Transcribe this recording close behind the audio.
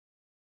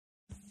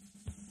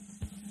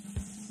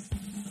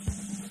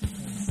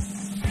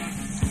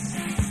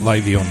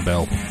Le'Veon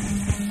Bell.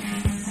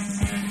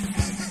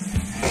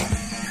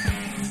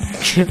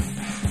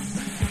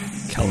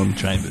 Callum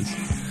Chambers.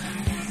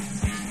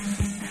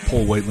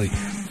 Paul Wheatley.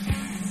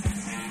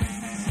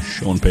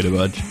 Sean Peter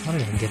Budge. I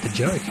don't even get the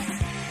joke.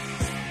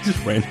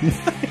 Just random.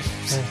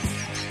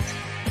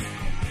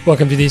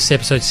 Welcome to this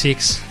episode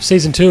 6,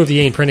 season 2 of the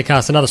Ian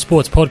Prendercast, another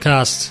sports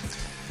podcast.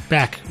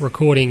 Back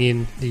recording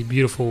in the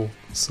beautiful,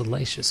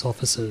 salacious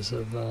offices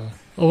of...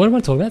 what am I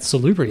talking about?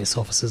 Salubrious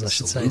offices, I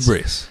should say.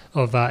 Salubrious.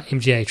 Of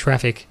MGA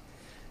Traffic.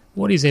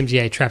 What is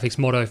MGA Traffic's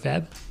motto,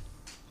 Fab?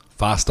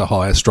 Faster,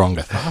 higher,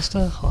 stronger.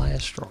 Faster, higher,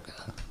 stronger.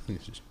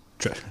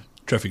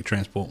 Traffic,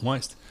 transport,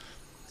 waste.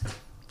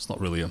 It's not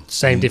really a...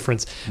 Same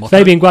difference. motto.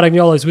 Fabian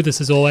Guadagnolo is with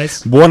us as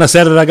always.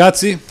 Buonasera,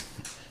 ragazzi.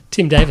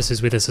 Tim Davis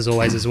is with us as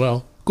always as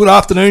well. Good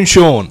afternoon,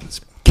 Sean.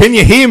 Can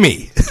you hear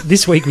me?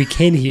 This week we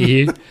can hear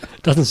you.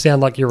 Doesn't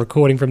sound like you're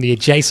recording from the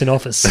adjacent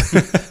office.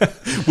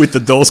 With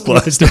the doors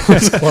closed. The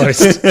doors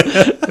closed.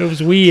 It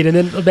was weird. And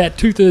then about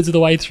 2/3 of the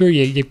way through,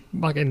 you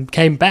fucking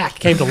came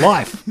to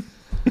life.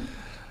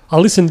 I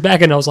listened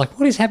back and I was like,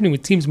 what is happening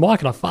with Tim's mic?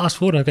 And I fast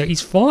forward and I go,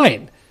 he's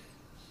fine.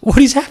 What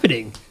is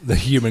happening? The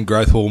human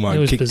growth hormone It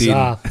was kicked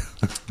bizarre.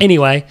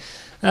 Anyway,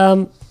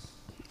 how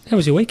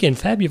was your weekend,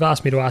 Fab? You've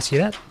asked me to ask you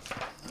that.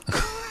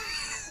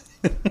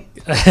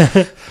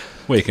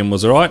 Weekend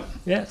was alright,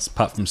 Yes.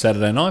 apart from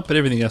Saturday night, but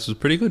everything else was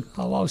pretty good.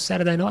 Oh, well,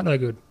 Saturday night, no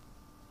good.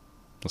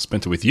 I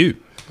spent it with you.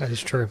 That is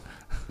true.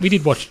 We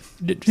did watch...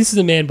 This is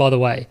a man, by the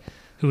way,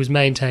 who has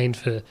maintained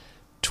for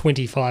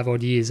 25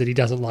 odd years that he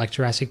doesn't like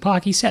Jurassic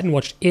Park. He sat and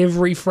watched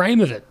every frame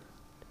of it.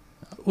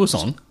 It was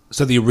on. in.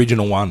 So the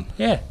original one.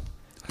 Yeah.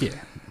 Yeah.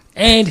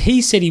 And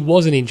he said he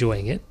wasn't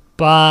enjoying it,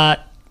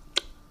 but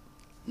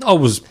I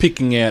was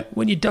picking out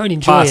when you don't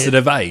enjoy parts it... that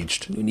have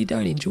aged. When you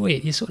don't enjoy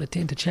it, you sort of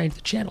tend to change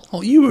the channel.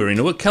 Oh, you were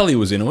into it. Kelly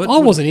was into it. I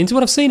wasn't into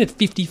it. I've seen it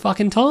 50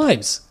 fucking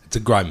times. It's a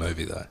great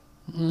movie, though.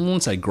 I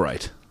wouldn't say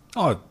great.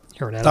 I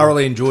You're an animal.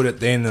 thoroughly enjoyed it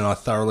then, and I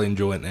thoroughly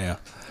enjoy it now.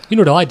 You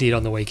know what I did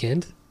on the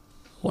weekend?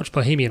 Watched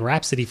Bohemian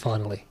Rhapsody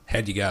finally.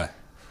 How'd you go?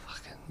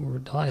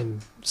 I am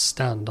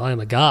stunned. I am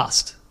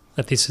aghast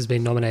that this has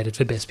been nominated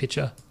for Best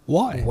Picture.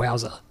 Why?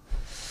 Wowza.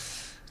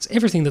 It's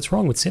everything that's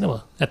wrong with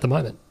cinema at the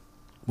moment.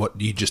 What,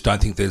 you just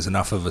don't think there's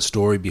enough of a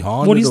story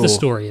behind it? What is the or-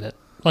 story in it?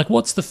 Like,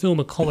 what's the film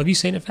have you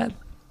seen it, Fab?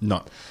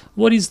 No.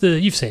 What is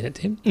you've seen it,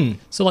 Tim?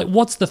 So, like,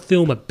 what's the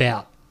film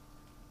about?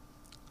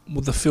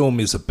 Well, the film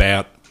is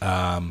about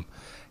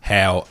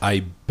how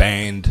a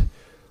band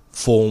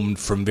formed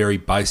from very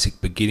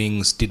basic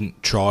beginnings,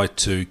 didn't try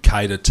to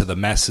cater to the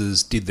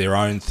masses, did their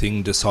own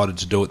thing, decided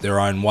to do it their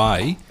own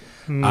way.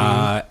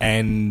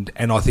 And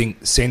I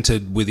think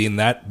centred within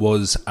that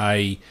was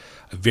a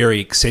very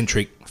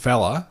eccentric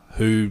fella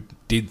who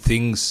did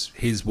things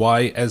his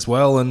way as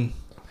well and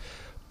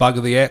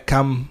bugger the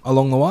outcome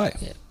along the way.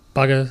 Yeah,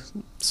 bugger,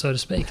 so to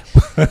speak.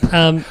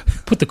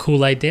 Put the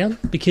Kool-Aid down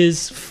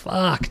because,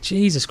 fuck,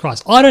 Jesus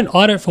Christ. I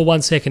don't for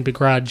 1 second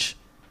begrudge...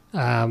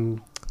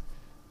 I'm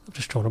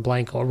just drawing a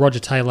blank. Or Roger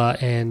Taylor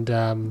and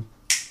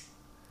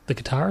the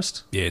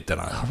guitarist. Yeah, don't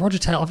know. Oh, Roger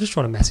Taylor. I've just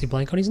drawn a massive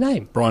blank on his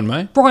name. Brian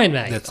May? Brian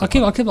May. That's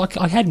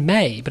I had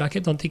May, but I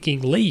kept on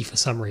thinking Lee for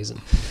some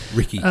reason.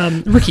 Ricky.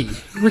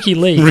 Ricky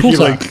Lee. Really,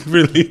 Coulter.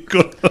 really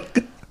good.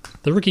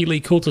 The Ricky Lee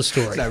Coulter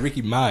story. No,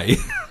 Ricky May.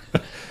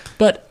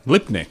 But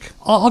Lipnick.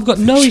 I've got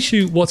no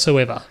issue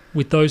whatsoever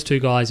with those two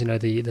guys. You know,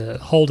 the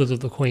holders of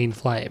the Queen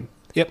flame.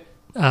 Yep.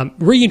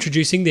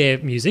 Reintroducing their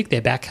music,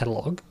 their back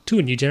catalogue, to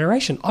a new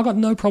generation. I've got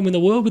no problem in the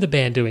world with a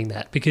band doing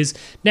that because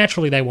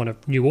naturally they want a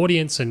new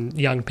audience and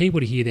young people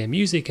to hear their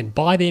music and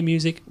buy their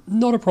music.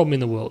 Not a problem in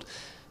the world.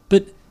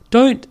 But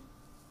don't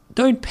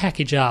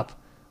package up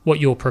what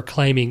you're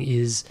proclaiming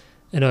is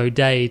an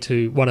ode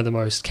to one of the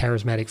most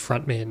charismatic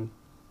frontmen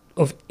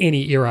of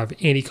any era of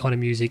any kind of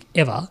music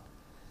ever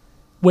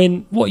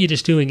when what you're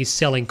just doing is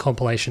selling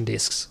compilation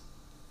discs.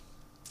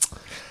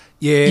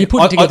 Yeah, You're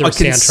putting together I a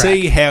can soundtrack.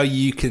 see how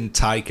you can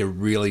take a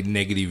really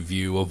negative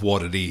view of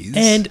what it is.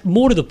 And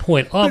more to the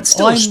point, But it's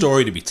still a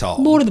story to be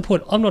told. More to the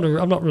point, I'm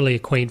not really a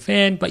Queen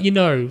fan, but you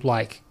know,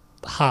 like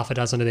half a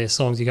dozen of their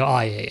songs, you go, oh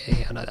yeah,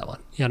 I know that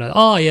one. You know,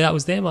 oh yeah, that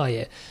was them. Oh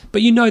yeah,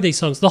 but you know these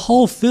songs. The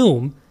whole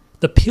film,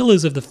 the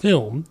pillars of the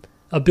film,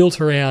 are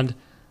built around.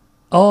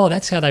 Oh,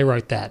 that's how they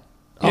wrote that.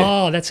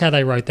 Yeah. Oh, that's how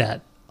they wrote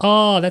that.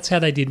 Oh, that's how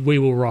they did We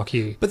Will Rock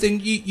You. But then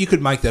you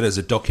could make that as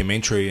a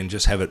documentary and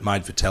just have it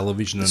made for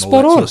television and Spot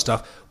all that on. sort of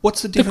stuff.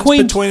 What's the difference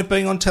Queen- between it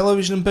being on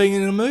television and being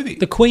in a movie?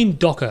 The Queen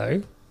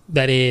doco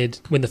that aired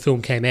when the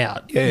film came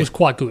out Yeah. was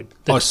quite good.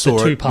 I saw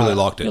it, two-parter. really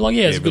liked it. You're like,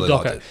 yeah, it's a good really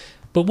liked doco. it.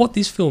 But what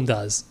this film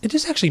does, it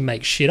just actually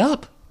makes shit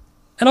up.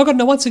 And I got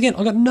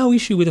no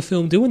issue with a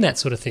film doing that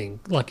sort of thing.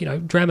 Like, you know,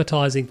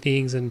 dramatising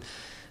things and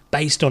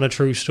based on a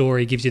true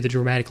story gives you the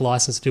dramatic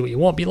license to do what you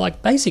want. But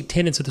like, basic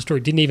tenets of the story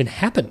didn't even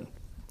happen.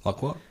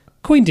 Like what?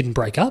 Queen didn't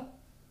break up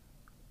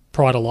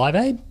prior to Live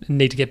Aid and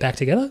need to get back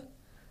together.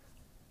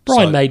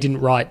 Brian May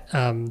didn't write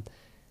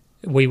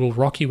We Will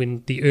Rock You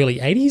in the early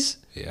 80s.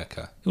 Yeah,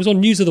 okay. It was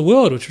on News of the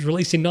World, which was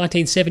released in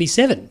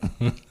 1977.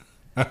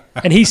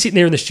 And he's sitting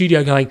there in the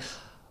studio going,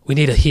 we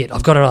need a hit.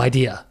 I've got an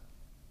idea.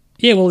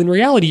 Yeah, well, in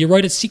reality, you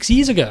wrote it 6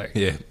 years ago.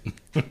 Yeah.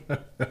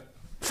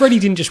 Freddie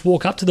didn't just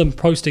walk up to them,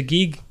 post a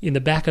gig in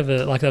the back of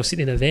like they were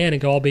sitting in a van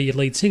and go, I'll be your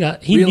lead singer.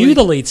 He Really? knew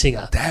the lead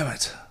singer. Damn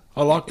it.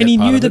 I like that And he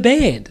part knew of the it.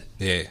 band.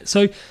 Yeah.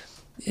 So,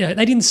 they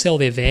didn't sell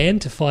their van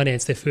to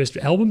finance their first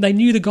album. They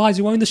knew the guys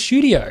who owned the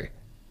studio.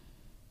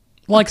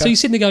 Like, so Okay. you're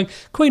sitting there going,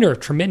 Queen are a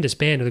tremendous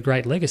band with a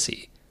great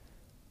legacy.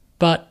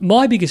 But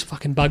my biggest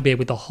fucking bugbear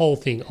with the whole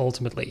thing,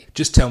 ultimately...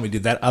 Just tell me,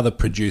 did that other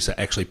producer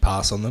actually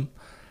pass on them?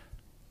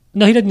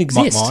 No, he doesn't Mike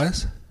exist.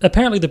 Myers?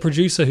 Apparently the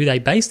producer who they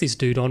based this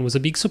dude on was a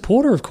big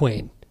supporter of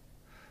Queen.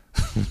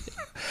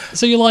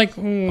 So you're like...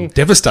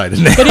 Devastated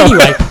now. But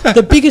anyway,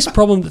 the biggest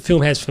problem the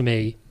film has for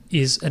me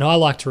is, and I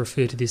like to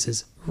refer to this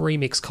as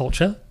remix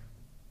culture.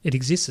 It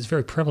exists. It's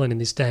very prevalent in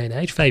this day and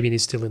age. Fabian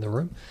is still in the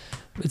room.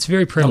 It's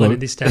very prevalent Hello. in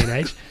this day and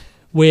age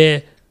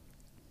where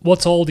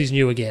what's old is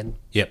new again.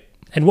 Yep.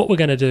 And what we're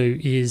going to do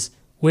is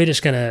we're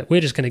just going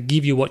to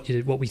give you what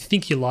we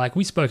think you like.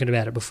 We've spoken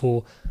about it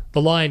before.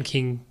 The Lion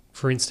King,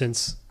 for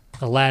instance,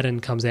 Aladdin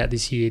comes out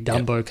this year.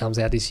 Dumbo comes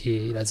out this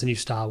year. There's a new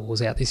Star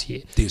Wars out this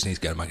year. Disney's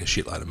going to make a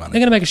shitload of money. They're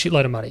going to make a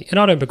shitload of money, and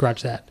I don't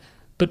begrudge that.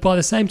 But by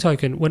the same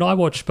token, when I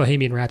watch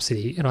Bohemian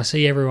Rhapsody and I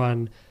see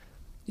everyone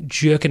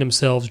jerking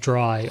themselves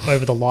dry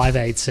over the Live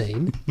Aid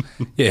scene,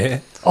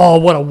 Yeah. oh,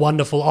 what a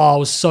wonderful, it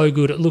was so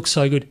good, it looks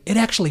so good. It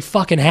actually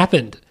fucking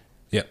happened.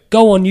 Yep.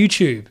 Go on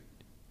YouTube.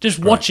 Just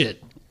watch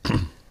it.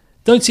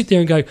 Don't sit there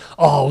and go,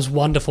 oh, it was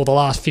wonderful the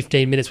last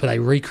 15 minutes where they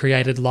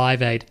recreated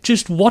Live Aid.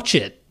 Just watch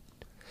it.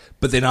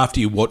 But then after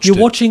you watched You're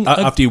it, watching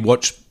after you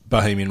watched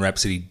Bohemian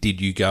Rhapsody,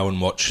 did you go and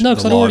watch No, the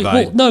because Live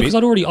Aid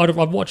bit?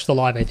 I'd watched the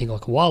Live Aid thing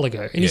like a while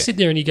ago. And you Yeah. sit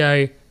there and you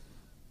go,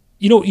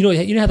 you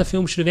know how the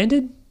film should have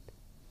ended?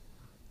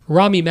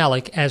 Rami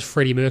Malek as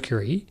Freddie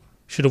Mercury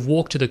should have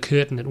walked to the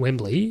curtain at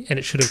Wembley and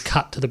it should have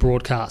cut to the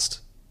broadcast.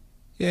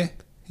 Yeah.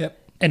 Yep.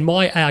 And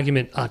my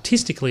argument,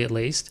 artistically at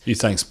least, You're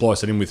saying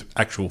splice it in with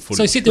actual footage.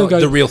 so sit there and go,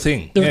 The real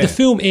thing. the Yeah.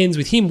 film ends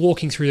with him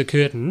walking through the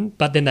curtain,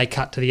 but then they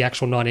cut to the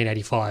actual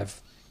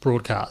 1985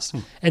 broadcast.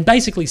 And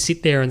basically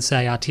sit there and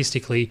say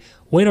artistically,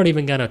 we're not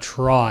even going to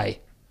try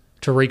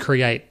to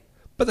recreate.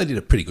 But they did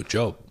a pretty good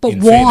job. But in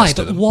why? fairness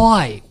to But them.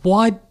 why?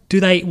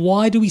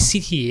 Why do we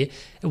sit here?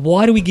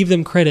 Why do we give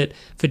them credit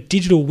for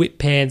digital whip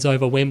pans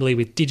over Wembley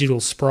with digital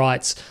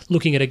sprites,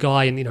 looking at a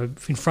guy in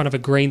front of a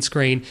green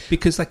screen,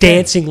 Because they can.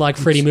 dancing like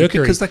Freddie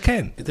Mercury? Because they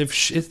can.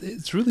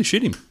 It's really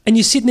shit him. And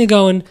you're sitting there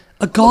going,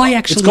 a guy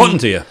actually gotten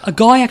to you. A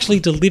guy actually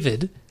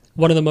delivered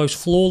one of the most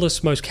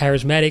flawless, most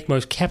charismatic,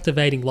 most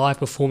captivating live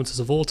performances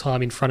of all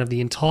time in front of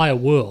the entire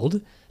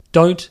world.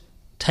 Don't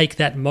take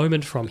that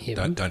moment from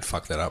him. Don't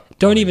fuck that up.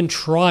 Don't even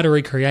try to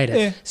recreate it.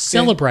 Yeah,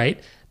 Celebrate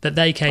that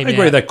they came I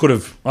agree out. they could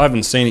have. I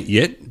haven't seen it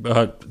yet,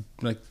 but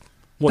like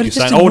what But it you're just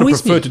saying, I would have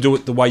annoys preferred me. to do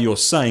it the way you're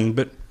saying.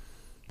 But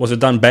was it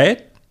done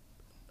bad?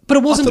 But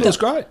it I wasn't. thought it was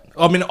great.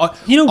 I mean,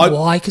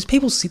 Why? Because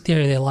people sit there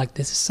and they're like,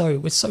 "This is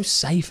so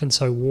safe and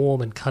so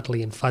warm and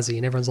cuddly and fuzzy,"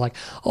 and everyone's like,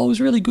 "Oh, it was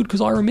really good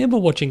because I remember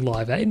watching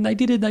Live Aid and they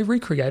did it. They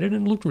recreated it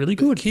and it looked really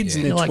good." kids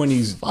in They're their like,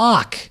 20s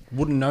fuck.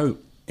 Wouldn't know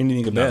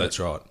anything about No, it. that's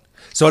right.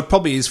 So it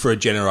probably is for a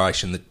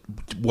generation that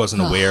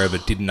wasn't aware of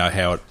it, didn't know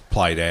how it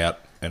played out,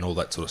 and all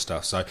that sort of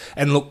stuff. So,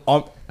 and look,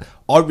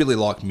 I really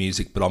like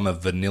music, but I'm a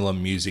vanilla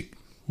music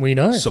We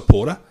know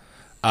supporter.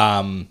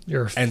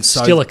 you're and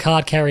so- still a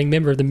card-carrying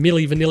member of the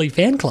Milli Vanilli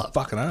fan club.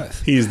 Fucking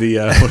oath. He's the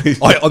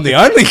I'm the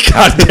only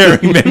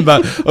card-carrying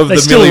member of They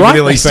the still Milli write.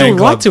 Vanilli They still fan write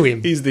club. to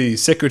him. he's the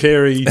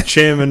secretary,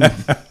 chairman.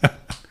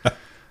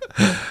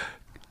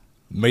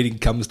 Meeting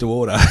comes to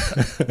order.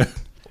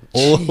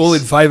 all in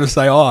favour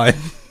say aye.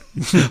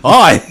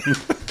 Aye.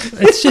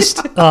 It's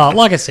just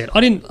like I said.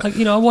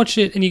 I watch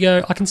it and you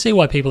go, I can see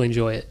why people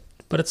enjoy it,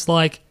 but it's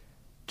like,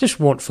 just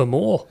want for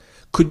more.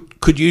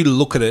 Could you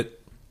look at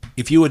it,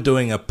 if you were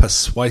doing a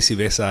persuasive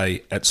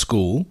essay at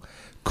school,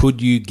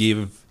 could you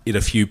give it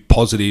a few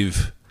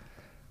positive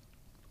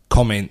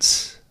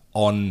comments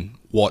on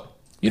what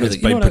has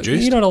been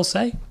produced? You know what I'll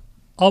say?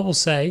 I will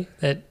say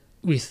that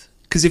with...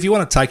 Because if you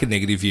want to take a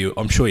negative view,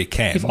 I'm sure you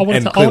can, If I want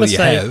and to clearly you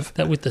say have.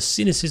 that with the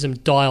cynicism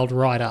dialed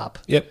right up,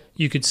 Yep.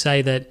 you could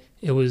say that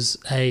it was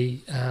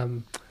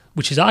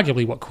which is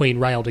arguably what Queen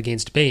railed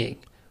against being.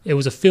 It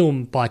was a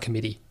film by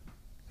committee.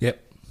 Yep.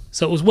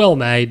 So it was well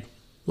made,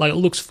 like it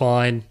looks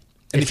fine.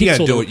 And if you're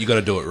going to do it, you've got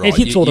to do it right. It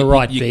hits all the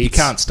right you beats.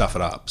 You can't stuff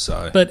it up.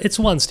 So, But it's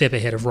one step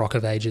ahead of Rock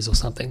of Ages or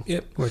something.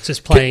 Yep. Where it's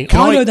just playing, Can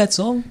I I- know that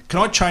song. can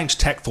I change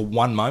tack for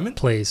one moment?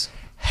 Please.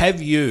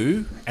 Have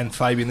you, and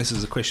Fabian, this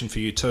is a question for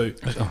you too.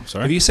 Oh,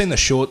 sorry. Have you seen the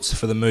shorts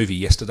for the movie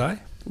yesterday?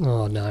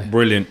 Oh, no.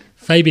 Brilliant.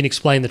 Fabian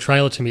explained the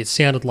trailer to me. It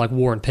sounded like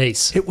War and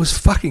Peace. It was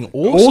fucking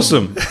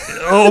awesome.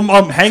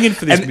 I'm hanging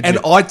for this. And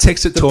I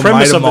texted to a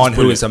premise mate of of it's mine who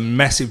brilliant. is a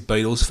massive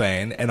Beatles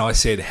fan, and I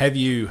said, "Have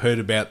you heard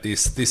about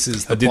this? This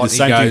is the I did plot." the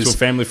same He thing goes, to a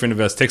family friend of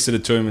ours. Texted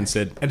it to him and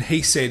said, and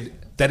he said,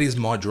 "That is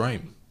my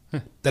dream.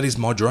 That is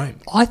my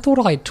dream." I thought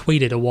I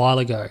tweeted a while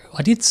ago.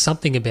 I did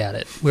something about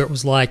it where it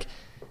was like,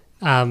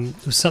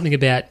 it was something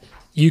about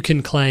you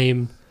can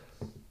claim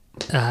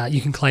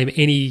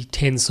any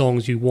 10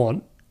 songs you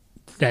want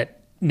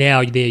that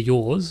now they're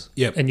yours,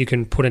 Yep. and you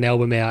can put an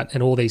album out,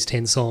 and all these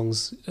 10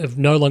 songs have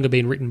no longer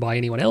been written by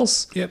anyone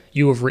else. Yep.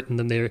 You have written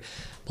them there,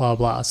 blah,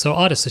 blah. So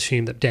I just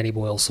assumed that Danny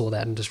Boyle saw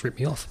that and just ripped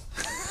me off.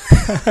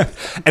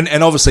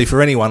 And obviously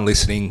for anyone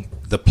listening,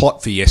 the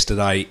plot for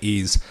yesterday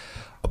is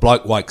a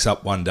bloke wakes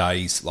up one day,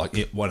 he's like,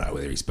 I don't know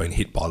whether he's been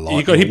hit by lightning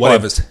You got or hit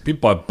whatever's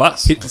by a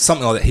bus.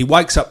 something like that. He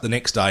wakes up the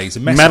next day, he's a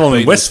massive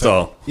Madeline Beatles West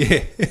fan. style.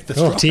 Yeah, that's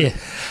Oh, right. dear.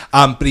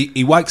 But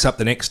he wakes up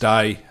the next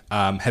day,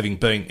 having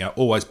been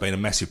always been a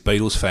massive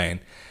Beatles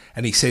fan,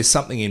 and he says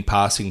something in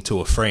passing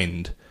to a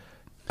friend.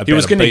 He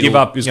was about a going to give Beatle-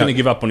 up. He was going to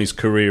give up on his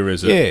career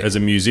as Yeah. a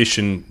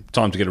musician.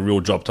 Time to get a real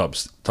job type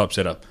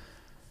setup.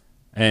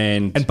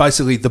 And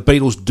basically, the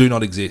Beatles do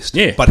not exist.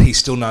 Yeah. But he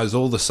still knows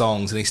all the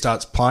songs, and he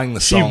starts playing the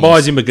she songs.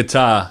 buys him a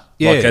guitar,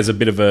 Yeah. like as a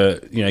bit of a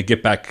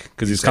get back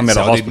because he's come out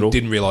So of I hospital.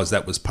 Didn't realise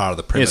that was part of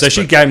the Yeah, premise. so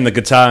she but- gave him the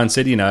guitar and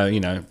said,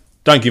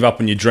 don't give up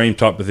on your dream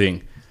type of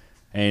thing.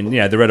 And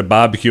they're at a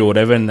barbecue or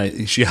whatever,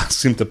 and she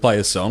asks him to play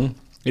a song,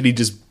 and he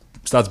just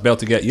starts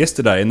belting out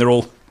Yesterday, and they're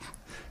all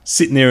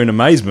sitting there in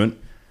amazement.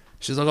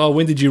 She's like, "Oh,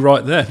 when did you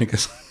write that?" And he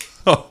goes,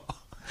 "Oh,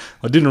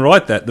 I didn't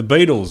write that. The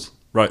Beatles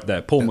wrote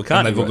that. Paul McCartney."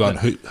 And they've all wrote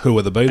gone, that." who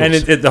are the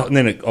Beatles? And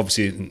then it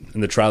obviously in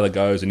the trailer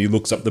goes, and he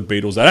looks up the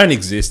Beatles. They don't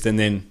exist, and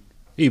then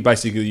he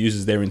basically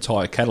uses their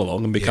entire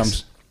catalogue and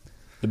becomes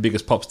the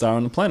biggest pop star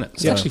on the planet.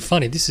 It's actually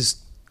funny. This is,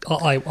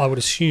 I would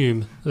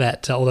assume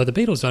that, although the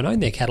Beatles don't own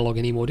their catalogue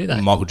anymore, do they?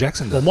 Michael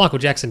Jackson does. Well, Michael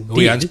Jackson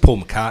He did. owns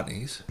Paul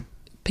McCartney's.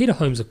 Peter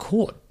Holmes a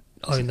Court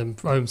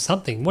owned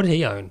something. What did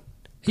he own?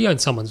 He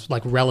owned someone's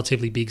like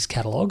relatively big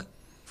catalogue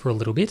for a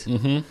little bit.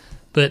 Mm-hmm.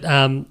 But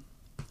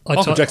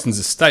Michael Jackson's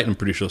estate, I'm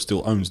pretty sure,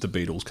 still owns the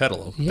Beatles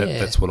catalogue. Yeah.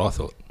 That's what I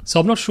thought. So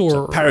I'm not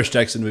sure. Paris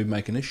Jackson would be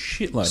making a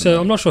shitload of So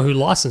money. I'm not sure who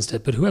licensed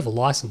it, but whoever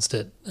licensed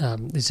it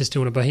is just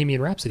doing a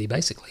Bohemian Rhapsody,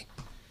 basically.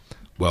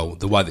 Well,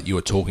 the way that you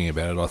were talking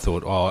about it, I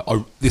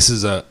thought, this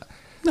is a...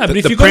 No, but the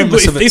if you've got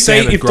premise of it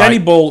sounded if great. Danny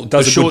Boyle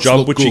does The a good shorts job,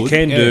 look which he good,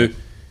 can yeah. do,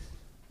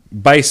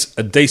 base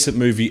a decent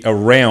movie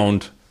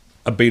around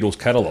a Beatles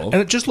catalogue.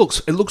 And it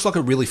looks like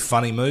a really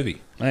funny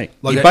movie. Hey,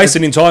 Like you base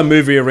an entire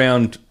movie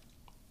around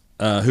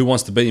Who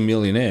Wants to Be a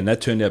Millionaire, and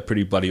that turned out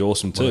pretty bloody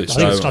awesome too.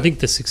 I think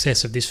the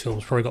success of this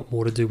film's probably got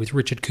more to do with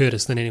Richard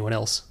Curtis than anyone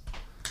else.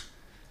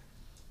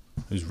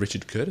 Who's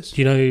Richard Curtis?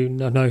 Do you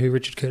know who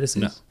Richard Curtis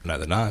is? No. No,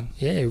 the name.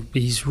 Yeah,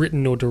 he's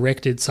written or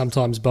directed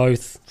sometimes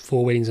both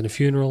Four Weddings and a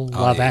Funeral,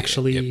 Love yeah,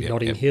 Actually, yep,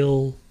 Notting yep.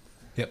 Hill,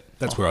 Yep,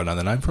 that's where I know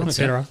the name from.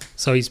 etc.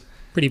 So he's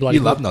pretty bloody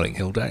You love good. Notting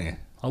Hill, don't you?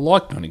 I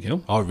like Notting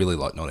Hill. I really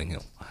like Notting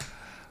Hill.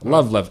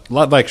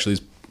 Love Actually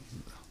is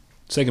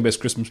second best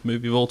Christmas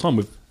movie of all time.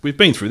 We've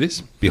been through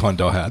this Behind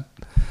Die Hard.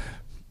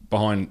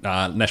 behind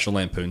National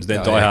Lampoons. Then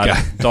Oh, Die yeah, Hard,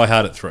 okay. Die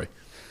Hard at 3.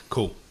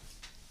 Cool.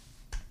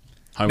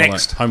 Home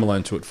Next.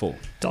 Alone 2 at 4.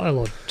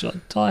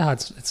 Die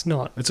Hard's, it's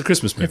not. It's a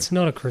Christmas movie. It's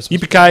not a Christmas.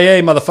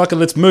 Yippee-ki-yay, motherfucker,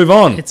 let's move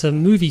on. It's a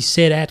movie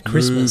set at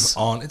Christmas.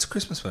 Move on. It's a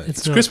Christmas movie.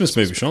 It's a Christmas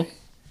movie, Sean.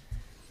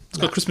 It's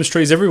got Christmas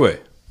trees everywhere.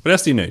 What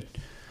else do you need?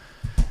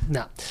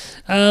 No.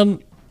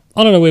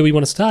 I don't know where we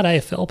want to start.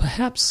 AFL,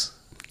 perhaps.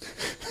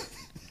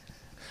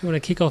 You want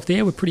to kick off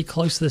there? We're pretty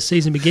close to the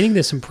season beginning.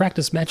 There's some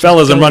practice matches.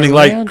 Fellas, I'm going running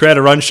late. around. Crowd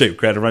a run sheet.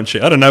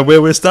 I don't know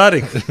where we're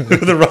starting.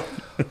 The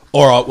run-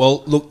 All right.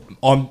 Well, look,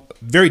 I'm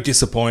very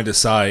disappointed to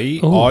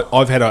say Ooh.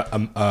 I've had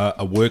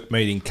a work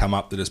meeting come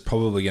up that is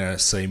probably going to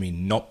see me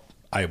not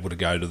able to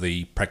go to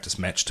the practice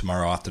match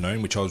tomorrow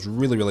afternoon, which I was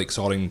really, really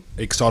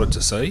excited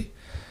to see.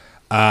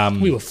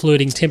 We were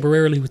flirting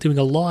temporarily with doing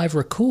a live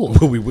record.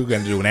 We were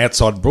going to do an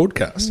outside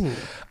broadcast.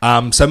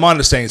 So my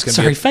understanding is going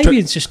to Sorry, be...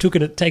 Fabian's just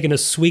taken a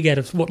swig out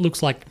of what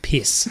looks like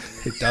piss.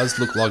 It does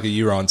look like a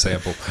urine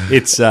sample.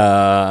 It's,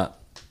 what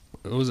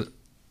was it?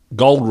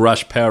 Gold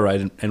Rush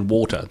Powerade and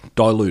water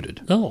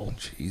diluted. Oh,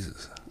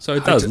 Jesus. So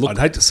it does look... I'd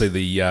hate to see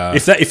the...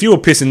 If you were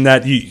pissing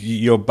that,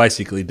 you're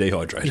basically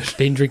dehydrated.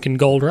 been drinking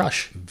Gold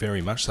Rush.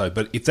 Very much so.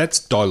 But if that's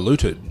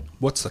diluted,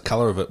 what's the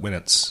colour of it when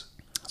it's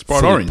bright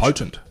fully orange.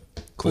 potent?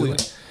 Clearly.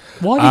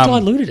 Why have you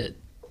diluted it?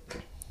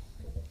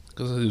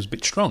 Because it was a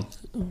bit strong.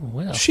 Oh,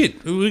 wow.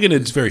 Shit, we're going to...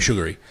 It's very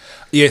sugary.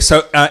 Yeah,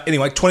 so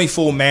anyway,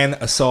 24-man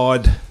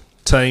aside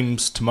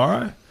teams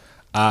tomorrow.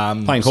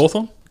 Playing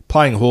Hawthorn?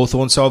 Playing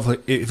Hawthorn. So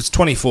if it's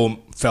 24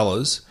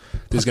 fellas,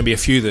 there's going to be a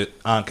few that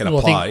aren't going to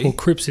Well, play. I think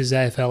Cripps is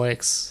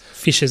AFLX,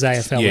 Fish is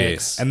AFLX.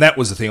 Yes, and that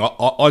was the thing.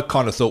 I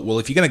kind of thought, well,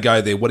 if you're going to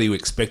go there, what are you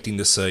expecting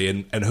to see,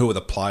 and who are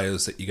the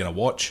players that you're going to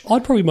watch?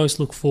 I'd probably most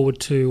look forward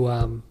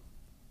to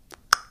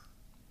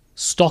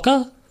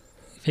Stocker,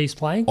 if he's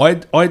playing.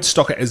 I'd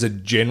stock it as a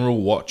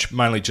general watch,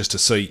 mainly just to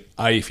see,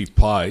 A, if he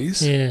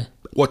plays, Yeah.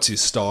 what's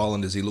his style,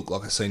 and does he look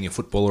like a senior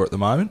footballer at the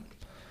moment?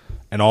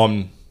 And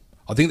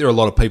I think there are a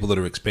lot of people that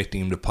are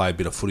expecting him to play a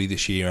bit of footy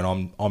this year,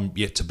 and I'm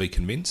yet to be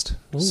convinced.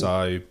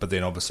 So, but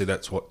then obviously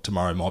that's what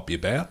tomorrow might be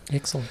about.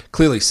 Excellent.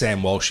 Clearly,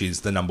 Sam Walsh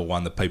is the number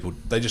one that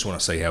they just want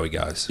to see how he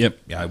goes. Yep.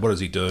 You know, what does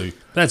he do?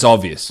 That's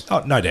obvious.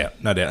 Oh, no doubt.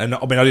 And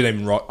I mean, I didn't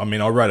even write. I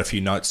mean, I wrote a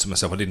few notes to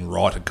myself. I didn't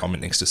write a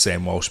comment next to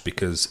Sam Walsh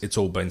because it's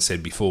all been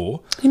said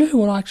before. You know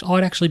who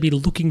I'd actually be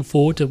looking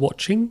forward to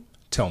watching?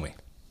 Tell me.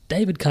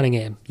 David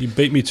Cunningham. You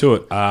beat me to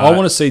it. I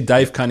want to see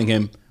Dave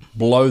Cunningham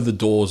blow the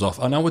doors off.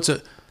 I know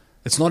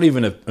it's not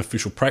even an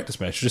official practice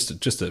match,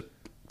 just a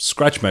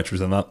scratch match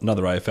with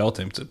another AFL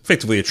team. It's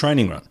effectively a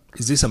training run.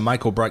 Is this a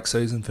make or break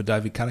season for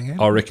David Cunningham?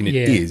 I reckon it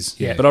is.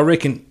 Yeah. But I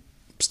reckon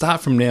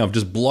start from now,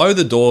 just blow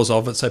the doors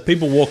off it so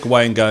people walk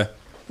away and go,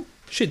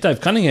 shit,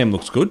 Dave Cunningham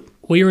looks good.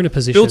 We are in a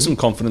position. Build some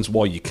confidence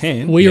while you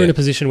can. We are in a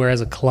position where, as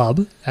a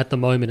club, at the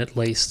moment at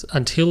least,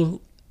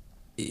 until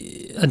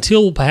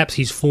perhaps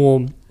his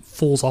form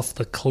falls off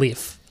the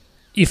cliff,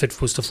 if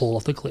it was to fall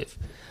off the cliff,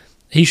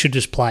 he should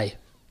just play.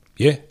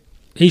 Yeah.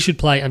 He should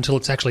play until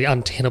it's actually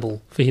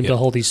untenable for him to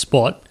hold his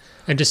spot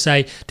and just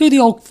say, do the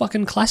old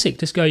fucking classic.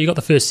 Just go, you got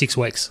the first 6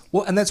 weeks.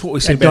 Well, and that's what we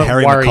said And about don't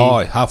Harry worry.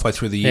 Mackay halfway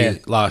through the year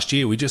last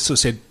year. We just sort of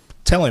said,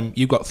 tell him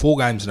you've got 4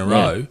 games in a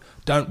row.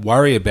 Don't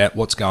worry about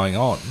what's going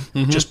on.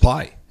 Just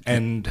play.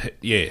 And,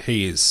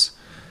 he is.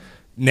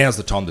 Now's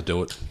the time to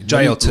do it.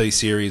 JLT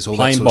series, all that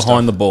playing sort of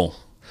behind stuff. the ball.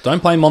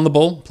 Don't play him on the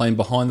ball, play him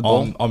behind the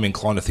ball. I'm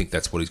inclined to think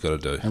that's what he's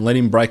got to do. And let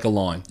him break a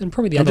line. And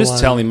probably the And other just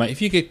one. tell him, mate,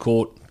 if you get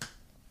caught,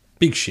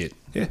 big shit.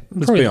 Yeah.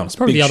 Let's be honest.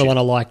 Probably big the other shit. one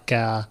I like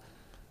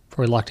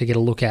to get a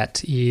look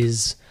at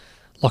is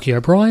Lockie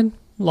O'Brien.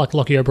 Like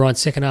Lockie O'Brien's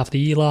second half of the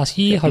year last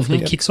year. Hopefully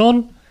he kicks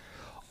on.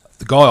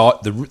 The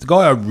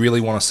guy I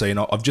really want to see, and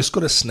I've just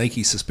got a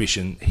sneaky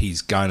suspicion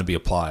he's going to be a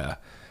player,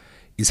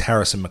 is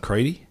Harrison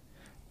McCready.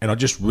 And I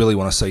just really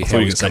want to see how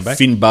he's come back.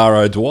 Finn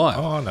Barrow Dwyer.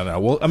 Oh, no.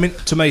 Well, I mean,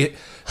 to me,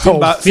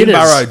 Finners. Finn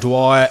Barrow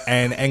Dwyer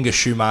and Angus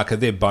Schumacher,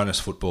 they're bonus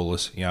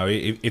footballers. You know,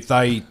 if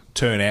they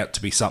turn out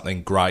to be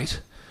something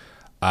great,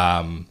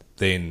 then...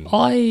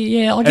 I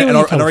get where And you're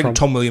I coming reckon from.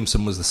 Tom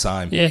Williamson was the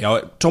same. Yeah. You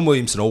know, Tom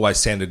Williamson always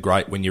sounded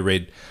great when you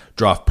read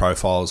draft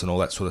profiles and all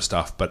that sort of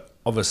stuff. But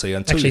obviously,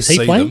 until Actually, you is he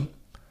see playing?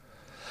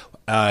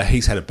 them,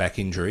 he's had a back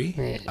injury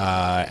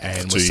and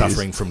 2 was years.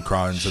 suffering from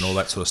Crohn's and all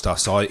that sort of stuff.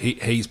 So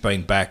he's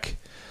been back.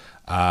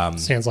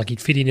 Sounds like he'd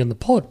fit in on the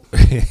pod.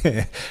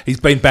 He's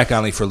been back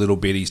only for a little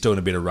bit. He's doing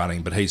a bit of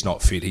running, but he's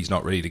not fit. He's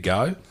not ready to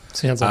go.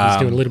 Sounds like he's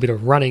doing a little bit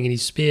of running in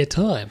his spare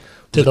time.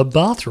 To the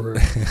bathroom.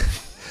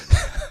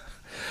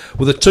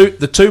 Well,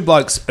 the two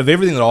blokes, of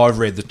everything that I've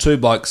read, the 2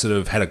 blokes that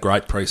have had a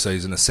great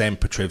pre-season are Sam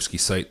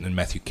Petrevski-Seton and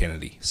Matthew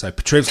Kennedy. So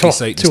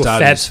Petrevski-Seton Two of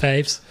Fab's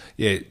faves.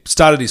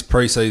 started his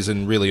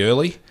pre-season really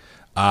early.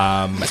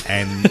 And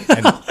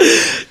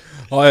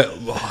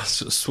I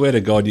swear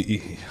to God,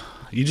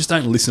 you just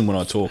don't listen when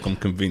I talk, I'm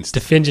convinced.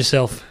 Defend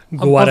yourself, I've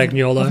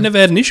Guadagnolo. never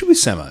had an issue with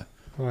Samo.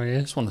 Oh, yeah.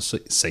 I just want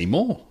to see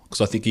more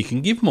because I think he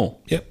can give more.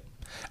 Yep.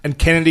 And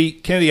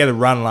Kennedy had a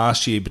run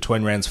last year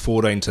between rounds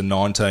 14 to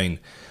 19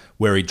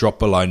 where he dropped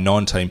below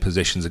 19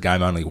 possessions a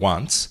game only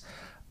once.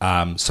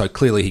 So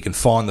clearly he can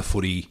find the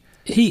footy.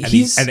 He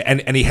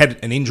had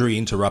an injury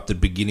interrupted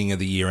beginning of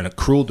the year and it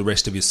cruelled the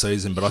rest of his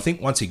season. But I think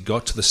once he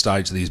got to the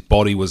stage that his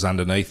body was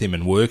underneath him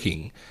and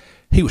working,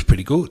 he was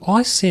pretty good.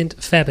 I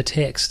sent Fab a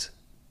text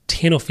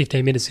 10 or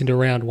 15 minutes into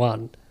round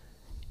 1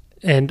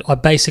 and I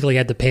basically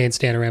had the pants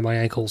down around my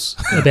ankles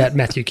about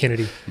Matthew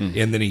Kennedy.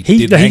 And then he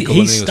did an ankle he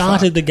and then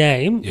started the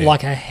game Yeah.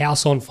 like a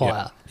house on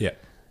fire. Yeah.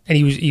 And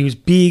he was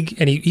big,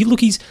 and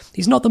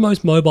he's not the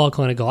most mobile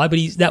kind of guy, but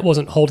that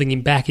wasn't holding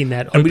him back in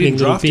that And we opening didn't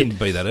little draft bit. him to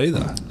be that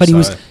either. But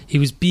So- he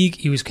was big,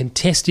 he was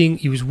contesting,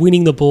 he was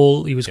winning the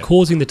ball, he was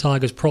causing the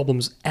Tigers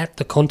problems at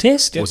the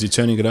contest. Was he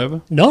turning it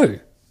over? No.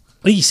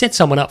 He set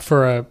someone up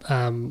for a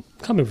can't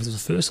remember if it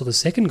was the first or the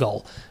second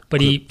goal, but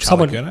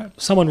Charlie Curnow?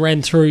 someone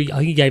ran through. I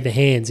think he gave the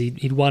hands.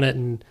 He'd won it,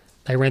 and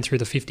they ran through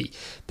the 50.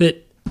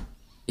 But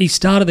he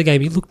started the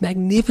game. He looked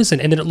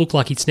magnificent, and then it looked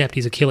like he'd snapped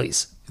his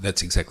Achilles.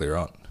 That's exactly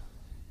right.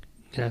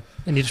 You know,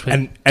 and you just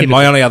went. And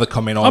my only other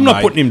comment I'm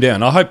not putting him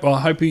down. I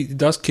hope he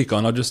does kick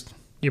on.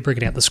 You're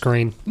breaking out the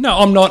screen. No,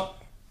 I'm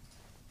not.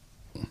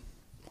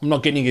 I'm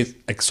not getting as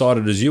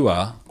excited as you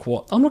are.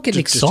 I'm not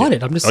getting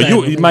excited. I'm just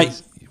saying. You,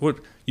 mate,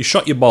 you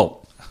shot your bolt.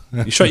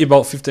 You shot your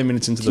bolt 15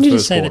 minutes into the Didn't you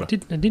first just say quarter.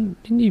 that?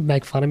 Didn't you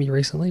make fun of me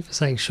recently for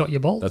saying "shot your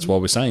bolt"? That's why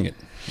we're saying it.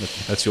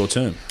 That's your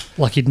term.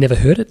 Like you'd never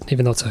heard it,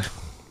 even though it's a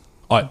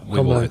We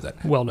will heard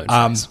that. well-known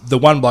phrase. The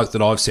one bloke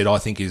that I've said I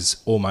think is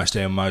almost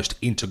our most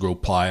integral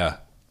player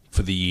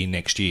for the year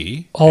next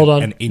year. Hold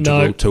on. And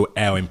integral No. to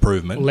our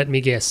improvement. Let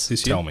me guess.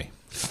 Tell me.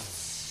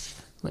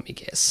 Let me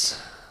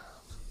guess.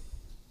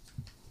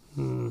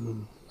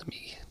 Let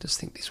me just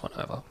think this one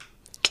over.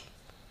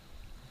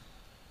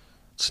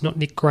 It's not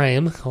Nick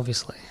Graham,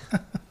 obviously.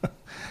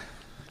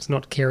 It's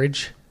not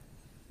Kerridge.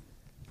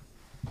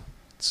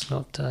 It's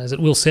not... is it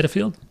Will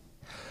Setterfield?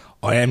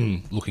 I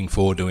am looking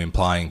forward to him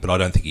playing, but I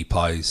don't think he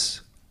plays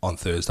on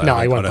Thursday. No,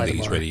 he won't I don't play think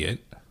he's tomorrow. ready yet.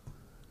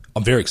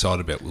 I'm very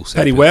excited about Will Setterfield.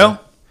 Paddy Wow?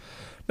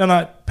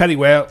 No, Paddy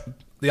Wow.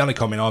 The only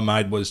comment I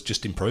made was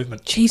just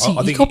improvement. Jeez,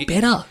 I he think got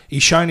better.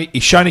 He's shown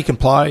he can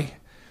play.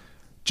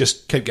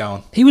 Just keep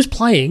going. He was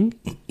playing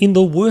in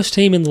the worst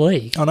team in the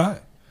league. I know.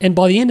 And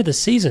by the end of the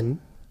season,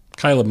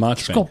 Caleb he's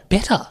Marchbank. got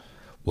better.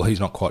 Well, he's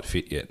not quite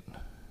fit yet.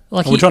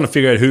 Like We're trying to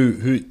figure out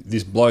who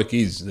this bloke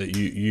is that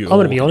you. I'm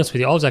going to be honest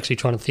with you. I was actually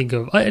trying to think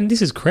of, and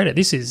this is credit.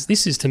 This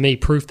is to me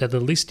proof that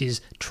the list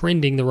is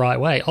trending the right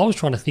way. I was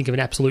trying to think of an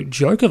absolute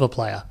joke of a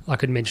player I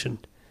could mention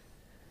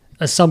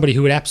as somebody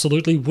who it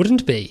absolutely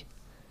wouldn't be.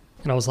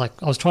 And I was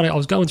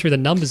going through the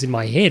numbers in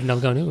my head, and I'm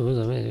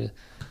going.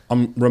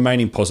 I'm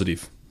remaining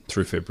positive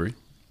through February.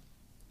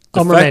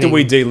 The fact that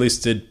we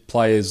delisted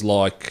players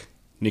like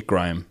Nick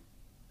Graham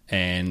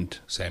and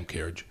Sam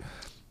Kerridge,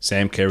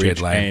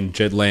 and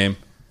Jed Lamb,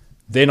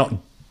 they're not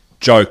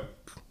joke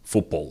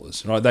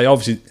footballers, right? They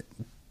obviously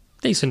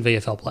decent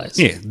VFL players.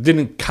 Yeah,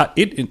 didn't cut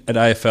it at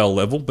AFL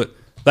level, but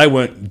they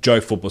weren't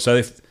joke football. So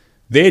if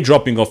they're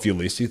dropping off your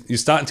list, you're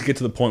starting to get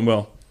to the point,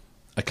 well,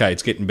 okay,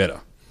 it's getting better.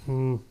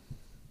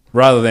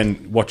 Rather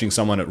than watching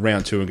someone at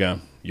round 2 and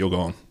going, you're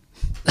gone.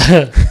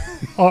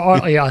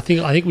 I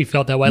think we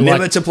felt that way.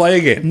 Never to play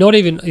again. Not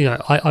even,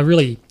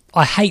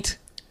 I hate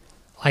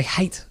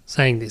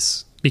saying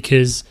this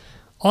because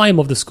I am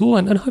of the school,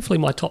 and hopefully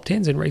my top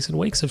 10s in recent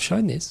weeks have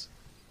shown this.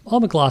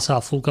 I'm a glass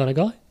half full kind of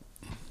guy.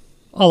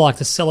 I like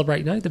to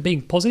celebrate, the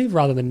being positive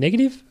rather than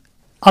negative.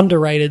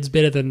 Underrated's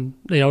better than,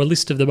 a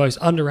list of the most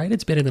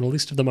underrated's better than a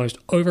list of the most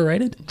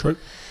overrated. True.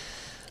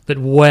 But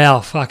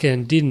wow,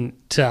 fucking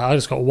didn't. I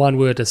just got one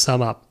word to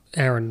sum up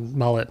Aaron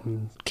Mullet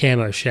and Cam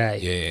O'Shea.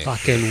 Yeah.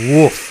 Fucking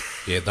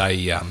woof.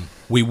 Yeah,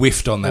 we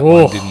whiffed on that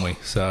one, didn't we?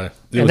 So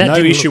there was no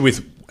issue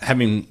with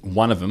having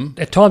one of them.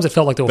 At times it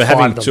felt like there were 5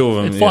 having of them. 2 of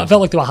them. It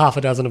felt like there were half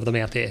a dozen of them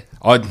out there.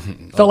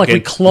 Felt like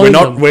we cloned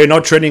them. We're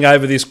not treading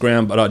over this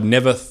ground, but I'd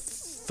never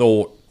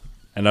thought,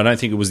 and I don't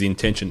think it was the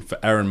intention for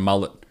Aaron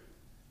Mullet,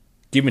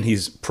 given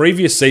his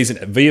previous season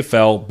at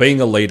VFL,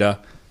 being a leader,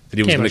 that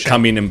he was going to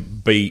come in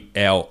and be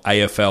our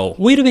AFL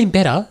We'd have been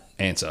better.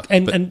 Answer.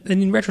 And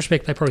in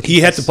retrospect, they probably... He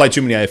had to play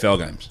too many AFL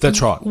games.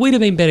 that's right. We'd have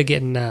been better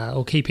getting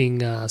or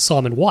keeping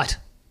Simon White.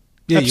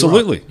 Yeah,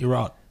 absolutely. You're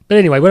right. But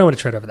anyway, we don't want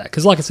to tread over that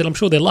because, like I said, I'm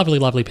sure they're lovely,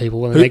 lovely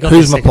people. And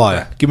Who's my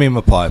player? Give me my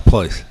player,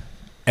 please.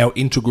 Our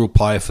integral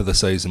player for the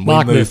season.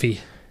 Mark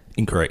Murphy.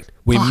 Incorrect.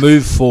 We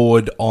move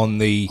forward on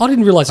the... I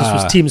didn't realise this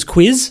was Tim's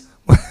quiz.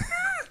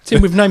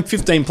 Tim, we've named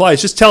 15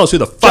 players. Just tell us who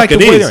the fuck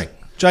Jacob it is. Wiedering.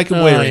 Jacob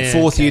Wiedering,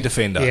 fourth-year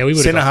defender. Yeah, we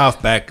would've centre got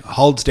half back,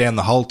 holds down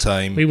the whole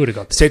team. We would have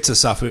got that. Sets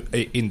us up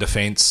in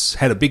defence.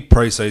 Had a big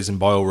pre-season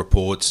by all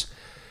reports.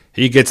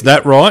 He gets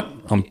that right.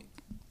 I'm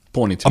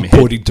pointing to I'm my head.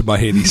 pointing to my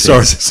head. He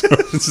Sorry. says.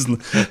 This is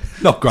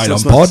Not great so on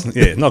it's pod.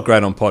 Yeah, not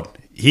great on pod.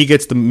 He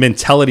gets the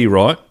mentality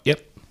right.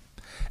 Yep.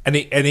 And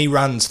he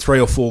runs 3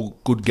 or 4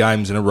 good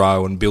games in a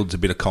row and builds a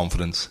bit of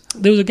confidence.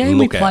 There was a game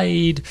we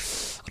played...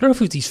 I don't know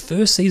if it was his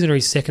first season or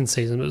his second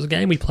season, but it was a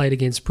game we played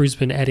against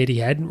Brisbane at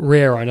Etihad.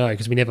 Rare, I know,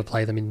 because we never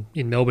play them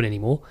in Melbourne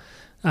anymore.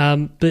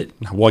 But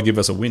why give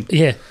us a win?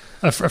 Yeah.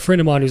 A friend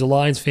of mine who's a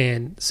Lions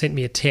fan sent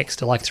me a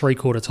text at like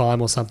 3/4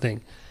 time or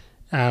something.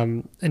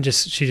 And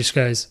she just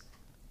goes,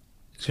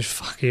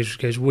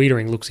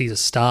 Wiedering looks he's a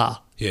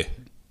star. Yeah.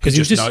 Because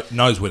he just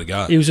knows where to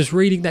go. He was just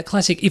reading that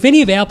classic. If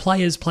any of our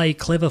players play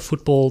clever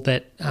football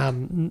that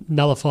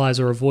nullifies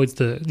or avoids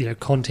the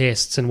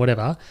contests and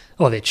whatever,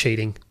 they're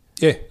cheating.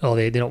 Yeah.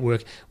 They're not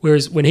work.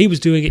 Whereas when he was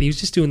doing it, he was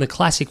just doing the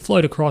classic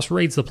float across,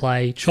 reads the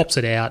play, chops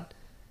it out.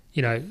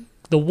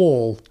 The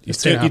wall. You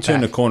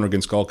turned the corner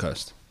against Gold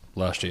Coast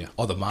last year.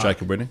 The mark.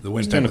 Jacob Wiedering. The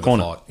win turned the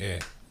corner. Fight. Yeah.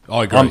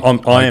 I agree.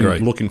 I am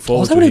looking forward to it.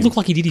 Was that when it looked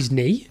like he did his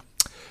knee?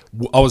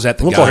 I was at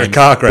the looked game. Like a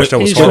car crash.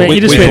 We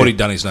thought he'd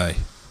done his knee.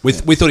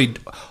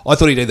 I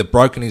thought he'd either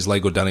broken his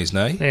leg or done his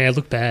knee. Yeah, it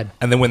looked bad.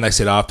 And then when they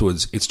said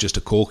afterwards, it's just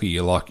a corky,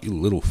 you're like, you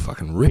little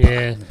fucking ripper.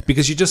 Yeah.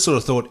 Because you just sort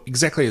of thought,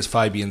 exactly as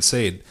Fabian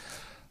said,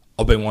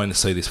 I've been wanting to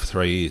see this for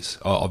 3 years.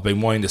 I've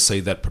been wanting to see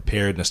that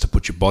preparedness to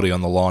put your body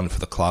on the line for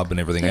the club and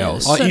everything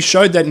else. He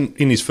showed that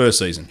in his first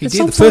season. He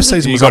did. The first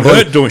season he was got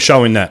hurt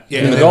showing that.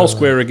 Yeah. In the goal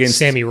square against...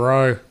 Sammy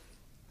Rowe,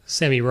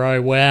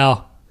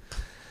 wow.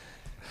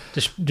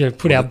 Just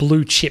put our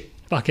blue chip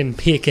fucking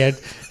pick at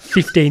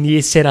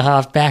 15-year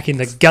centre-half back in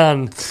the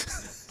gun.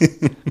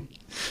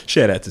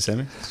 Shout out to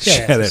Sammy.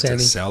 Shout out to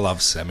Sammy. I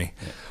love Sammy.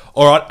 Yeah.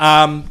 All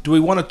right, do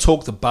we want to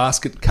talk the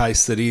basket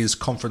case that is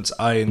Conference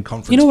A and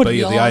Conference B of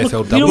the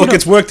AFLW? Look,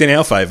 it's worked in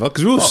our favour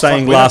because we were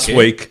saying last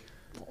week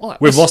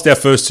we've lost our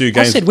first 2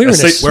 games. I said we're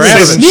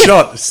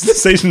out of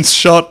season's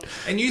shot.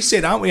 And you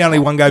said, aren't we only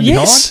 1 game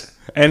behind?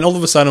 And all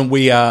of a sudden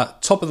we are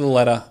top of the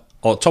ladder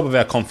or top of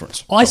our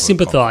conference. I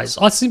sympathise.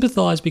 I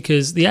sympathise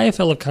because the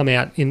AFL have come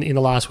out in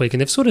the last week and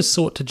they've sort of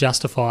sought to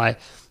justify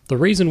the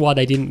reason why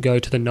they didn't go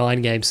to the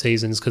 9-game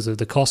seasons because of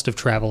the cost of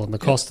travel and the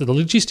cost of the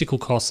logistical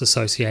costs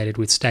associated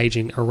with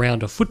staging a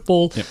round of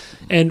football. Yep.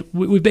 And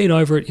we've been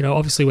over it,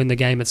 obviously when the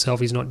game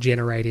itself is not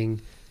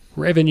generating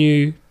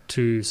revenue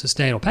to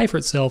sustain or pay for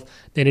itself,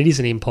 then it is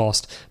an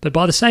impost. But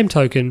by the same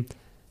token,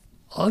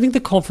 I think the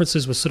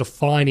conferences were sort of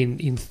fine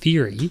in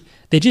theory.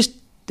 They're just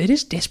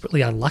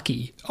desperately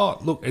unlucky. Oh,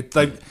 look,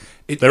 they're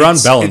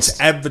unbalanced. It's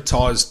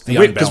advertised the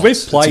unbalance.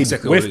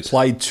 Because we've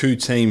played 2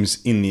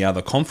 teams in the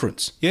other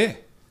conference. Yeah.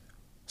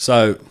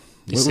 So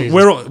we've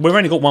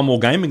only got 1 more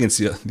game against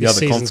the other conference.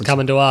 Season's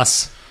coming to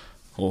us.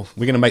 Well,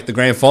 we're going to make the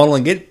grand final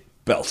and get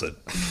belted.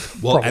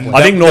 Well, and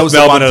I think North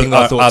Melbourne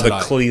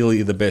are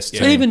clearly the best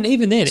team.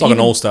 Even then, it's like an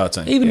all-star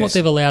team. Even what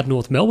they've allowed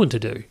North Melbourne to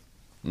do.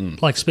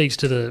 like speaks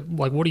to the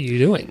like, what are you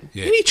doing?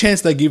 Yeah. Any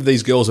chance they give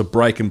these girls a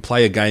break and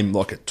play a game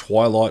like at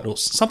twilight or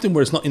something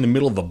where it's not in the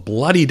middle of the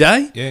bloody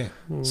day? Yeah.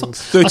 It's like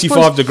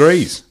 35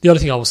 degrees. The other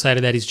thing I will say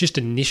to that is just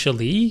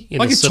initially,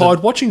 I get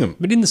tired watching them.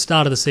 but in the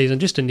start of the season,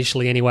 just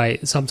initially anyway,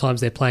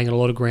 sometimes they're playing at a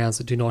lot of grounds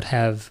that do not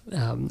have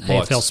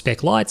AFL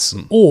spec lights,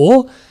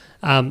 or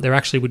there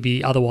actually would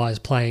be otherwise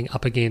playing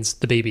up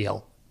against the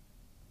BBL,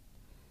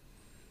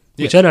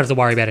 which I don't have to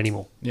worry about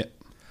anymore. Yeah.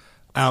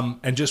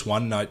 And just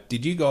one note,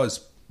 did you guys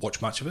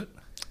watch much of it?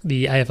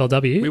 The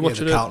AFLW. We watched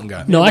the it. Carlton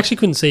game. No, I actually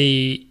couldn't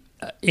see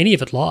any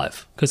of it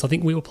live because I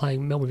think we were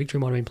playing. Melbourne Victory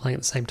might have been playing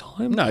at the same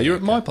time. No, you're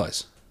at my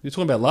place. You're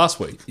talking about last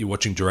week. You're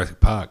watching Jurassic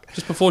Park.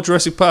 Just before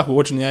Jurassic Park, we're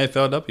watching the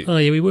AFLW. Oh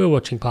yeah, we were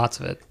watching parts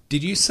of it.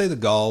 Did you see the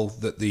goal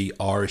that the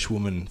Irish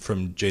woman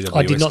from GWS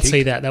I did not see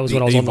kicked? that. That was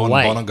when I was on the Yvonne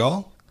way. Bonner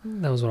goal?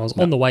 That was when I was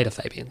on the way to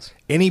Fabian's.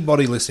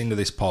 Anybody listening to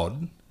this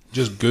pod,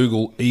 just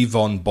Google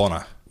Yvonne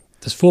Bonner.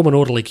 Just form an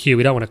orderly queue.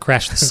 We don't want to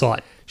crash the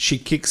site. She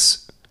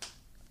kicks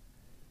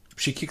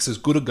as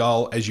good a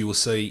goal as you will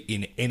see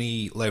in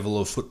any level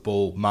of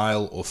football,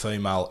 male or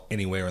female,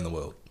 anywhere in the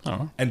world,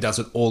 and does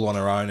it all on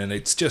her own. And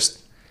it's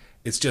just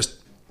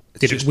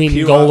Did it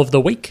win goal of the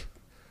week?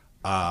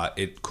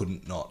 It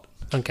couldn't not.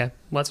 Okay,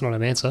 well, that's not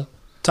an answer.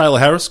 Taylor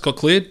Harris got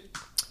cleared.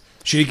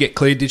 She did get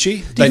cleared, did she?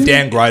 They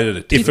downgraded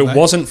it. If it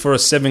wasn't for a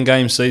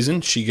 7-game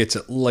season, she gets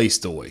at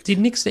least a week. Did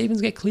Nick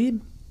Stevens get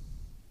cleared?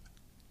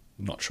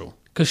 Not sure.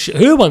 Because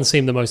her one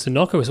seemed the most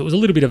innocuous. It was a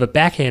little bit of a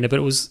backhander, but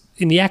it was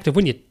in the act of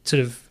when you sort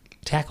of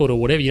tackled or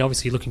whatever, you're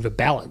obviously looking for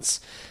balance.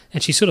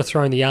 And she's sort of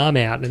thrown the arm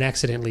out and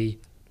accidentally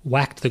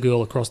whacked the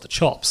girl across the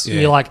chops. Yeah.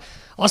 And you're like,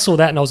 I saw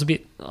that and I was a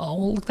bit, oh,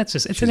 well, look, that's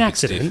just, it's She's an a bit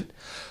stiff. accident.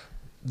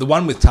 The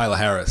one with Taylor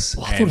Harris,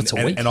 Well, I thought it's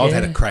a week, and I've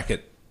had yeah. a crack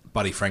at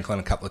Buddy Franklin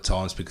a couple of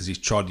times because he's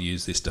tried to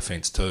use this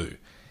defence too.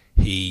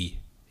 He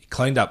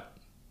cleaned up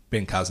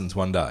Ben Cousins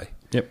one day.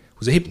 Yep. It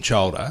was a hip and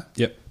shoulder.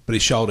 Yep. But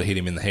his shoulder hit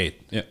him in the head.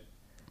 Yep.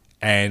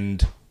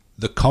 And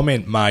the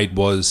comment made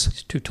was,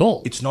 It's too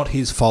tall. it's not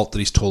his fault that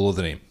he's taller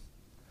than him.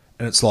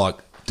 And it's like,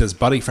 does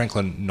Buddy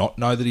Franklin not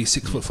know that he's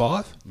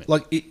 6'5"?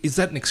 Like, is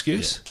that an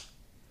excuse?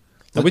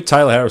 Now, with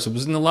Taylor Harris, it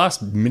was in the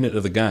last minute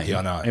of the game. Yeah,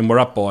 I know. And we're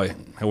up by,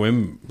 however,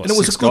 And it was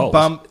a 6 good goals.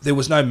 bump. There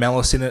was no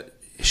malice in it.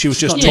 She was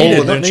just not taller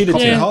needed, than not she needed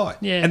popped to. it high.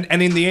 Yeah.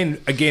 And in the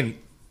end, again,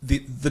 the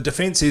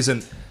defence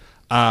isn't.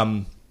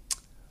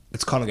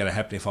 It's kind of going to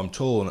happen if I'm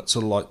tall, and it's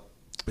sort of like.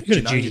 But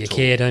You've got a know duty you're of tall.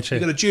 care, don't you?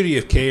 You've got a duty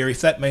of care.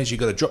 If that means you've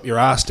got to drop your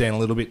ass down a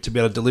little bit to be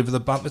able to deliver the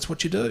bump, that's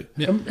what you do.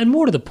 And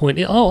more to the point,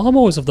 I'm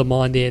always of the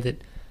mind there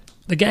that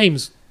the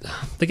game's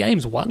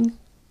won.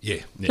 Yeah.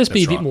 Just be a that's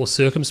bit right. more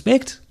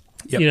circumspect.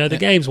 Yep. You know, the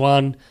game's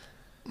won.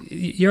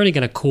 You're only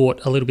going to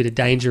court a little bit of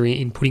danger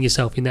in putting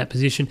yourself in that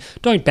position.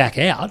 Don't back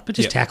out, but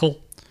just Yep.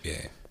 tackle.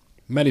 Yeah.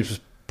 Maddie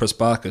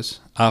Prasparkas,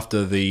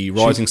 after the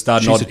Rising Star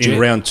she's nod a jet. in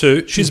round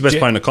 2, she's the best jet.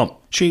 player in the comp.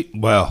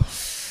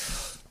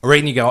 I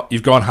reckon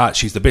you've gone hard.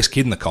 She's the best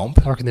kid in the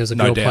comp. I reckon there was a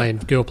No girl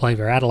doubt. playing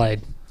for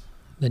Adelaide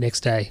the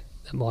next day.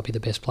 That might be the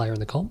best player in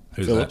the comp.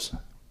 Who's Phillips.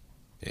 that?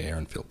 Yeah,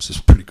 Aaron Phillips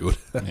is pretty good.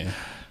 Yeah.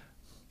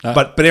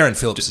 But Aaron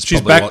Phillips is She's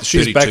probably back- what,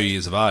 she's 32 back-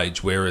 years of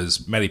age,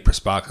 whereas Maddie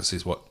Prasparkas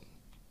is what,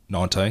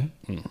 19?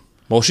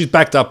 Well, she's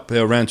backed up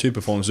her round 2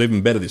 performance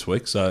even better this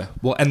week. So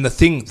Well, and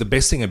the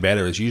best thing about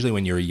her is usually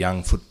when you're a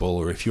young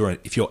footballer, if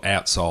you're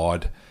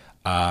outside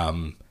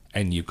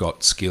and you've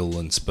got skill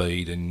and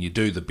speed and you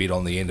do the bit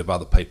on the end of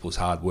other people's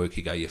hard work,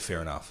 you go, yeah,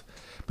 fair enough.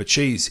 But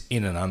she's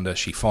in and under.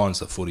 She finds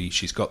the footy.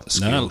 She's got the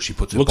skill. No, she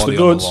puts her looks body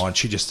the on the goods. line.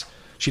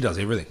 She does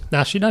everything.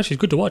 She's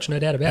good to watch, no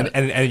doubt about it.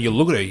 And you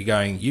look at her, you're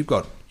going, you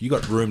got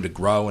room to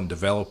grow and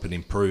develop and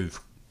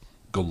improve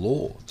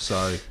galore.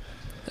 So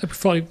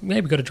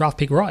Maybe got a draft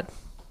pick right.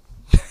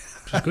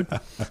 Which is good.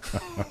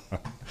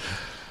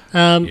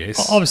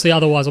 Yes. Obviously,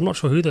 otherwise, I'm not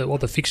sure what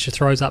the fixture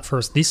throws up for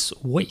us this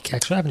week.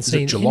 Actually, I haven't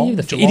seen Geelong? any of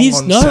the. Geelong It is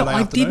on no. Saturday I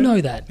did afternoon?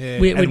 know that. Yeah.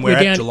 We're And we're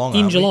at down Geelong, in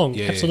aren't we? Geelong.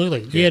 Yeah.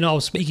 Absolutely. Yeah. Yeah. No, I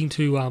was speaking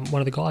to one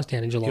of the guys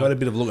down in Geelong. you had a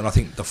bit of a look, and I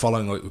think the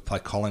following week we play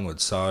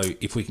Collingwood. So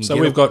if we can, So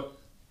we've got,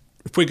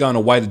 if we're going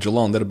away to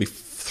Geelong, that'll be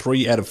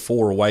 3 out of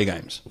 4 away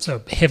games.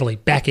 So heavily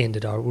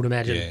back-ended, I would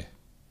imagine. yeah,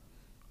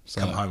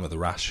 come home with a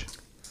rush.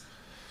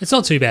 It's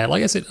not too bad.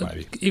 Like I said,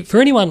 Maybe. for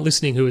anyone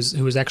listening who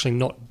has actually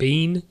not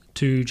been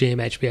to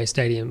GMHBA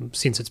Stadium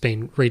since it's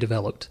been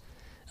redeveloped,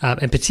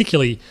 and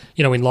particularly,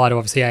 in light of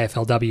obviously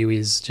AFLW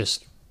is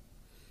just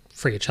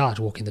free of charge,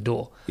 walk in the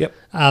door. Yep.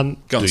 Go and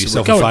Do sit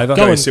yourself where- a favour.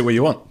 Go and and- sit where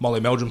you want. Molly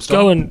Meldrum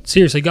style. Go and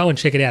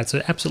check it out.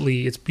 So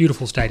absolutely, it's a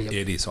beautiful stadium.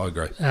 Yeah, it is. I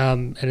agree.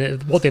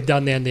 What they've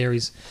done down there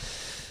is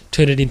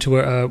turn it into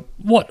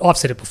what I've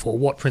said it before,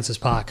 what Princess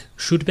Park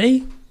should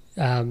be.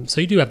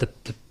 So you do have the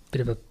bit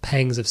of a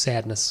pangs of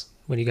sadness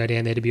when you go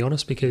down there, to be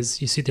honest,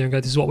 because you sit there and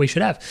go, this is what we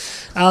should have.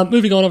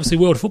 Moving on, obviously,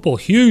 world football.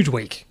 Huge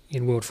week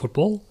in world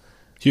football.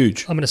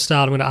 Huge. I'm going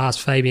to ask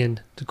Fabian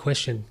the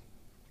question.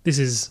 This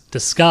is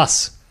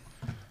Discuss,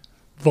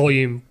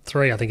 Volume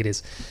 3, I think it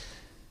is.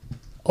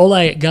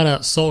 Ole Gunnar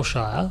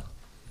Solskjaer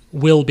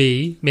will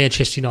be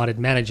Manchester United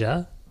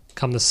manager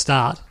come the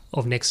start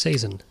of next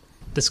season.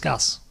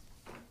 Discuss.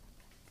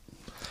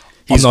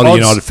 I'm not a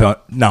United fan.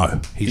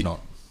 No, he's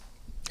not.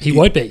 He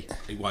won't be.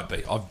 He won't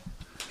be.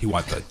 He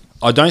won't be.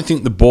 I don't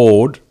think the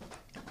board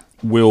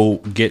will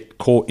get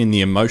caught in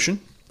the emotion.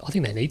 I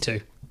think they need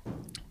to.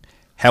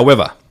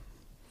 However,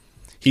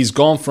 he's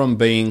gone from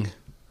being,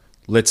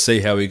 let's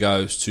see how he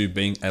goes, to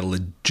being a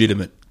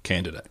legitimate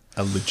candidate.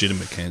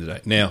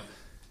 Now,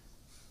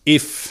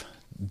 if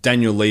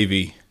Daniel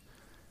Levy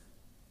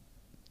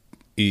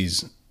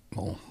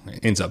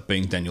ends up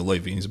being Daniel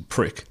Levy and he's a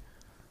prick,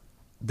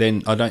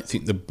 then I don't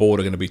think the board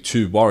are going to be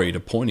too worried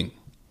appointing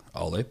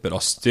Ole, but I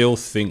still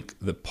think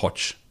that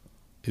Poch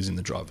is in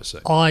the driver's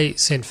seat. I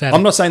sent Fab.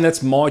 I'm not saying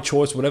that's my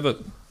choice, whatever.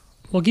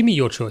 Well, give me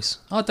your choice.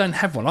 I don't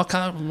have one.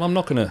 I'm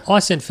not going to. I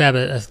sent Fab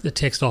a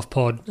text off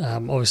pod.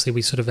 Obviously,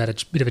 we sort of had a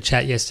bit of a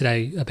chat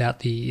yesterday about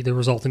the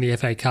result in the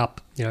FA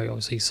Cup. You know,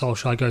 obviously,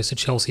 Solskjaer goes to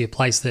Chelsea, a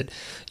place that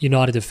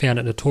United have found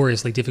it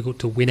notoriously difficult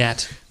to win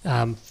at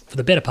for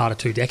the better part of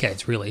 2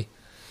 decades, really.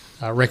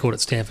 Record at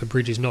Stamford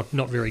Bridge is not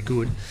very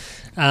good.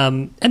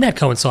 And that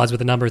coincides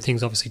with a number of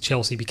things, obviously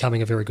Chelsea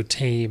becoming a very good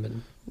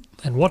team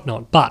and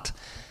whatnot. But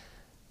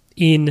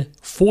in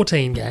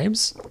 14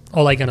 games,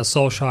 Ole Gunnar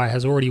Solskjaer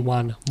has already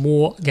won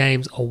more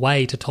games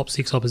away to top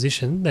 6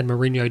 opposition than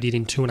Mourinho did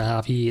in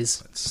 2.5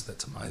 years.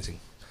 That's amazing.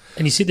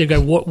 And you sit there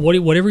and go,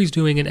 whatever he's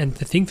doing, and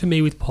the thing for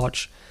me with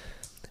Poch,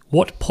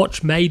 what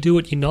Poch may do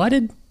at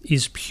United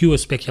is pure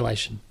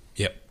speculation.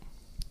 Yep.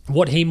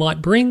 What he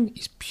might bring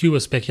is pure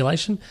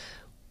speculation.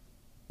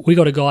 We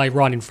got a guy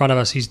right in front of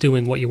us who's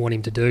doing what you want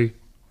him to do.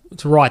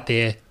 It's right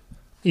there.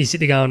 You sit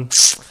there going,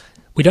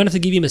 we don't have to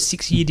give him a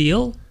 6-year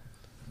deal.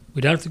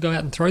 We don't have to go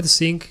out and throw the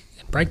sink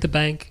and break the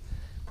bank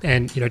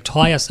and,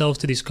 tie ourselves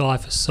to this guy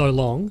for so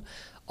long.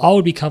 I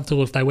would be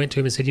comfortable if they went to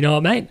him and said, you know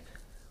what, mate,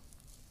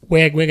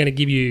 we're going to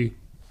give you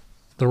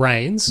the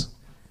reins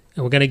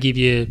and we're going to give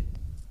you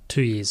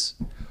 2 years.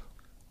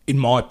 In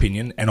my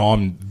opinion, and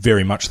I'm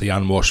very much the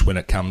unwashed when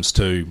it comes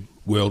to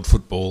world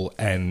football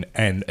and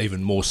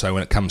even more so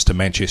when it comes to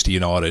Manchester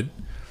United,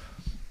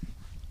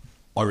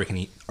 I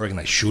reckon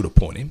they should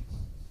appoint him.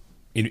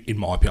 In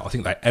my opinion, I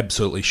think they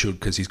absolutely should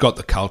because he's got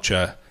the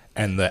culture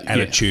and the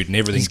attitude and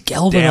everything. He's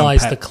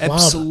galvanised the club.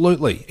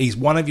 Absolutely. He's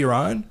one of your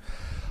own.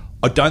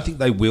 I don't think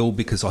they will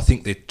because I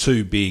think they're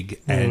too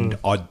big and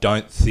I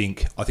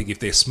think if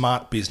they're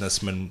smart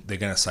businessmen, they're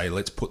going to say,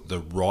 let's put the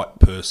right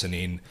person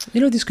in.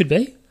 You know what this could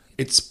be?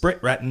 It's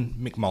Brett Ratton,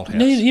 Mick Malthouse.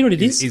 No, you know what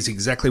it is? Is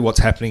exactly what's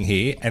happening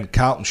here, and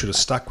Carlton should have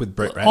stuck with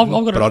Brett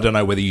Ratton, but I don't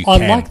know whether you I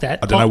can. like that.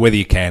 I don't know whether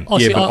you can.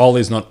 But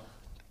Ole's not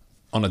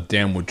on a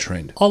downward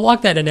trend. I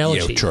like that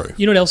analogy. Yeah, true.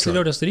 You know what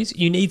else it is?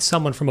 You need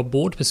someone from a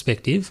board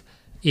perspective.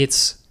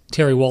 It's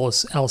Terry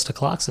Wallace, Alistair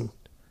Clarkson.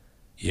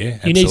 Yeah,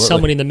 absolutely. You need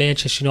someone in the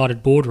Manchester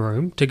United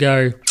boardroom to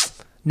go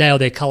nail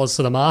their colours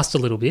to the mast a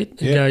little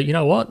bit and go, you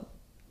know what?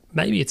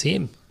 Maybe it's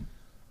him.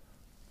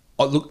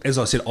 Look, as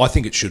I said, I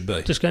think it should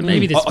be. Just go,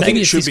 maybe this, I think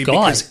it should this be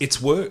guy. because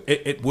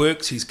it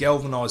works. He's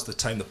galvanised the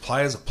team. The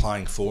players are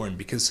playing for him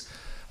because,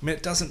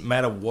 it doesn't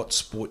matter what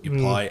sport you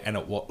play and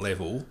at what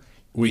level.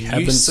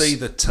 You see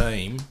the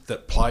team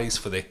that plays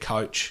for their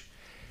coach.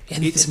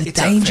 And it's the a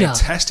danger,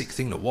 fantastic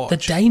thing to watch. The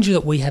danger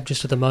that we have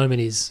just at the moment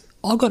is,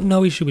 I've got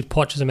no issue with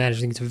Poch as a manager.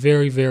 I think it's a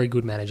very, very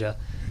good manager.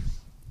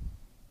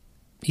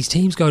 His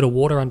teams go to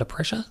water under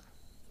pressure.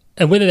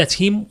 And whether that's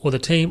him or the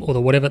team or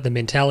the whatever, the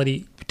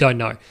mentality, don't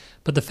know.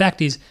 But the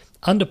fact is,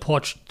 under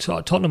Poch,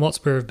 Tottenham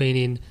Hotspur have been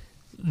in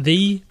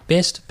the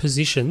best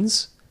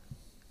positions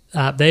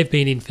they've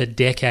been in for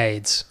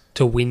decades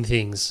to win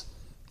things.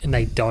 And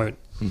they don't.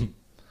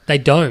 They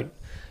don't.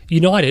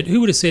 United,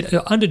 who would have said,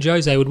 under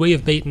Jose, would we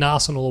have beaten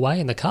Arsenal away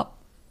in the Cup?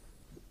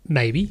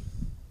 Maybe.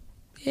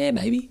 Yeah,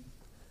 maybe.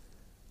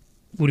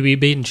 Would we have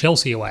beaten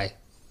Chelsea away?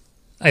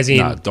 As in,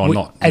 not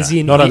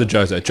under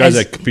Jose.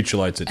 Jose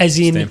capitulates it. As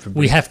in,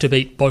 we have to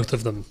beat both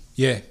of them.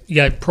 Yeah.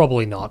 Yeah,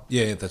 probably not.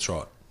 Yeah, that's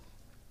right.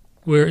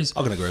 Whereas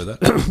I can agree with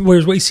that.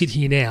 Whereas we sit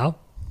here now,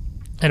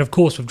 and of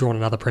course we've drawn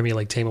another Premier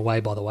League team away,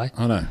 by the way.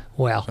 I know.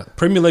 Wow.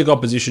 Premier League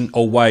opposition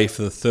away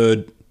for the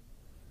third.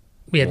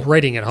 We had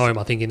Reading at home,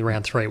 I think, in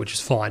round 3, which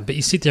is fine. But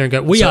you sit there and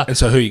go, And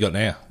so who you got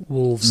now?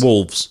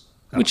 Wolves.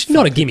 Which is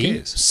not a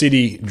gimme.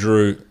 City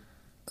drew.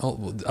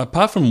 Oh,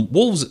 apart from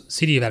Wolves,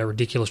 City have had a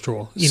ridiculous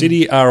draw.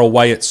 City are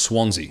away at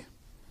Swansea.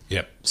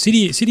 Yep.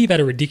 City have had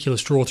a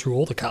ridiculous draw through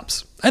all the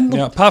cups. And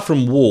now, apart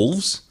from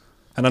Wolves,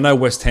 and I know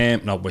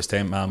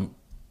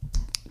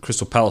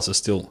Crystal Palace are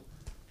still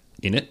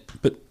in it,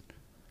 but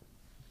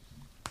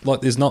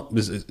there's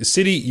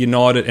City,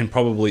 United, and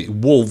probably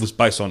Wolves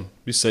based on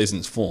this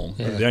season's form.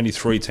 Yeah. The only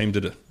 3 teams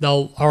that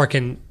are. I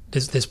reckon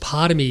there's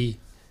part of me.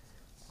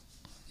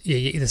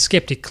 Yeah, the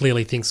skeptic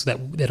clearly thinks that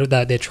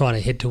they're trying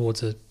to head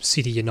towards a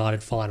City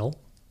United final.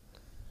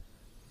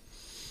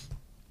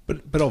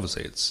 But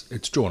obviously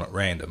it's drawn at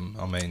random.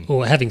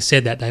 Well, having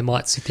said that, they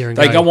might sit there and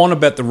they go on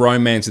about the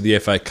romance of the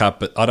FA Cup,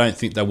 but I don't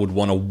think they would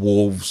want a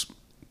Wolves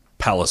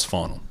Palace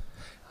final.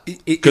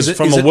 Because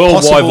from a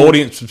worldwide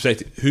audience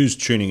perspective, who's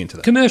tuning into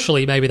that?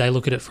 Commercially, maybe they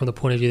look at it from the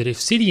point of view that if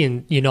City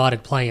and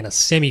United play in a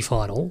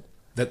semi-final...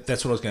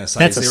 That's what I was going to say.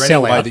 That's is there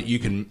any way sellout. that you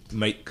can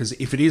meet... Because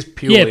if it is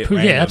purely at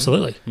random... Yeah,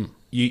 absolutely.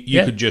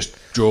 You could just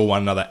draw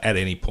one another at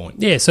any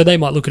point. Yeah, so they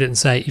might look at it and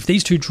say, if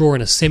these two draw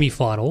in a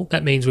semi-final,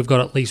 that means we've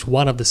got at least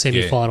one of the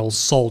semi-finals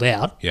sold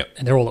out. Yep.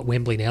 And they're all at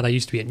Wembley now. They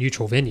used to be at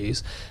neutral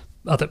venues.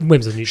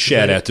 Wembley's a neutral Shout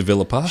venue. out to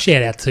Villa Park.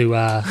 Shout out to,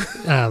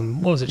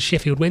 what was it,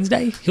 Sheffield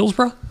Wednesday?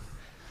 Hillsborough?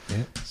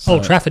 Yeah.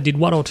 Old Trafford did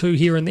one or two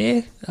here and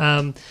there.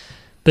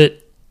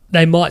 But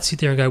they might sit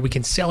there and go, we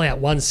can sell out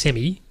one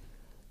semi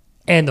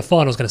and the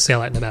final's going to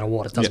sell out no matter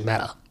what. It doesn't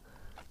matter.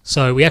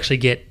 So we actually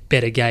get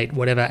better gate,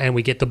 whatever, and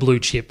we get the blue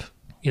chip,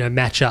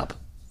 match up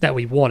that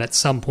we want at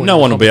some point. No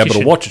one will be able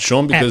to watch it,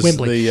 Sean, because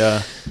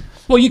the...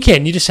 Well, you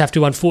can. You just have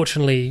to,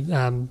 unfortunately,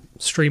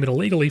 stream it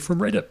illegally from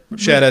Reddit.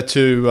 Shout out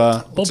to...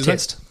 Bob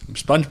Test.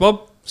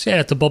 SpongeBob. Shout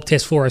out to Bob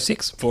Test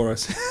 406.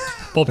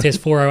 Bob Test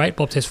 408,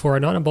 Bob Test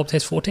 409, and Bob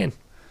Test 410.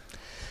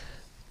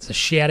 It's a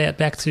shout out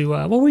back to...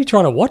 what were you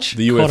trying to watch?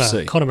 The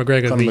UFC. Conor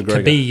McGregor v.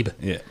 Khabib.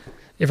 Yeah.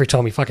 Every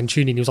time we fucking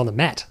tuned in, he was on the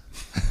mat.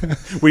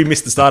 We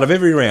missed the start of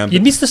every round. You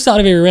missed the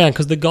start of every round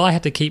because the guy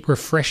had to keep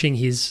refreshing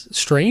his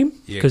stream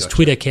because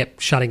Twitter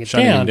kept shutting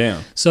him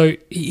down. So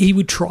he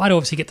would try to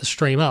obviously get the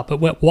stream up,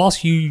 but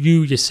whilst you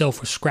yourself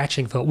were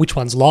scratching for which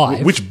one's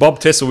live... Which Bob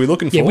test are we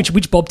looking for? Yeah,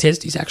 which Bob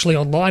test is actually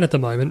online at the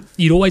moment,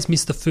 you'd always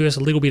miss the first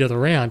little bit of the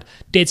round.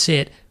 Dead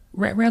set.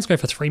 Rounds go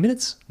for 3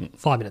 minutes?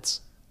 5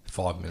 minutes.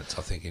 5 minutes,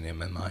 I think, in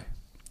MMA.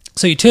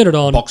 So you turn it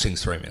on.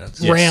 Boxing's 3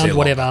 minutes. Round,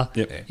 whatever.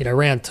 Yep.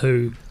 Round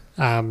 2...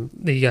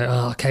 there you go.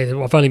 Oh, okay,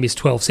 I've only missed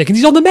 12 seconds.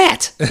 He's on the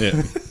mat.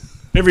 Yeah.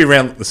 Every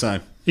round looked the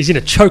same. He's in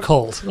a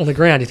chokehold on the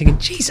ground. You're thinking,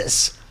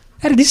 Jesus,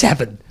 how did this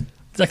happen?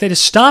 It's like they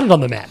just started on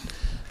the mat.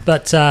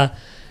 But, so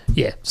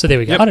there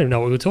we go. Yep. I don't even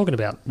know what we were talking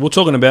about. We're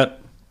talking about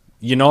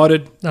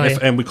United, yeah.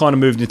 and we kind of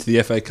moved into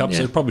the FA Cup, Yeah.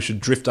 so we probably should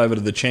drift over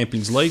to the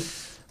Champions League.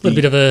 A little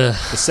bit of a...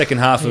 The second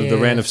half of the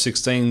Yeah. round of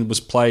 16 was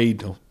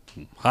played...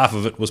 Half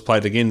of it was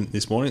played again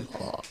this morning.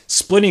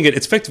 Splitting it,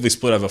 it's effectively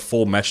split over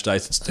 4 match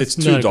days. It's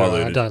too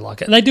diluted. I don't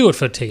like it. And they do it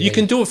for TV. You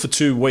can do it for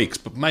 2 weeks,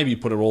 but maybe you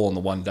put it all on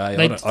the one day.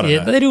 I don't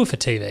know. They do it for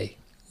TV.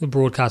 The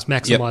broadcast,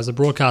 maximise the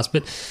broadcast.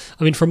 But,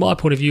 I mean, from my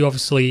point of view,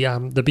 obviously,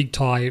 the big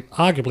tie,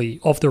 arguably,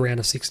 of the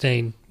round of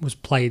 16 was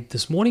played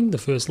this morning, the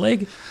first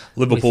leg.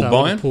 Liverpool, with,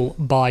 Bayern. Liverpool,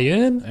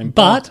 Bayern. And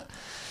But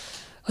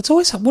it's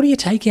always, what do you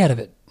take out of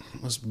it?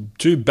 It was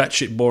 2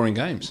 batshit boring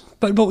games.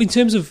 But in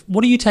terms of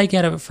what do you take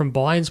out of it from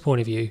Bayern's point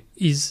of view?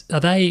 Are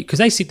they, because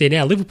they sit there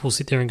now, Liverpool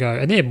sit there and go,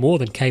 and they're more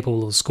than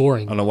capable of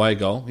scoring An away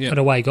goal. Yeah. an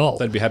away goal.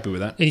 They'd be happy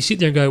with that. And you sit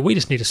there and go, we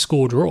just need a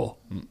score draw,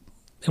 and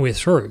we're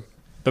through.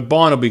 But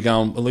Bayern will be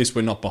going, at least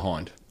we're not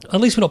behind.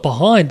 At least we're not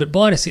behind, but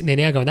Bayern are sitting there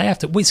now going, they have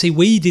to.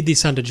 We did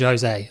this under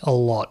Jose a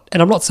lot,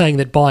 and I'm not saying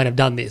that Bayern have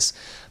done this,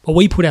 but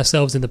we put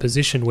ourselves in the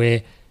position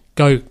where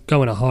going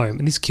at home,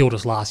 and this killed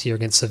us last year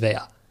against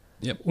Sevilla.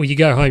 Yep. Well, you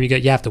go home,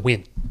 you have to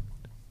win.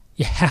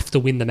 You have to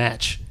win the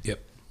match. Yep.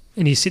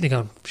 And you're sitting there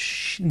going,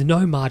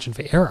 no margin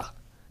for error.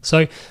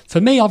 So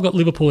for me, I've got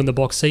Liverpool in the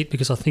box seat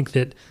because I think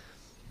that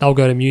they'll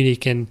go to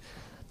Munich and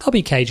they'll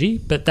be cagey,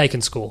 but they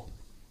can score.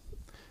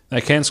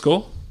 They can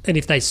score. And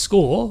if they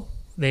score,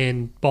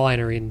 then Bayern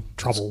are in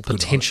trouble,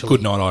 potentially.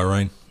 Good night,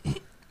 Irene.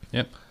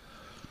 Yep.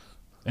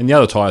 And the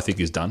other tie, I think,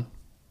 is done.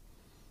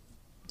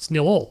 It's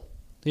 0-0.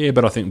 Yeah,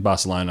 but I think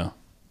Barcelona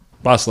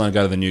go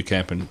to the new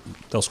camp and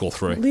they'll score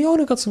 3. Leon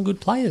have got some good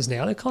players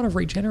now. They're kind of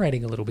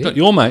regenerating a little bit. Got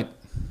your mate.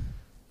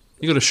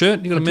 You got a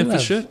shirt? You got a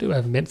Memphis shirt? Do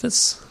have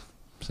Memphis.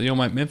 So your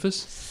mate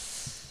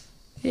Memphis?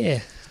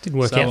 Yeah, didn't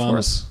work out for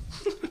us.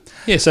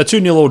 Yeah, so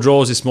 2-0 all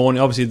draws this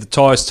morning. Obviously, the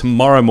ties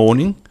tomorrow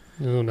morning.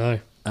 Oh, no.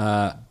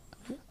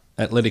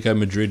 Atletico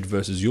Madrid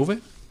versus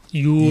Juve.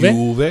 Juve.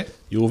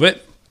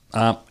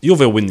 Juve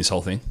will win this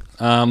whole thing.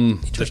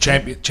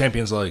 The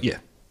Champions League. Yeah.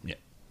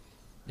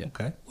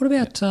 Okay. What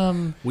about...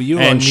 Well, you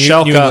And and New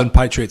Schalke- England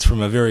Patriots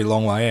from a very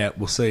long way out.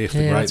 We'll see if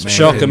the Yeah, great that's man...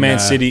 Schalke can, Man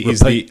City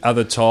is repeat. the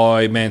other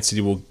tie. Man City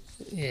will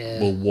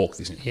Yeah. walk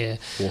this in. Yeah.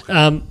 Walk it.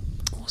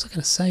 What was I going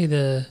to say?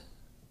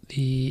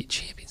 The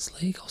Champions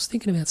League? I was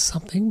thinking about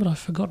something, but I've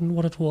forgotten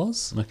what it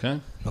was.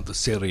 Okay. Not the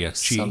Serie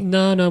C.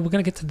 No, we're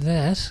going to get to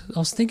that. I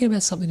was thinking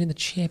about something in the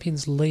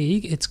Champions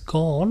League. It's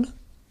gone.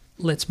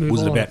 Let's move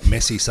Was on. it about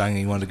Messi saying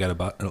he wanted to go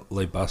to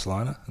leave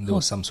Barcelona and there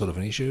was some sort of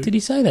an issue? Did he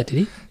say that, did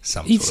he?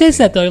 Some He sort of says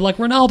thing. that, though. Like,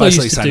 Ronaldo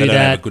Basically used to saying do they don't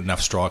that. have good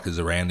enough strikers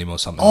around him or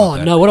something Oh, like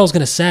that. no, what I was going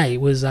to say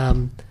was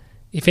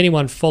if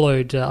anyone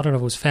followed, I don't know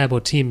if it was Fab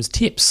or Tim's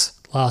tips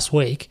last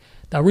week,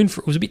 they were in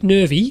for, it was a bit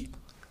nervy.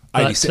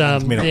 But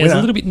 87th minute it was a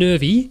winner. little bit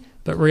nervy,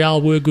 but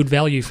Real were good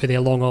value for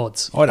their long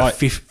odds. I had a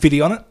 50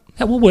 on it.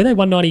 What were they?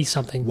 190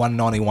 something.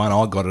 191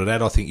 I got it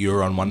at. I think you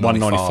were on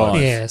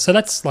 195. Yeah, so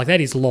that's like, that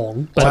is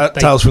long. But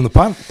Tales from the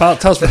punt. I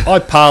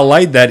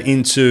parlayed that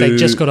into... they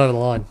just got over the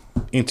line.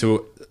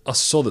 I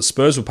saw that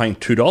Spurs were paying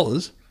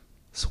 $2.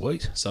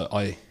 Sweet. So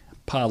I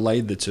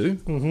parlayed the two.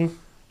 Mm-hmm.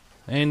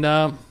 And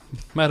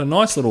made a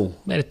nice little...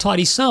 Made a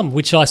tidy sum,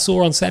 which I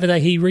saw on Saturday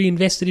he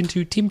reinvested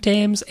into Tim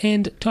Tams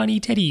and Tiny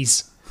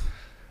Teddies.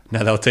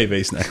 No, they were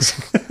TV snacks.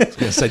 I was going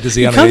to say, does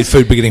he only eat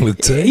food beginning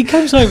with T? He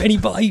comes home and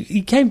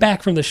he came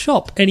back from the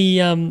shop and he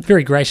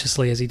very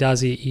graciously, as he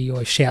does, he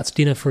always shouts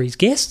dinner for his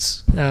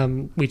guests,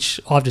 which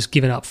I've just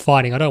given up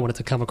fighting. I don't want it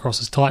to come across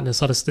as tightness.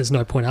 There's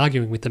no point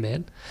arguing with the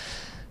man.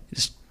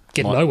 Just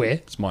get nowhere.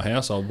 It's my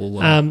house. I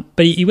will.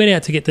 But he went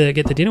out to get the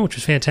dinner, which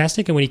was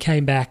fantastic. And when he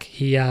came back,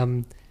 he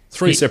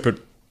three separate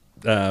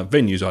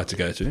venues I had to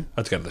go to. I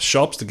had to go to the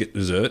shops to get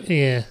dessert.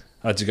 Yeah.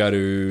 I had to go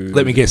to.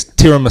 Let me guess,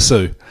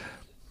 tiramisu.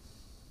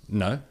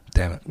 No.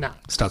 Damn it. No.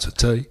 Starts with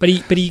T. But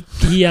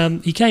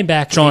he came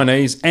back.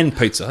 Chinese and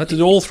pizza. I had to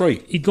do all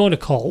three. He'd gone to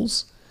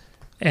Coles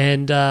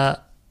and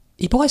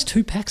he buys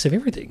 2 packs of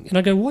everything. And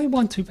I go, why are you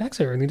buying 2 packs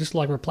of everything? Just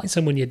like replace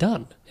them when you're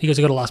done. He goes,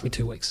 it's got to last me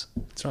 2 weeks.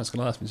 That's right, it's going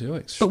to last me 2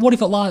 weeks. But what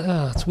if it lasts?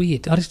 Oh, it's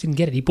weird. I just didn't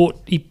get it.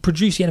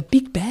 He had a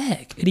big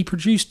bag and he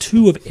produced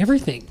 2 of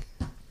everything.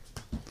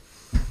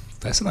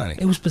 Fascinating.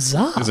 It was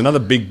bizarre. There's another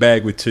big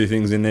bag with 2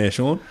 things in there,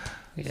 Sean.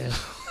 Yeah.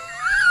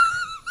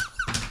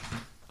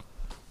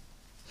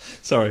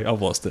 Sorry,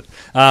 I've lost it.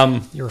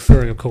 You're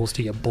referring, of course,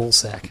 to your ball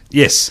sack.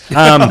 Yes.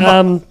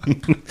 And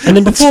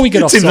then before we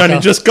get off Tim's soccer... only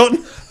just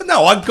gotten.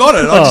 No, I got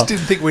it. I just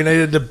didn't think we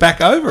needed to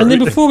back over And it.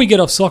 then before we get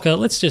off soccer,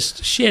 let's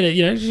just shout out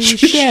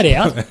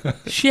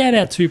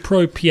to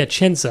Pro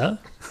Piacenza.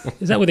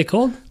 Is that what they're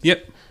called?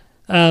 Yep.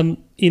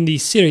 In the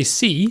Serie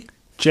C.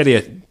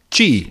 Chedia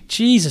Chi.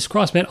 Jesus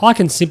Christ, man. I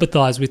can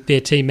sympathise with their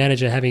team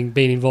manager having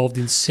been involved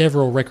in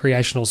several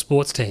recreational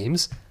sports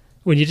teams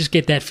when you just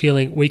get that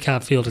feeling we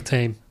can't field a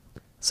team.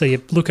 So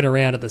you're looking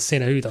around at the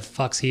centre, who the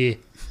fuck's here?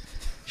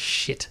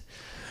 Shit.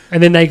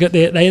 And then they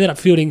ended up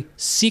fielding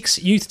 6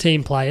 youth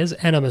team players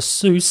and a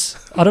masseuse.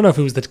 I don't know if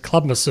it was the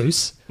club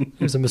masseuse. It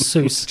was a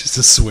masseuse. Just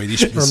a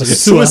Swedish Or a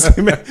masseuse.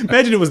 masseur.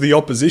 Imagine it was the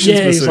opposition's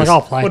Yeah, he's masseuse. like,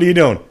 I'll play. What are you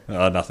doing?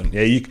 Oh, nothing.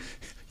 Yeah,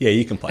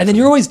 you can play. And then for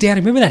you're them. always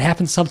doubting. Remember that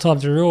happens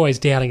sometimes. You're always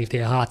doubting if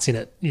their heart's in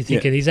it. You're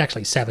thinking Yeah. he's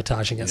actually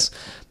sabotaging us.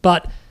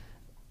 But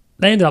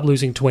they ended up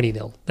losing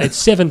 20-0. They had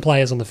 7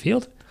 players on the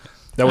field.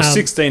 They were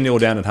 16-0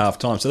 down at half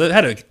time, so they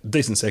had a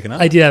decent second half.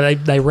 They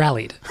did. They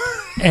rallied.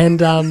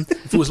 And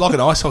If it was like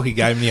an ice hockey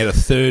game and you had a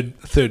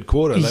third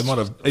quarter, they might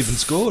have even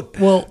scored.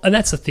 well, and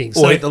that's the thing.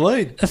 Or hit the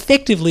lead.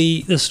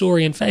 Effectively, the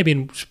story, and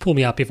Fabian, pull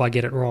me up if I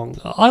get it wrong.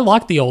 I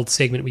like the old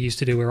segment we used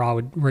to do where I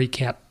would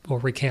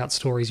recount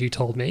stories you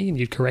told me and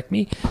you'd correct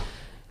me.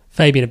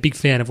 Fabian, a big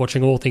fan of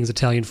watching all things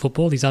Italian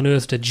football. He's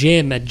unearthed a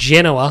gem at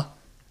Genoa,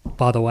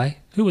 by the way.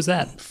 Who was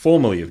that?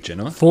 Formerly of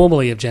Genoa.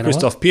 Formerly of Genoa.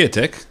 Christoph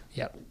Piatek.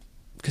 Yep.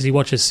 Because he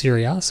watches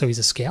Serie A, so he's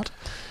a scout.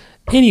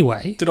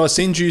 Anyway, Did I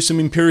send you some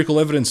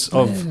empirical evidence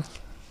of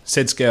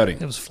said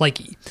scouting? it was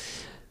flaky.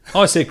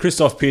 I said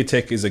Christoph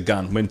Piatek is a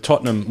gun.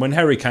 When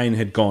Harry Kane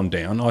had gone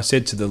down, I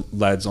said to the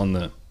lads on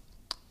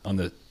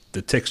the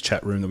text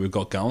chat room that we've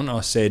got going,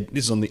 I said,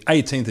 this is on the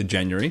 18th of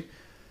January,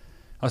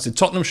 I said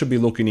Tottenham should be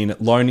looking in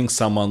at loaning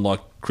someone like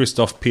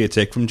Christoph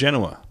Piatek from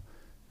Genoa.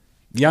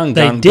 Young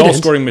They gun, didn't.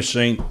 goal-scoring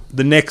machine.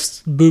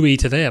 Buoy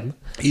to them.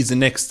 He's the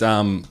next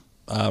Robert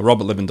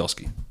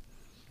Lewandowski.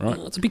 Right?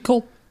 That's a big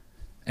call.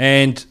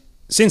 And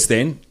since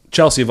then,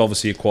 Chelsea have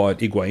obviously acquired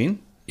Higuain.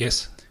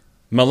 Yes.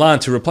 Milan,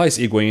 to replace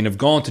Higuain, have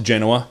gone to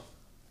Genoa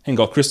and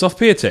got Christoph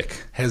Piatek.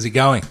 How's he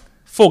going?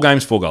 4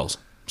 games, 4 goals.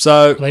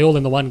 So, Are they all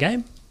in the one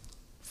game?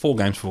 4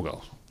 games, 4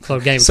 goals. So,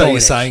 a game of So goal you're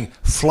in saying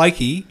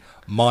flaky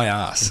my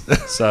ass.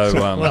 So,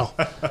 Well,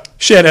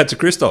 shout out to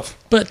Christoph.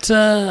 but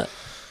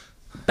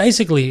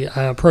basically,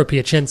 Pro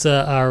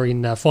Piacenza are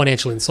in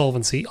financial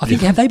insolvency. I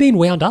think, have they been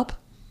wound up?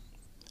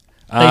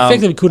 They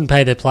effectively couldn't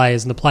pay their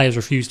players, and the players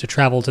refused to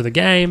travel to the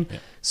game. Yeah.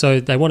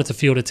 So they wanted to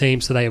field a team,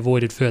 so they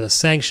avoided further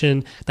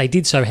sanction. They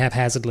did so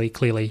haphazardly,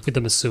 clearly, with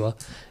the masseur.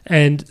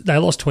 And they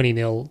lost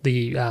 20-0.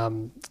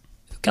 The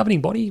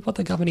governing body, what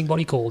the governing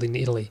body called in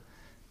Italy?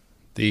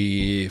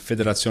 The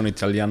Federazione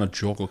Italiana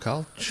Gioco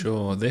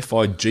Calcio, the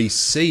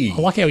FIGC. I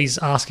like how he's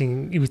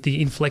asking with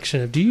the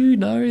inflection of, do you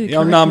know?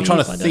 Yeah, no, I'm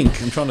trying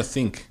to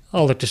think.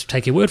 I'll just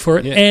take your word for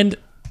it. Yeah. And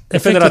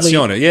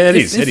Federazione, yeah, it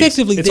is.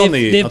 Effectively, It's on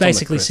the, they've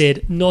basically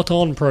said, not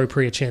on Pro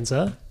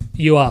Piacenza,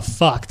 you are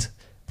fucked,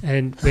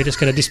 and we're just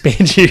going to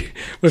disband you.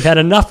 We've had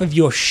enough of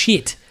your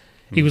shit.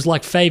 He was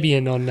like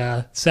Fabian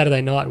on Saturday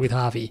night with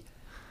Harvey.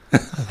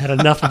 I've had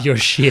enough of your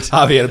shit.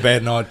 Harvey had a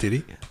bad night, did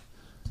he?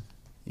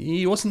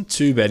 He wasn't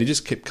too bad. He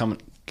just kept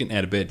getting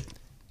out of bed.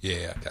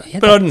 Yeah, okay.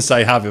 But I didn't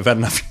say Harvey, I've had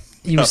enough.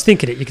 He was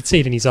thinking it. You could see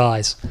it in his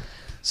eyes.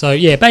 So,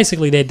 yeah,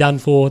 basically they're done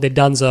for. They're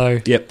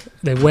donezo. Yep.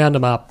 They've wound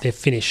them up. They're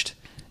finished.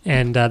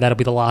 And that'll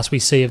be the last we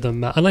see of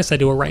them, unless they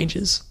do a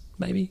Rangers,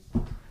 maybe,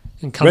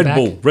 and come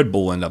back. Red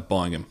Bull end up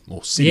buying him,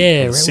 or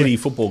City, City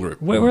Football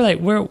Group. Where are they?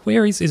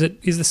 Where is it?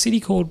 Is the city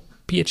called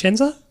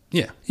Piacenza?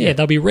 Yeah. Yeah,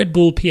 they'll be Red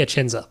Bull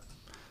Piacenza.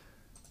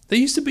 There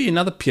used to be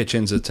another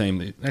Piacenza team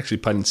that actually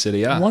played in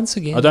Serie A. Once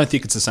again, I don't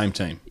think it's the same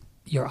team.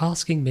 You're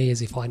asking me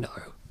as if I know.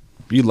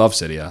 You love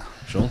Serie A,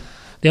 sure.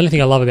 The only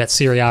thing I love about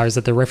Serie A is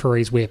that the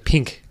referees wear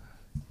pink.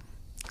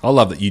 I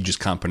love that you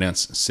just can't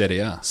pronounce Serie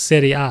A.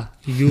 Serie A,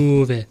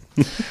 Juve.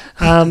 We're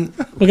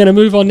going to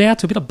move on now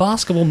to a bit of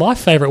basketball. My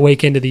favourite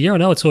weekend of the year. I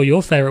know it's all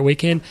your favourite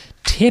weekend.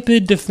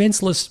 Tepid,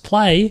 defenceless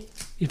play.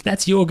 If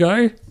that's your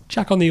go,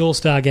 Chuck on the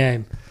All-Star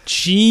game.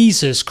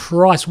 Jesus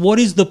Christ, what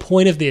is the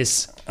point of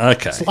this?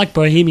 Okay. It's like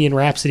Bohemian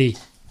Rhapsody.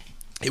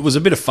 It was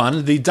a bit of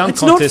fun. The dunk It's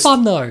contest... not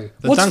fun, though.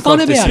 The What's dunk fun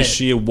contest about this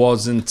it? year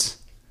wasn't,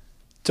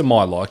 to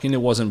my liking,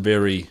 it wasn't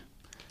very...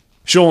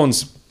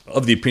 Sean's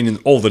of the opinion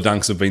all the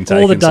dunks have been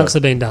taken. All the dunks so-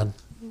 have been done.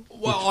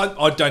 Well,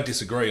 I don't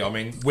disagree. I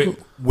mean,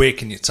 where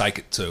can you take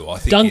it to? I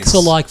think Dunks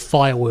are like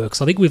fireworks.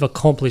 I think we've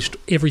accomplished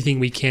everything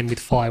we can with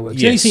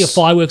fireworks. You Yes. see a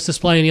fireworks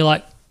display and you're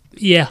like,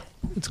 yeah,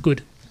 it's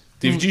good.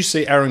 Did you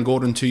see Aaron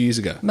Gordon 2 years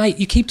ago? Mate,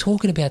 you keep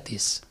talking about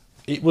this.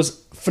 It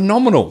was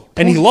phenomenal.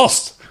 And he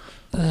lost.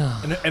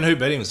 And who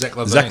beat him? Zach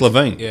Levine. Zach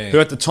Levine. Yeah.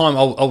 Who at the time,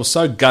 I was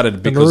so gutted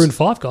The because... Maroon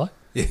 5 guy.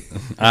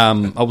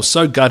 I was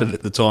so gutted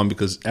at the time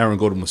because Aaron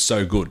Gordon was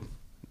so good.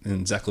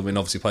 And Zach Levine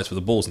obviously plays for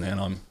the Bulls now,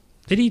 and I'm...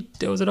 Did he?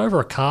 Was it over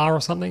a car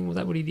or something? Was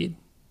that what he did?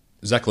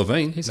 Zach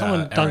Levine?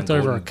 Someone Aaron dunked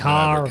over Gordon a went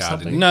car over a or car,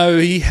 something? didn't No,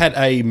 he had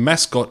a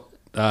mascot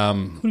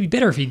Would be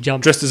better if he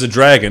jumped dressed as a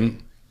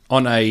dragon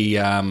on a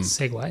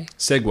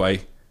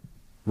Segway.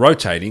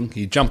 rotating.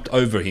 He jumped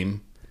over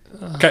him,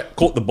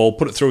 caught the ball,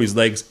 put it through his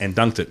legs, and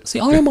dunked it. See,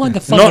 I don't mind the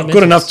Not fundamentals.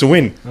 good enough to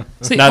win.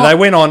 See, No, I- they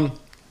went on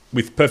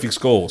with perfect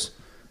scores.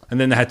 And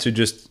then they had to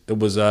just... It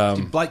was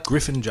Blake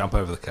Griffin jump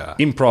over the car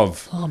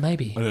improv. Oh,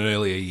 maybe. in an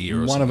earlier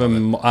year or One of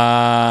something.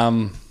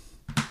 them...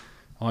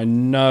 I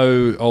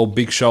know old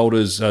Big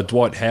Shoulders,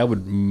 Dwight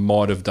Howard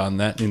might have done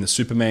that in the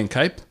Superman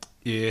cape.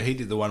 Yeah, he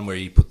did the one where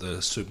he put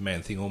the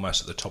Superman thing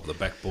almost at the top of the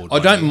backboard. I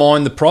don't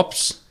mind the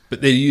props,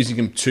 but they're using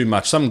them too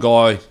much. Some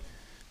guy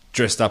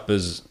dressed up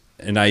as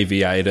an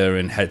aviator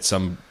and had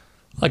some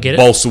I get it.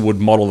 balsa wood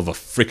model of a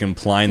freaking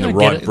plane, I the get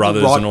Wright it.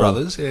 brothers Wright and all.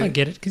 brothers, yeah. I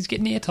get it because he's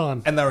getting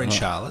airtime. And they were in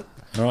Charlotte.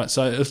 All right,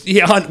 so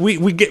yeah,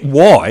 we get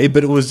why,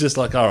 but it was just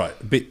like, all right,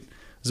 it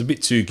was a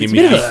bit too gimmicky.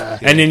 bit of a-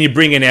 And then you're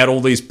bringing out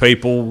all these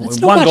people. It's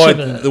not One much guy, of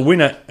a- the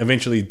winner,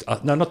 eventually,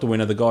 no, not the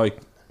winner, the guy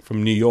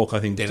from New York, I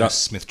think, Dennis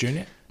Smith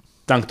Jr.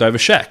 dunked over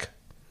Shaq.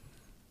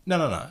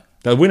 No.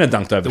 The winner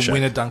dunked over The Shaq.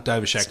 winner dunked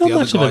over Shaq. It's not The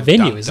other much of a guy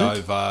venue, dunked is it?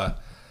 over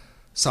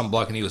some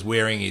bloke and he was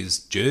wearing his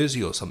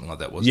jersey or something like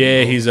that, wasn't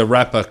Yeah, he? he's a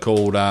rapper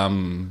called...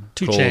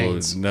 Two called-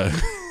 Chainz. No.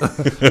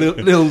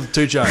 Little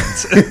Two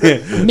Jones.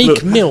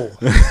 Meek Mill.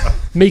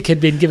 Meek had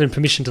been given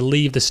permission to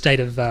leave the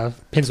state of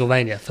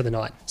Pennsylvania for the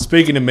night.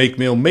 Speaking of Meek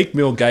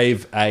Mill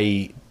gave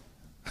a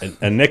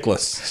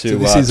necklace So to,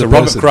 this is to a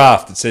Robert person.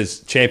 Kraft that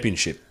says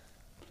championship.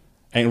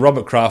 And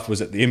Robert Kraft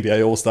was at the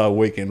NBA All-Star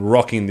Weekend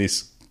rocking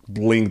this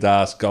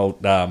blinged-ass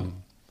gold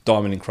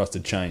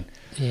diamond-encrusted chain.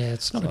 Yeah,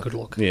 it's not a good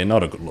look. Yeah,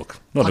 not a good look.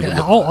 Not a Like, good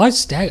look. I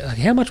stagger.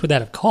 How much would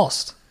that have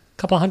cost? A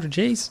couple of hundred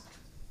G's?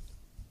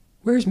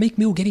 Where is Meek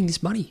Mill getting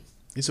this money?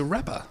 He's a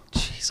rapper.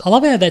 Jeez, I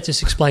love how that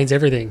just explains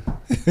everything.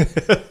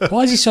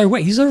 Why is he so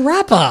wealthy? He's a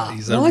rapper.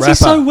 He's a Why is rapper. he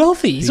so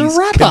wealthy? He's a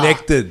rapper.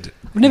 Connected.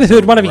 I've never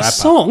heard one of his rapper.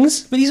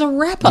 songs, but he's a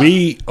rapper.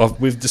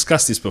 We've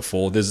discussed this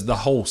before. There's the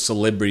whole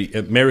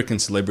American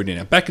celebrity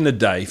now. Back in the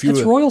day, if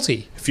That's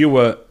royalty. if you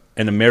were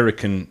an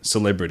American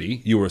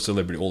celebrity, you were a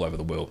celebrity all over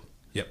the world.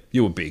 Yep.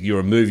 You were big. You were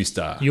a movie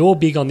star. You're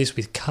big on this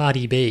with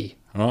Cardi B.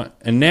 Right,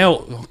 and now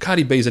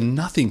Cardi B's a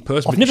nothing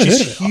person. I've but never she's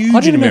heard of it. I huge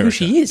don't in even know who America.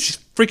 she is. She's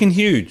freaking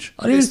huge.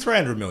 I don't even, There's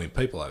 300 million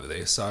people over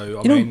there, so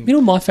I you mean, know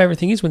what my favorite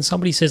thing is when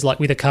somebody says like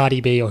with a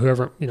Cardi B or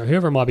whoever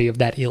it might be of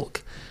that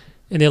ilk,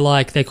 and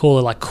they call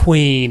her like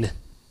Queen,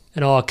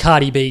 and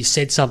Cardi B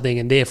said something,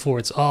 and therefore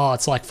it's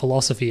like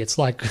philosophy. It's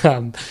like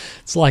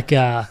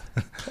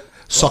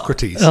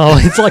Socrates.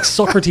 it's like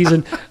Socrates,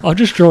 and I've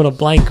just drawn a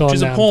blank on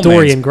She's a poor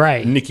Dorian man's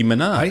Gray. Nicki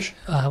Minaj.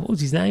 What was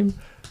his name?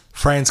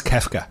 Franz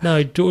Kafka.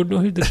 No,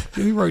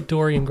 who wrote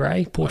Dorian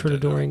Gray? Portrait of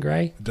Dorian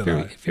Gray. Don't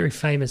Very know. very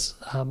famous.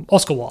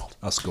 Oscar Wilde.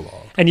 Oscar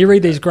Wilde. And you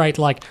read these great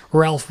like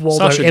Ralph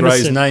Waldo Sasha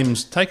Emerson. Gray's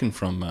name's taken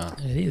from.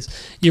 It is.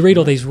 You read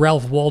all these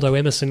Ralph Waldo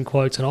Emerson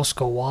quotes and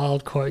Oscar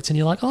Wilde quotes, and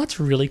you're like, oh, it's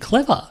really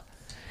clever.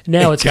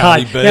 Now it's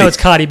Cardi B. Now it's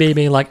Cardi B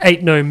being like,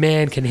 ain't no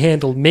man can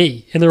handle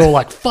me, and they're all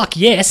like, fuck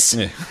yes.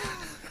 Yeah.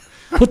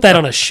 Put that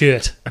on a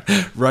shirt.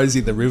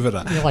 Rosie the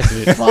Riveter. You're like,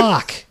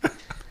 fuck.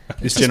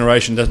 This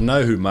generation doesn't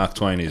know who Mark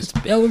Twain is.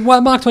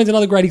 Mark Twain's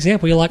another great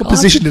example. You're like, What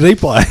position did he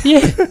play?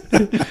 Yeah.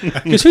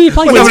 Because who you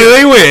play What number for? did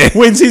he wear?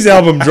 When's his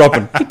album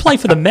dropping? He play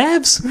for the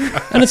Mavs,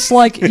 and it's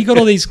like you got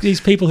all these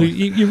people who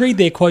you read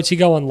their quotes, you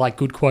go on like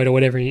Good Quote or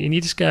whatever, and you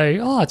just go,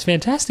 oh, it's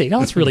fantastic,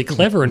 oh, it's really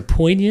clever and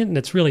poignant, and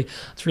it's really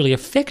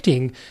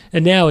affecting.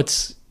 And now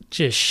it's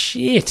just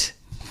shit.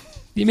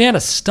 The amount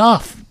of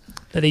stuff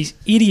that these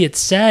idiots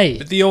say.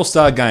 At the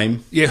All-Star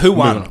game, Yeah, who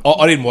won?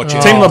 I didn't watch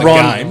it. Team The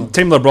LeBron. game.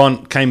 Team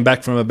LeBron came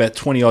back from about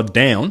 20 odd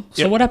down.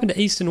 So what happened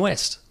to East and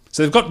West?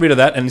 So they've got rid of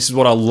that, and this is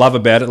what I love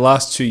about it. The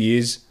last 2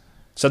 years,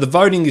 so the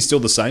voting is still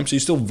the same. So you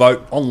still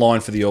vote online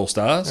for the All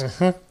Stars,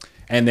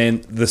 and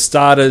then the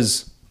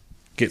starters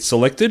get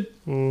selected,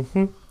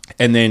 and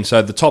then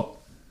so the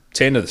top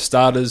 10 are the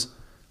starters.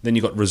 Then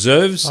you got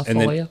reserves, I and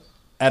follow then you.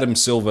 Adam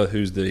Silver,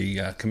 who's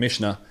the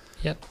commissioner,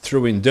 Yep.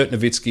 threw in Dirk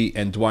Nowitzki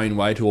and Dwayne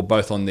Wade, who are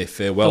both on their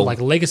farewell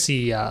Like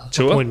legacy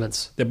tour.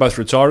 appointments. They're both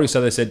retiring,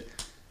 so they said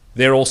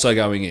they're also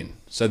going in.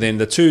 So then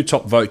the two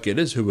top vote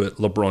getters, who were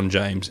LeBron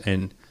James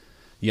and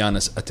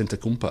Giannis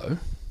Antetokounmpo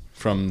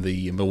from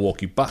the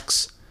Milwaukee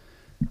Bucks,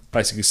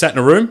 basically sat in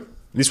a room.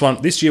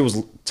 This year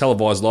was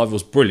televised live. It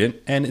was brilliant,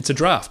 and it's a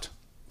draft.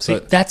 See,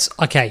 that's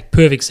okay.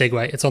 Perfect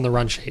segue. It's on the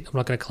run sheet. I'm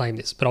not going to claim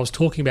this, but I was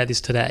talking about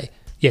this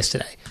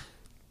yesterday,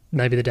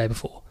 maybe the day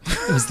before.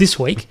 It was this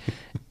week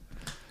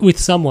with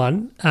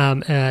someone,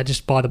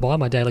 just by the by,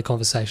 my daily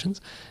conversations,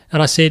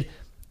 and I said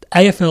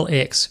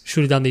AFLX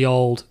should have done the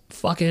old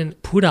fucking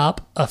put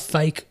up a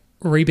fake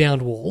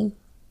rebound wall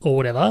or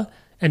whatever,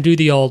 and do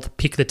the old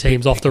pick the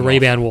teams off the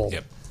rebound wall.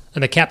 Yep.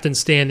 And the captains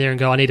stand there and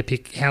go, I need to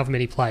pick however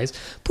many players.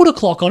 Put a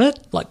clock on it,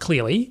 like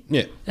clearly,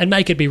 Yeah. and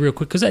make it be real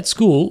quick. Because at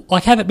school,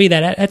 like have it be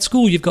that at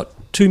school you've got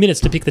 2 minutes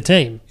to pick the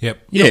team. Yep.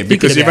 You're not Yeah,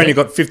 because thinking you've about only it.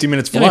 got 50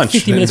 minutes for You know, lunch.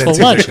 50 minutes for That's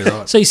lunch. exactly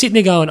right. So you're sitting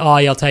there going, oh,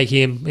 yeah, I'll take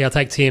him. Yeah, I'll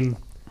take Tim.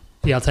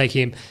 Yeah, I'll take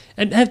him.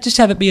 And just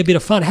have it be a bit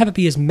of fun. Have it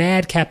be as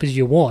madcap as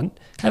you want.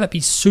 Have it be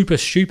super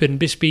stupid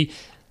and just be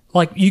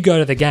like you go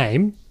to the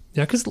game.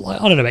 You know, because I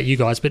don't know about you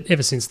guys, but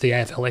ever since the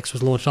AFLX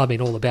was launched, I've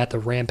been all about the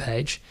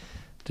rampage.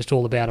 Just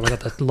all about them. I got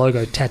the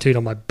logo tattooed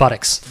on my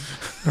buttocks.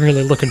 I'm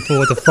really looking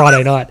forward to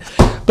Friday night.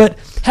 But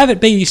have it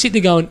be, you sit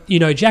there going, you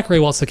know, Jack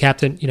Rewalt's the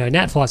captain, you know,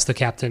 Nat Fight's the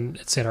captain,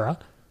 etc.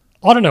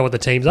 I don't know what the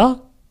teams are.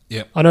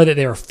 Yep. I know that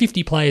there are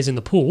 50 players in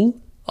the pool.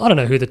 I don't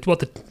know what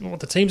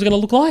the teams are going to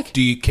look like.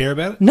 Do you care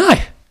about it? No.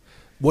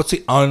 What's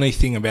the only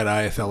thing about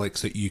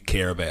AFLX that you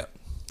care about?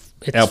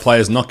 It's, Our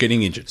players not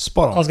getting injured.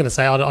 Spot on. I was going to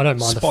say I don't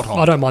mind Spot on.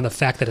 I don't mind the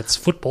fact that it's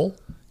football.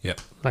 Yep.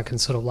 I can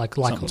sort of like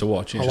Something to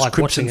watch, yeah. I Just like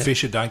Cripps watching and it.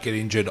 Fisher don't get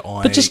injured.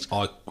 I just-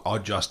 Don't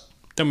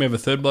we have a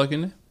third bloke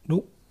in there?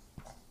 Nope.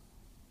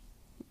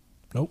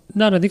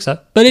 No, I don't think so.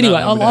 But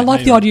anyway, No, we I don't. like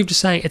No, the you're idea of just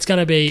saying it's going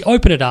to be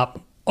open it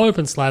up,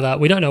 open slather.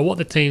 We don't know what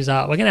the teams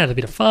are. We're going to have a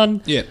bit of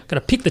fun. Yeah. Going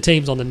to pick the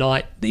teams on the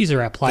night. These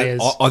are our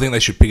players. I think they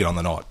should pick it on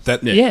the night.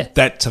 That Yeah.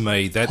 That to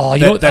me, Oh,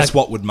 you know what, that's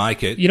what would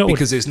make it. you know what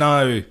because there's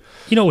no.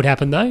 You know what would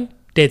happen though?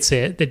 Dead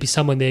set. There'd be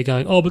someone there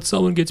going, oh, but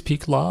someone gets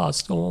picked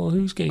last. Oh,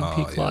 who's getting picked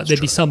yeah, last? that's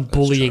There'd be true. some That's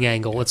bullying true.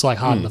 angle. It's like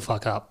harden the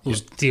fuck up. We'll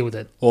just deal with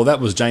it. Well,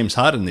 that was James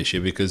Harden this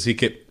year because he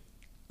kept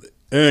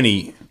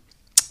Ernie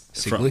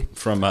Sigley?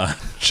 from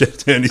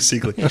Ernie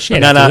Sigley.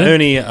 shout No, out to him.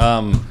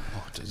 Ernie.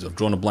 Geez, I've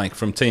drawn a blank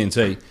from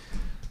TNT.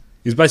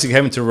 He's basically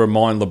having to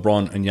remind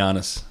LeBron and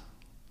Giannis.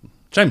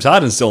 James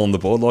Harden's still on the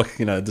board. Like,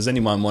 you know, does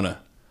anyone want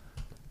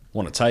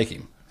to take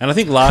him? And I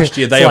think last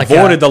year they It's like,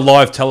 avoided the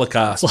live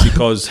telecast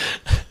because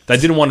they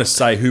didn't want to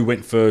say who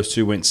went first,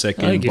 who went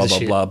second, I don't blah, give a blah,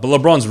 shit. blah. But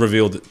LeBron's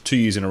revealed that 2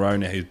 years in a row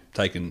now he's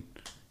taken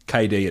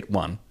KD at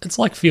 1. It's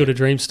like Field of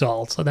Dreams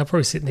style. So they're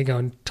probably sitting there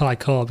going, Ty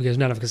Cobb, because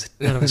none of us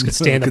could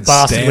stand the Could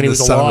bastard stand when he the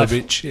was son alive. of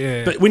a bitch.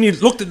 Yeah. But when you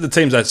looked at the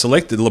teams they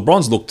selected,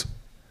 LeBron's looked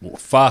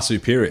far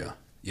superior.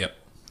 Yep.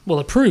 Well,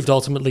 it proved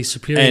ultimately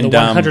superior in And, the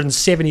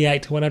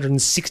 178 to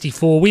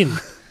 164 win.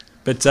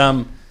 But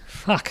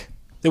Fuck.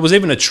 there was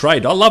even a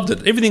trade. I loved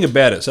it. Everything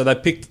about it. So they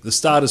picked the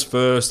starters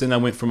first, then they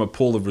went from a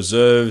pool of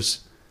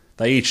reserves.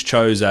 They each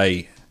chose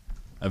a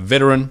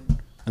veteran,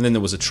 and then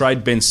there was a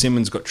trade. Ben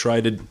Simmons got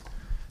traded,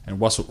 and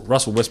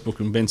Russell Westbrook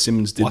and Ben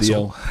Simmons did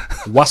the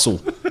Wussel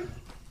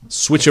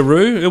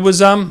switcheroo. It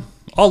was I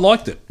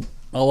liked it.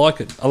 I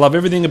like it. I love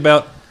everything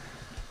about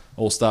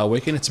All-Star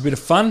Weekend. It's a bit of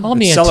fun. I'm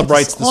It the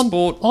celebrates the antithesis-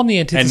 sport. I'm the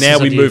and antithesis now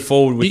we of you. move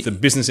forward with the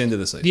business end of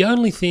the season. The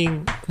only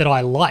thing that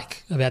I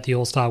like about the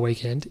All-Star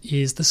Weekend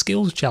is the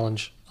skills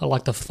challenge. I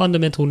like the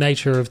fundamental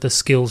nature of the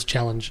skills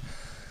challenge.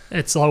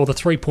 It's like the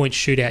 3-point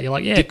shootout. You're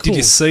like, yeah, Did cool.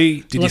 you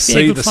see? Did Like, you yeah,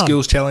 see good the fun.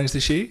 skills challenge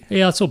this year?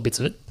 Yeah, I saw bits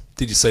of it.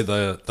 Did you see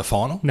the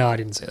final? No, I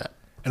didn't see that.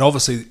 And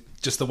obviously,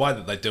 just the way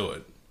that they do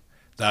it,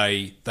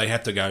 they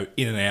have to go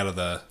in and out of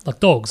the. Like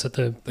dogs at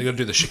the... They got to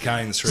do the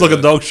chicanes through. It's like a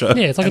the- dog show.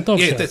 Yeah, it's like a and- dog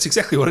yeah, show. that's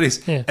exactly what it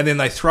is. Yeah. And then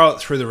they throw it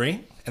through the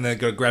ring, and then they've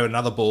got to grab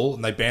another ball,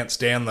 and they bounce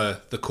down the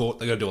court.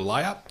 They got to do a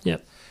layup,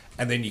 Yep.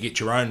 and then you get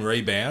your own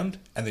rebound,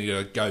 and then you got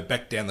to go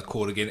back down the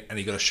court again, and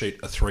you got to shoot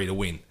a 3 to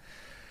win.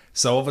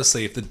 So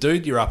obviously, if the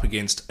dude you're up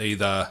against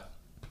either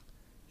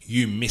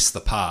you miss the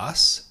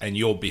pass and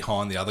you're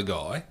behind the other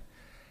guy,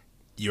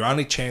 your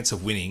only chance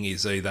of winning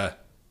is either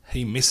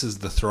he misses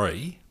the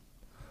 3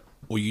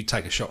 or you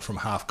take a shot from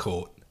half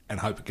court and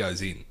hope it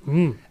goes in.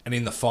 And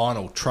in the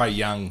final, Trae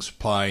Young's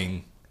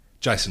playing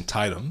Jason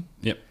Tatum.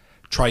 Yep.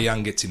 Trae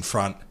Young gets in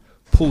front,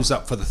 pulls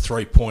up for the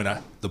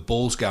 3-pointer, the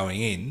ball's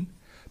going in,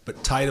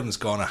 but Tatum's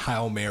gone a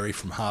Hail Mary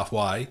from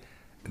halfway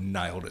and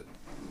nailed it.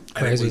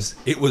 And Crazy.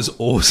 it was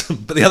awesome.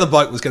 But the other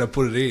bloke was going to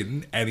put it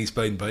in and he's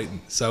been beaten.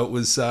 So it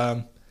was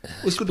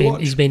good to watch.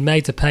 He's been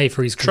made to pay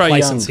for his Trae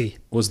complacency. Young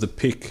was the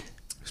pick. It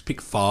was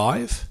pick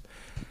 5.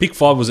 Pick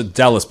 5 was at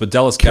Dallas, but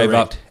Dallas gave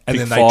up And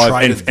pick then they 5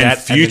 traded and that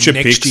future and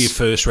the next picks year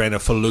first rounder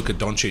for Luka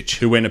Doncic.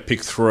 who went at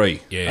pick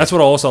 3. Yeah. That's what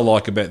I also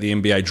like about the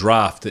NBA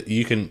draft, that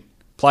you can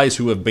players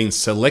who have been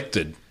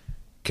selected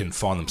Can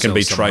find themselves can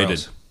be somewhere traded.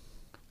 else.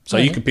 So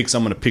Yeah. you can pick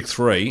someone to pick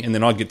 3, and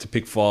then I get to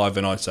pick 5,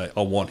 and I say,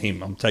 I want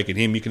him. I'm taking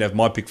him. You can have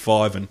my pick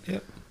 5. And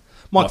Yep.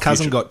 My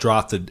cousin future. got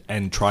drafted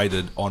and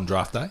traded on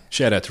draft day.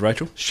 Shout out to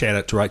Rachel. Shout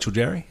out to Rachel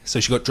Jerry. So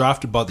she got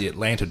drafted by the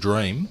Atlanta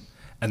Dream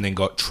and then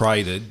got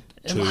traded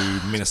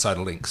to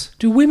Minnesota Lynx.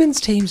 Do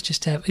women's teams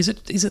just have? Is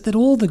it that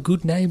all the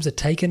good names are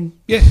taken?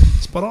 Yeah,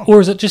 spot on. Or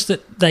is it just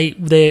that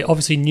they're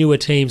obviously newer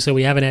teams, so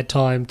we haven't had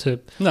time to...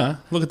 No,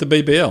 look at the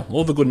BBL.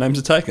 All the good names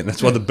are taken.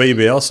 That's why the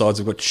BBL sides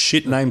have got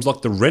shit names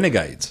like the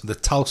Renegades. The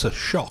Tulsa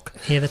Shock.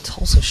 Yeah, the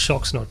Tulsa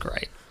Shock's not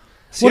great.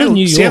 Seattle, What are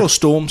New York? Seattle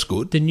Storm's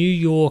good. The New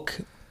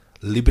York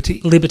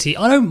Liberty.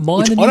 I don't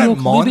mind the New I don't York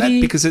mind Liberty.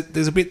 that because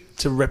there's a bit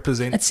to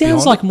represent. It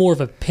sounds behind like more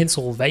of a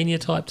Pennsylvania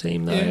type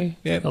team, though. Yeah,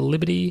 yeah. A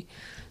Liberty.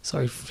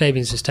 Sorry,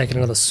 Fabian's just taken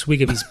another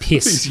swig of his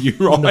piss You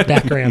in the right.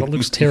 background. It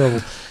looks terrible.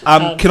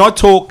 Can I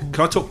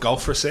talk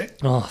golf for a sec?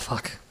 Oh,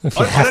 fuck. If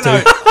you I have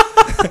don't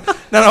to.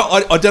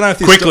 know. I don't know if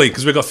this Quickly,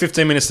 because we've got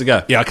 15 minutes to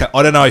go. Yeah, okay.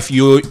 I don't know if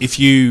you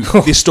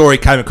this story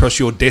came across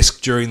your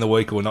desk during the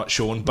week or not,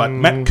 Sean. But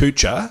Matt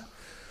Kuchar,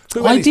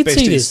 who I at his did best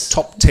see is this.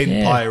 top 10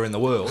 Yeah. player in the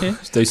world,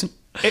 It's decent.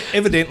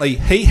 evidently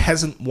he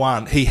hasn't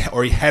won. He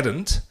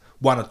hadn't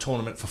won a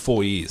tournament for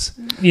 4 years.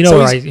 You know So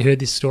where I he's- heard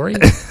this story?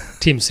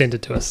 Tim sent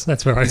it to us.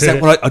 That's where I Is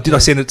heard that it. what did I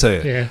send it to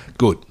you? Yeah.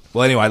 Good.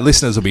 Well, anyway,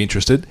 listeners will be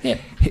interested. Yeah.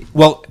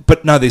 Well,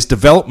 but no, there's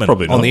development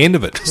Probably on not. the end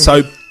of it.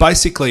 So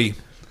basically,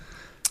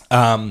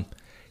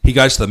 he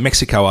goes to the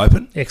Mexico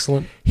Open.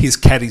 Excellent. His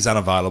caddy's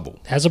unavailable.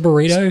 Has a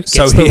burrito, gets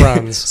So the he,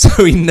 runs.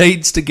 So he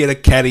needs to get a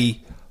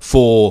caddy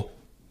for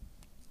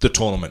the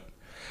tournament.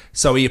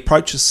 So he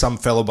approaches some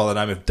fellow by the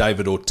name of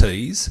David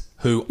Ortiz,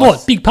 who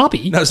What, Big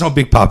Puppy? No, it's not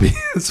Big Puppy.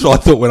 That's what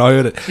I thought when I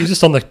heard it. He was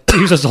just on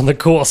the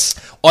course.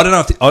 I don't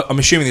know if I'm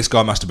assuming this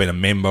guy must have been a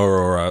member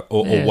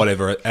or Yeah.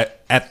 whatever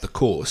at the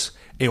course.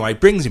 Anyway, he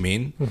brings him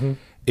in. Mm-hmm.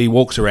 He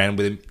walks around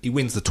with him. He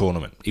wins the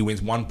tournament. He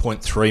wins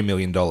 $1.3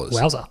 million.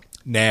 Wowza.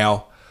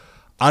 Now,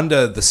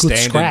 under the standard,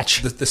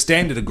 scratch. the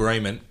standard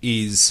agreement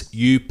is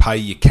you pay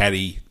your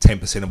caddy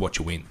 10% of what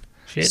you win.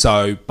 Shit.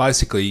 So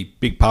basically,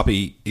 Big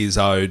Puppy is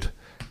owed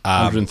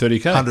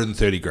 130K.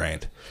 130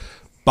 grand.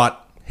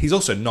 But he's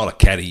also not a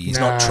caddy. He's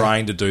not No.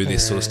 trained to do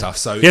this sort of stuff.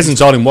 So He hasn't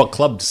told him what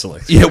club to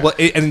select. yeah, well,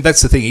 and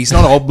that's the thing. He's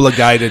not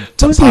obligated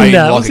to Wasn't pay he,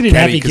 him like wasn't a he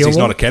caddy Happy because he's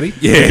Gilmore? not a caddy.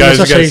 He Yeah,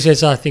 goes- He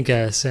says, I think,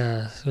 was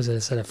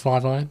it a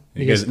 5-iron?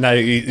 He goes, no,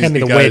 Hand me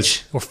the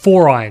wedge. Or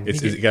 4-iron.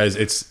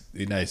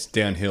 It's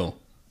downhill.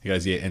 He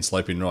goes, yeah, and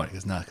sloping right. He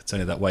goes, no, it's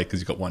only that way because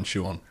you've got one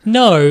shoe on.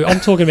 No, I'm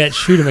talking about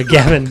Shooter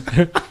McGavin.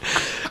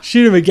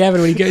 Shooter McGavin,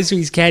 when he goes to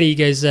his caddy, he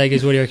goes, what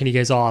do you reckon? He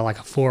goes, like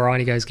a 4-iron.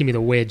 He goes, give me the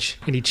wedge.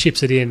 And he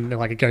chips it in, and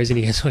like it goes in.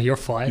 He goes, you're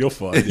fired. You're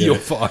fine. Yeah. you're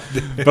fine.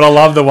 But I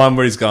love the one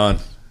where he's gone,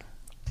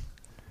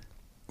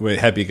 where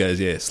Happy goes,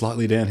 yeah,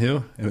 slightly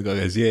downhill. And the guy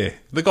goes, yeah.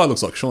 The guy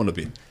looks like Sean a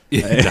bit.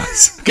 Yeah, he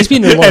does. He's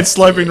been in a lot And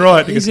sloping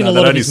right. He he's goes, in no, a that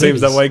lot of only his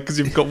seems that movies. way because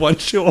you've got one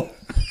shoe on.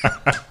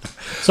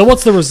 So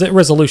what's the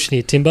resolution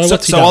here, Timbo? So,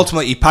 What's he so done?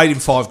 ultimately, he paid him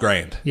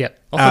 $5,000. Yep.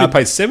 I thought he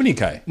paid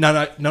 70K.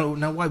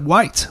 No.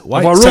 Wait. Have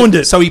I ruined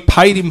it? So he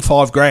paid him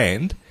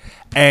 $5,000,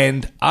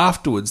 and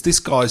afterwards, this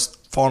guy's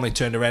finally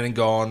turned around and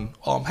gone,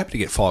 "Oh, I'm happy to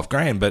get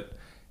 $5,000, but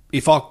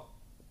if I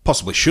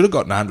possibly should have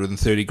gotten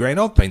 130 grand,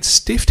 I've been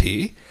stiffed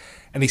here."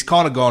 And he's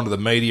kind of gone to the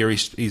media.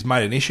 He's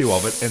made an issue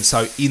of it, and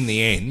so in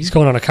the end, He's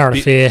gone on a current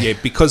affair. Yeah,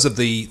 because of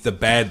the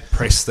bad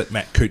press that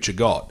Matt Kuchar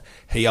got,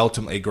 he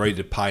ultimately agreed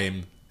to pay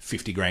him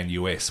 $50,000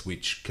 US,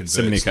 which converts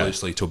 70K.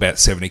 loosely to about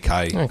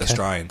 70K Okay.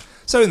 Australian.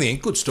 So in the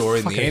end, good story.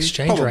 In Fucking the end,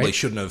 exchange probably rate.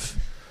 shouldn't have.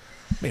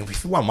 I mean,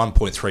 if you won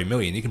 1.3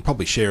 million, you can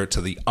probably share it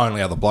to the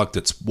only other bloke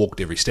that's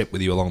walked every step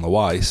with you along the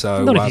way.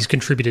 So Not if he's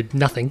contributed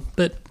nothing,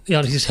 but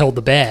he's held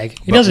the bag.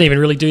 He doesn't even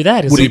really do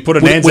that. would he put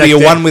an would Anzac he have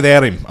down? won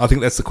without him? I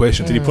think that's the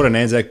question. Did he put an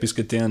Anzac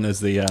biscuit down as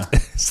the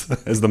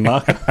as the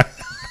marker?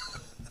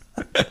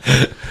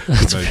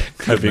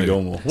 Happy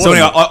Gilmore. What So a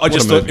anyway, mo- I what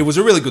just a thought movie. it was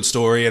a really good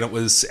story, and it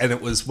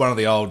was one of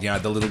the old,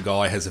 the little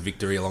guy has a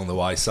victory along the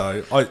way.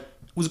 So it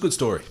was a good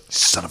story.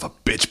 Son of a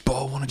bitch,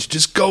 Bo, why don't you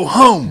just go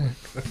home?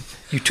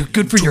 You too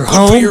good for your Good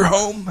home. for your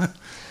home,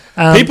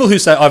 People who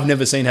say, I've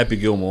never seen Happy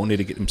Gilmore need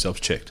to get themselves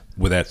checked.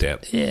 without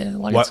doubt. Yeah,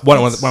 like One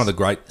of the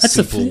great, that's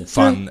the simple, f-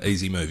 fun,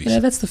 easy movies. Yeah,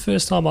 that's the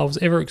first time I was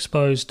ever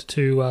exposed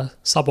to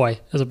Subway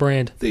as a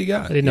brand. There you go.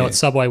 I didn't know what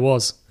Subway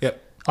was.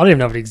 Yep. I don't even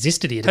know if it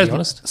existed here, to be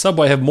honest.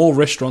 Subway have more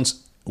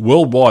restaurants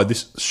worldwide.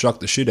 This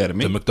shocked the shit out of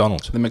me. The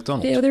McDonald's. The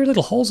McDonald's. Yeah, there are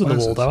little holes in the What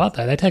is wall, this? though, aren't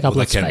they? They take up Well,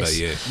 less they can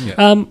space. be,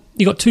 yeah.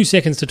 You got 2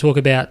 seconds to talk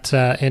about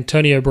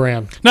Antonio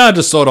Brown. No, I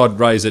just thought I'd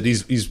raise it.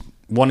 He's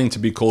wanting to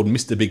be called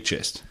Mr. Big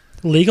Chest.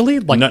 Legally?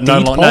 Like No, deed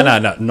no,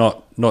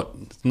 poll?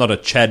 not a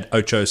Chad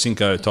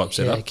Ochocinco type Yeah,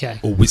 setup okay.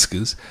 Or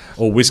whiskers.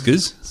 or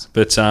whiskers,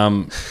 but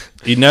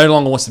he no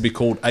longer wants to be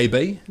called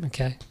AB.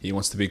 Okay. He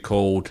wants to be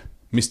called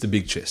Mr.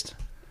 Big Chest.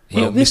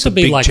 Yeah, Well, this Mr. would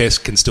be Big like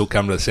Chest can still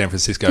come to the San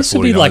Francisco 49ers this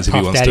would be like if he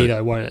Puff wants Daddy, to.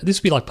 though, won't it? This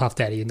would be like Puff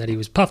Daddy, in that he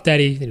was Puff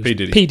Daddy, then he was P.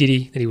 Diddy. P.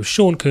 Diddy, then he was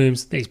Sean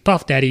Coombs, then he's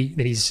Puff Daddy,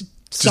 then he's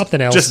something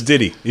else. Just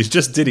Diddy. He's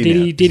just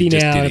Diddy, Diddy now.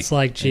 now. just Diddy. It's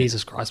like,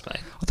 Jesus Christ,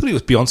 mate. I thought he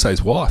was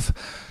Beyonce's wife,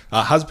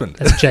 husband.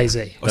 That's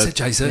Jay-Z. Was that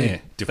Jay-Z? Yeah,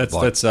 Different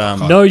that's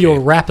bloke. Know your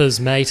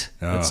rappers, mate.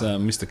 that's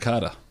Mr.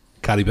 Carter.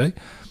 Cardi B.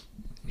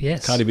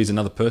 Yes. Cardi B's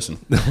another person.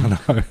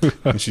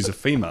 And she's a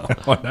female.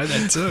 I know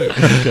that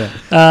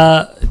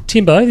too.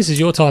 Timbo, this is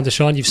your time to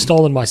shine. You've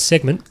stolen my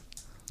segment.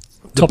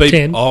 The Top beep-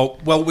 10. Oh,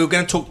 well, we were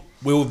going to talk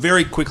we were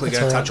very quickly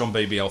going to touch on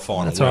BBL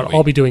final. That's all right.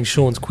 I'll be doing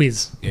Sean's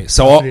quiz. Yeah.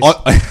 So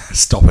I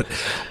stop it.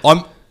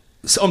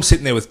 I'm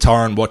sitting there with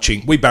Torrin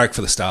watching. We barrack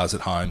for the Stars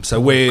at home, so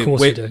we're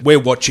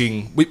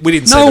watching. We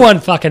didn't. No one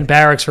fucking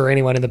barracks for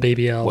anyone in the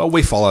BBL. Well,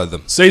 we follow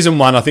them. Season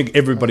 1, I think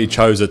everybody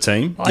chose a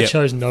team. I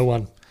chose no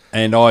one,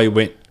 and I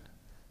went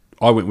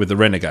with the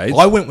Renegades.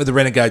 I went with the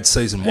Renegades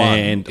season 1,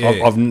 and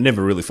I've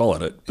never really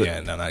followed it. Yeah,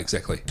 no,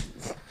 exactly.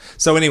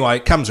 So anyway,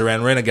 it comes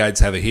around.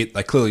 Renegades have a hit.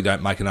 They clearly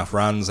don't make enough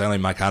runs. They only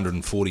make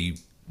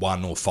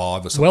 141 or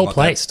 5 or something. Well like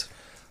placed.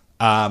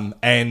 That.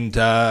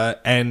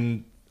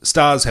 And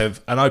Stars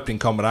have an opening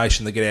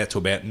combination. They get out to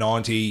about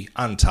 90,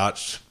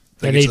 untouched.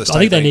 I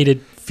think they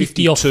needed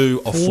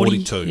 52 or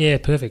 42. Yeah,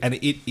 perfect. And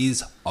it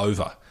is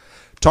over.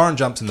 Torrin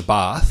jumps in the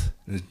bath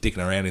and is dicking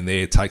around in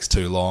there. It takes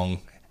too long.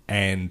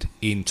 And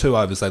in 2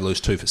 overs, they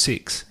lose 2 for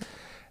 6.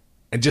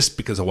 And just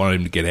because I wanted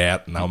him to get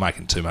out and they were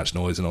making too much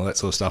noise and all that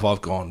sort of stuff, I've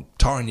gone,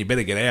 Torrin, you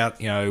better get out.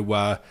 You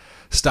know,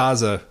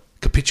 Stars are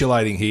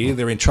capitulating here.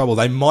 They're in trouble.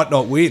 They might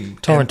not win.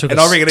 Torrin took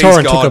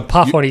a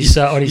puff on his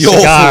cigar.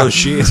 Full of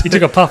shit. He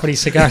took a puff on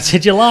his cigar and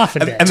said, "You're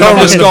laughing, Dad." And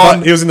Torrin was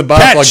gone. He was in the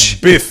bath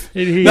like Biff.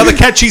 Another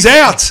catch, he's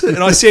out. And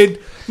I said,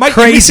 mate,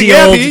 you're missing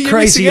out here.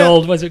 Crazy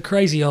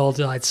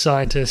old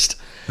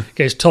scientist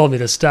goes, told me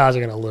the Stars are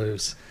going to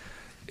lose.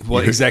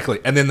 Well, exactly.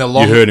 And then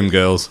you heard him,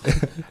 girls.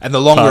 And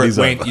the longer it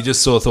went, you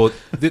just sort of thought,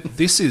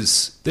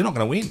 they're not going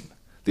to win.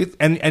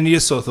 And you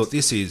just sort of thought,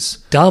 this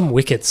is dumb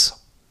wickets.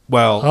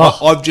 Well,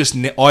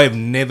 I have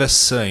never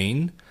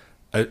seen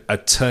a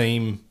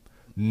team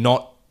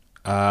not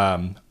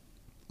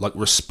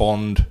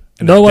respond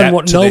and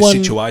adapt to their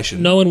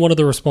situation. No one wanted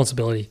the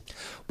responsibility.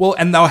 Well,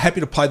 and they were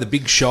happy to play the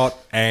big shot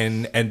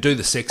and do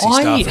the sexy stuff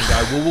and go,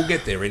 well, we'll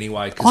get there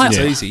anyway because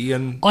it's easy.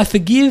 And I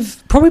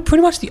forgive probably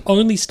pretty much the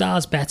only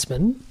Stars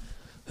batsman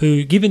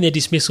who, given their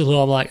dismissal, who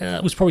I'm like,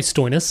 it was probably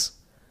Stoinis.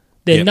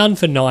 They're none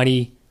for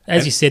 90.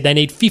 As you said, they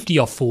need 50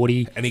 off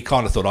 40. And he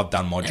kind of thought, I've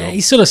done my job.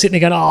 He's sort of sitting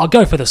there going, I'll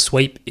go for the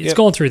sweep. It's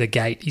gone through the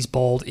gate. He's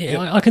bowled. Yep.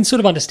 I can sort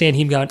of understand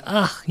him going,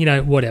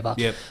 whatever.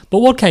 Yep. But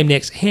what came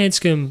next?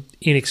 Hanscom,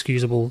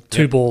 inexcusable.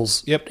 2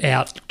 balls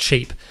out,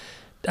 cheap.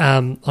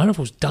 I don't know if it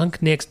was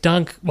Dunk next.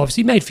 Dunk,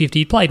 obviously, made 50.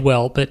 He played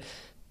well, but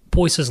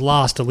Boyce's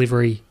last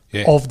delivery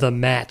of the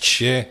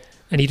match. Yeah.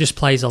 And he just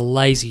plays a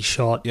lazy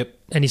shot. Yep.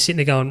 And he's sitting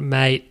there going,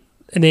 mate.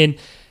 And then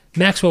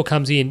Maxwell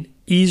comes in,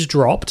 is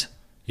dropped.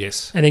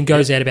 Yes. And then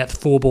goes out about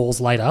 4 balls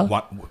later.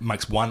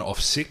 Makes 1 off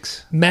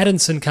 6.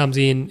 Maddinson comes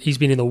in. He's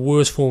been in the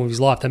worst form of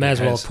his life. They may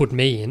as well have put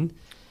me in.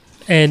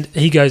 And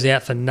he goes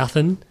out for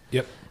nothing.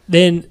 Yep.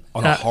 Then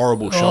on a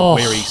horrible shot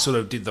where he sort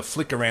of did the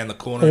flick around the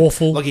corner.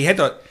 Awful. Like he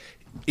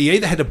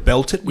either had to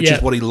belt it, which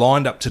is what he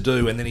lined up to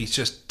do, and then he's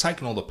just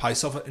taken all the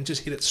pace off it and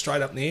just hit it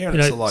straight up in the air. And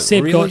it's like,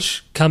 Seb really?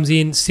 Gotch comes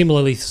in,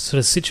 similarly sort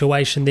of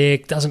situation there,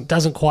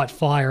 doesn't quite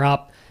fire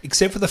up.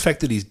 Except for the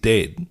fact that he's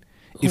dead.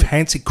 If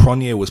Hansi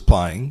Cronje was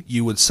playing,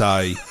 you would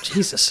say,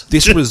 Jesus,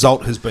 this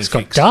result has been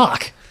fixed.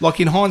 Dark. Like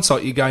in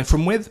hindsight, you're going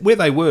from where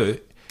they were,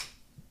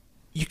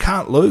 you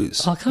can't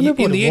lose. I can't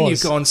remember in what the it end,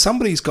 was. you've gone,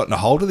 somebody's gotten a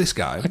hold of this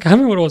game. I can't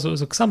remember what it was. It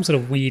was some sort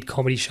of weird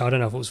comedy show. I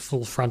don't know if it was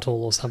Full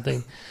Frontal or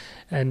something.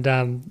 And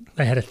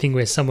they had a thing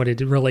where someone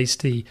had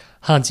released the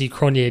Hansi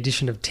Cronje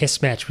edition of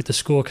Test Match with the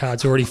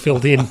scorecards already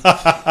filled in.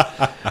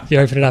 You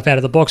open it up out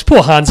of the box.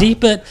 Poor Hansi,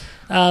 but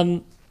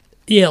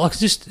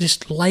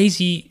just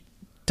lazy,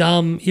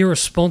 dumb,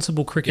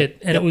 irresponsible cricket.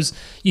 And it was,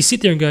 you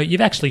sit there and go,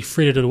 you've actually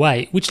frittered it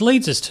away, which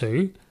leads us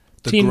to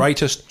the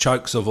greatest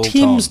chokes of all time.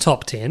 Tim's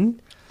top 10,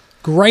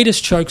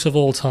 greatest chokes of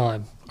all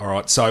time. All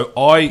right, so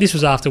This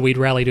was after we'd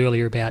rallied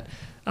earlier about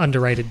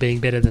underrated being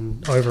better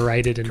than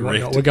overrated and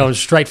whatnot. We're going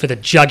straight for the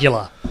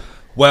jugular.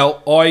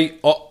 Well, I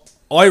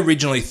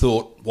originally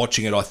thought,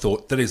 watching it, I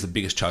thought that is the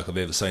biggest choke I've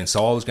ever seen.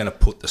 So I was going to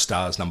put the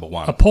Stars number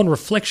 1. Upon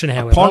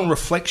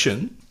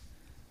reflection,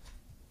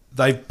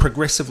 they've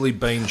progressively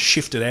been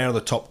shifted out of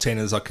the top 10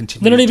 as I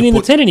continue. They're not even in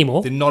the 10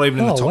 anymore. They're not even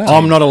in the top 10.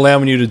 I'm not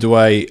allowing you to do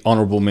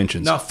honourable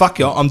mentions. No, fuck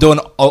you. I'm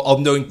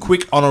doing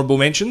quick honourable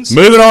mentions.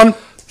 Moving on.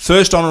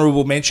 First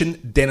honourable mention,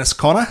 Dennis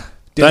Conner.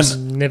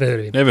 Never heard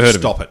of him. Never heard of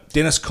him. Stop it.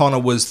 Dennis Conner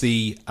was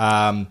the...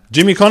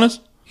 Jimmy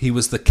Connors? He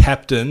was the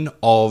captain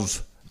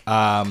of...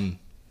 what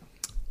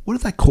do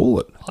they call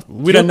it?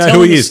 We don't know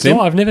who he is, Tim.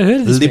 I've never heard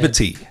of this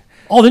Liberty. Man.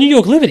 Oh, the New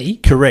York Liberty?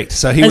 Correct.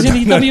 So he was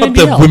not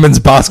the women's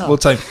basketball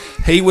team.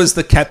 He was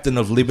the captain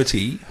of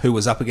Liberty, who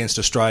was up against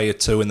Australia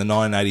too in the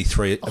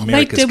 1983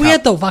 America's Cup. We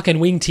had the fucking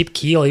wingtip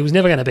keel. He was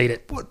never going to beat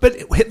it. But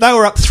they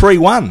were up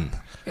 3-1.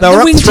 They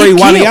were up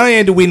 3-1. He only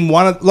had to win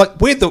one.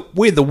 We're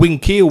the wing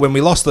keel when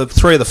we lost the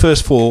 3 of the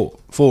first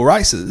four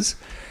races,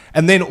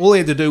 and then all he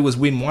had to do was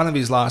win one of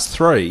his last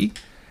 3,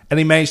 and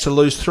he managed to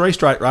lose 3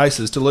 straight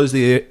races to lose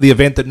the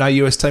event that no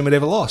US team had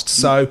ever lost.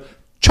 So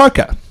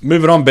choker.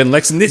 Moving on, Ben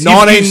Lexon. You've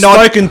 1990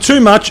 spoken too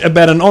much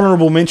about an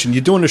honourable mention.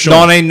 You're doing a show.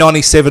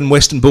 1997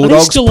 Western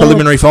Bulldogs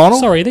preliminary final.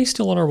 Sorry, are these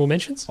still honourable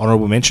mentions?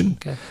 Honourable mention.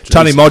 Okay.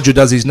 Tony Modger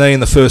does his knee in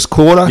the first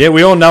quarter. Yeah,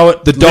 we all know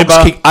it. The Dogs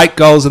kick 8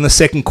 goals in the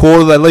second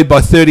quarter. They lead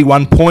by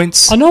 31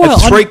 points. I know. At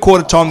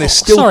three-quarter time, they're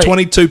still Sorry.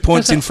 22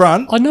 points in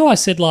front. I know I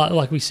said,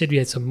 like we said, we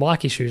had some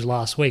mic issues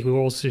last week. We were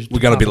all We're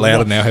going to be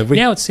louder now, have we?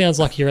 Now it sounds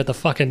like you're at the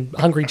fucking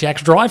Hungry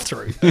Jack's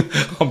drive-thru.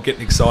 I'm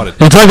getting excited.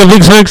 I'll take a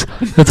Big Six.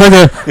 I'll take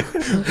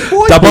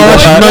a Double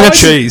nugget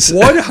cheese.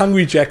 Why do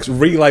Hungry Jacks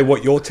relay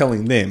what you're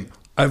telling them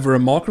over a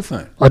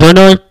microphone? I don't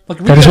know.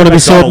 Like, I just want to be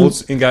certain.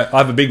 McDonald's and go, I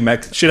have a Big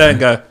Mac. Shit out and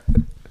go,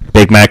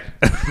 Big Mac.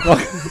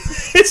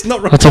 it's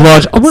not right. That's a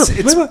large.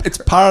 It's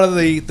part of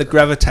the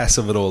gravitas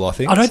of it all, I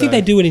think. I don't think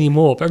they do it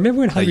anymore. But remember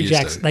when Hungry used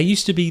Jack's, to. they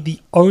used to be the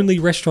only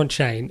restaurant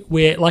chain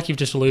where, like you've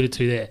just alluded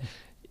to there,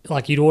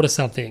 like you'd order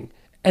something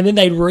and then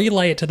they'd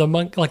relay it to the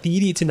like the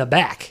idiots in the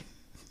back.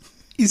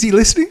 Is he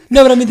listening?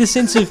 No, but I mean the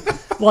sense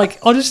of, like,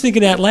 I'm just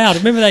thinking out loud.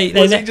 Remember they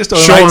Was he just on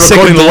Sean an 8-second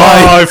recording delay?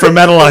 live from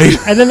Adelaide.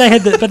 and then they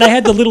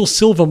had the little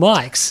silver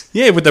mics.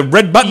 Yeah, with the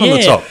red button on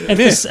the top. And,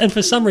 and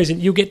for some reason,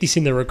 you'll get this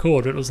in the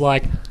record, but it was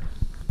like,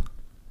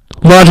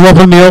 Large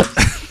Whopper meal.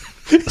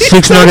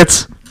 6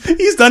 nuggets.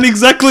 He's done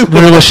exactly what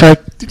Vanilla shake.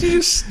 Did you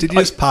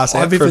just pass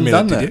out I've for a even minute?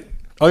 done Did that. you?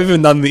 I've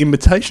even done the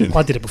imitation.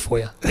 I did it before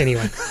you.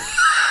 Anyway.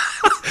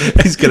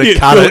 He's going to Yeah,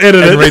 cut we'll it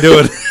edit and it.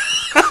 redo it.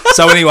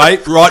 So anyway,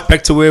 right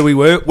back to where we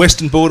were.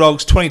 Western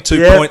Bulldogs,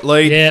 22-point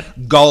lead. Yep.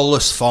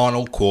 Goalless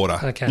final quarter.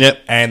 Okay. Yep.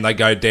 And they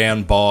go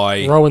down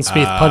by... Rowan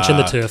Smith punching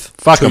the turf.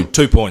 Fuck 'em.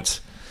 2 points.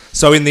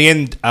 So in the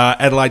end,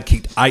 Adelaide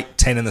kicked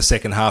 8-10 in the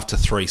second half to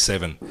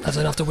 3-7. That's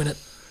enough to win it.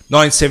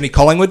 1970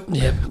 Collingwood,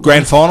 Yep.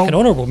 grand final. An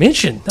honourable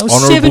mention. That was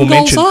Honourable 7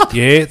 mention. goals up.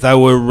 Yeah, they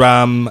were...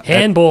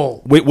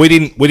 Handball. We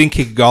didn't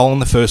kick a goal in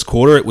the first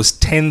quarter. It was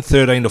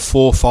 10-13 to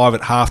 4-5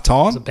 at half It's a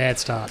time. bad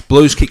start.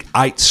 Blues kicked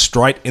 8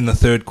 straight in the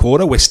third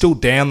quarter. We're still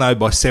down, though,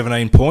 by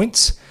 17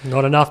 points.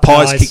 Not enough,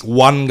 Pies guys. kicked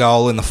 1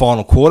 goal in the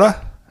final quarter.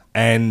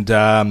 And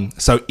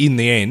so in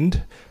the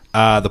end,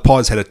 the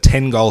Pies had a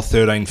 10-goal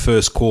 13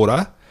 first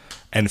quarter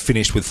and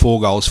finished with 4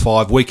 goals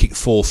 5. We kicked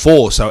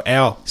 4-4. So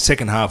our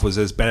second half was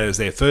as bad as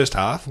their first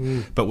half.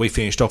 But we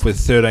finished off with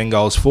 13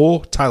 goals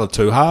 4. Taylor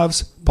 2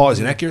 halves. Pies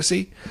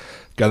inaccuracy.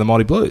 Go the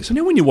Mighty Blues. You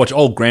know when you watch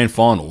old grand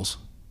finals,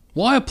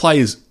 why are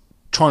players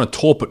trying to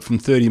torp it from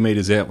 30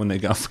 metres out when they're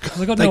going for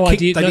goal? I got They no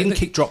idea. They No, didn't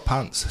kick drop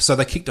punts. So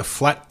they kicked a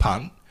flat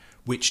punt,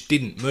 which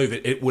didn't move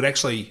it. It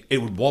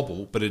would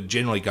wobble, but it'd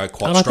generally go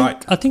quite and straight.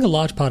 I think a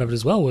large part of it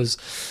as well was,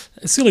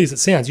 as silly as it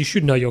sounds, you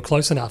should know you're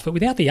close enough, but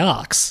without the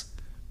arcs,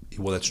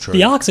 Well, that's true.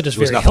 the arcs are just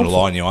There was very nothing helpful.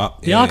 to line you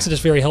up. The arcs are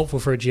just very helpful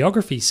for a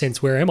geography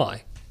sense. Where am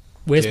I?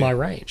 Where's my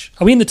range?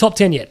 Are we in the top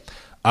 10 yet?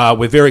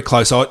 We're very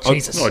close.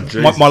 Jesus. Oh,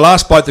 geez. My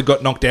last bloke that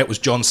got knocked out was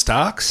John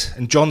Starks,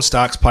 and John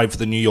Starks played for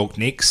the New York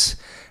Knicks.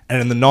 And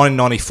in the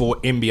 1994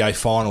 NBA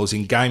Finals,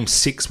 in Game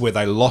 6 where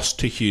they lost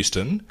to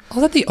Houston... Oh,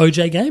 is that the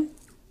OJ game?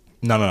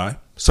 No.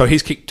 So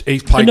he's Oh,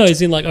 played... no,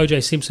 as in like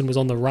OJ Simpson was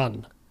on the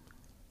run.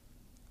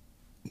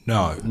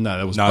 No, No,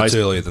 that was it's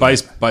earlier than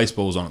that.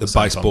 baseball's on at The the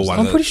same baseball time. one.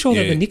 I'm pretty sure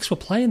that yeah. the Knicks were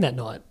playing that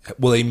night.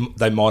 Well,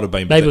 they might have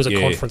been. Maybe but it was a yeah,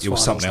 conference It was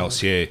final or something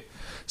else, yeah.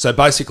 So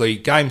basically,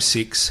 Game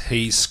 6,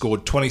 he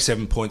scored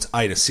 27 points,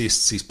 8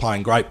 assists. He's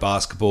playing great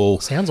basketball.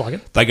 Sounds like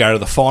it. They go to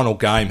the final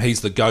game.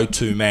 He's the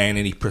go-to man,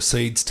 and he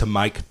proceeds to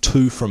make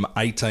 2 from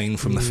 18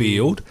 from the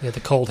field, Yeah, the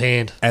cold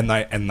hand. and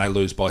they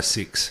lose by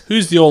 6.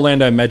 Who's the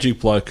Orlando Magic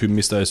bloke who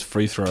missed those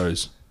free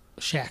throws?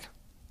 Shaq.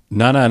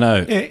 No.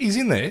 Yeah, he's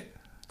in there.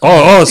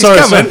 Sorry.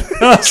 coming.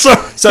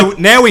 Sorry. So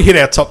now we hit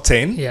our top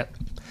 10. Yeah.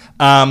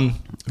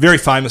 Very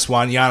famous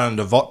one, Jana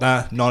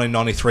Novotná,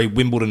 1993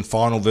 Wimbledon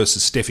final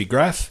versus Steffi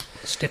Graf.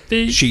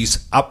 Steffi.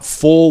 She's up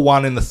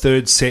 4-1 in the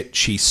third set.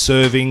 She's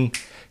serving.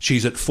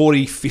 She's at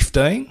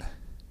 40-15.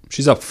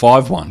 She's up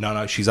 5-1.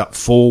 No, she's up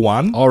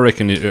 4-1. I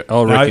reckon. No,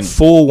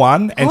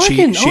 4-1. And she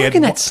I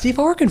reckon had... that's stiff.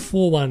 I reckon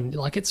 4-1.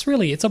 Like, it's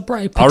a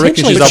break. I reckon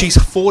Potentially, But she's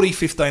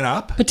 40-15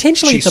 up.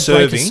 potentially she's it's a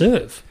break to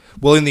serve.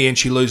 Well, in the end,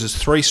 she loses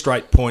 3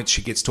 straight points.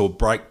 She gets to a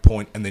break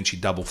point, and then she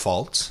double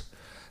faults.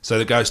 So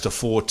it goes to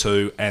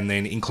 4-2, and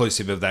then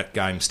inclusive of that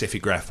game,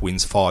 Steffi Graf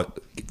wins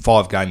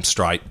 5 games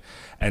straight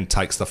and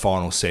takes the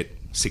final set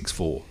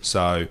 6-4.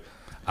 So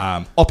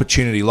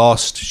opportunity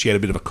lost. She had a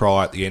bit of a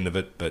cry at the end of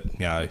it, but, you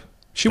know...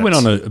 She went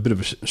on a bit of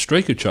a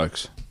streak of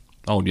chokes.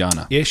 Old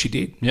Jana. Yeah, she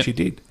did. Yep. She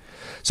did.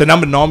 So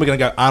number 9, we're going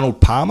to go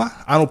Arnold Palmer.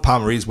 Arnold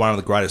Palmer is one of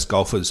the greatest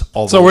golfers of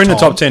all time. So we're in the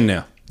top 10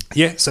 now.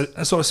 Yeah, so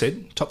that's what I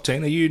said. Top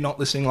 10. Are you not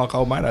listening like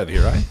old mate over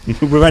here, eh?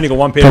 We've only got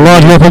one pair. The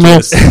large Whopper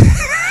meal.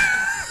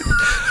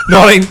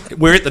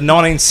 We're at the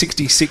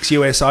 1966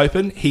 US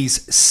Open.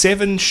 He's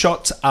 7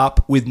 shots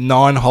up with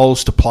 9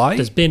 holes to play.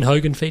 Does Ben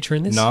Hogan feature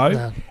in this?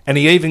 No. And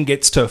he even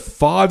gets to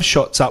 5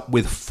 shots up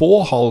with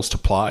 4 holes to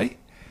play.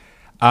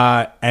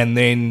 And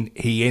then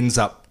he ends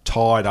up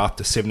tied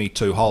after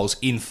 72 holes.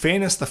 In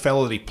fairness, the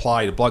fellow that he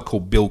played, a bloke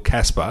called Bill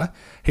Casper,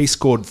 he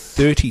scored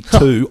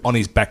 32 on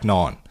his back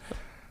 9.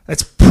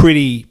 That's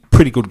pretty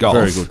good golf.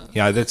 Very good.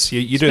 You know, that's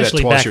you do that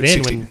Especially twice, back you're at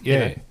then 60. when, Yeah. you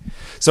know.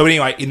 So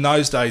anyway, in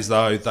those days,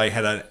 though, they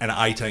had an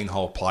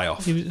 18-hole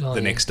playoff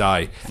the next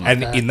day.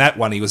 And in that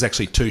one, he was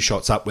actually 2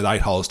 shots up with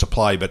 8 holes to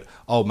play. But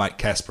old mate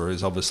Casper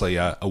is obviously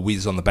a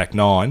whiz on the back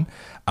 9,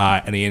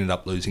 and he ended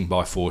up losing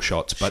by 4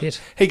 shots. But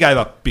he gave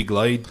up a big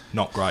lead.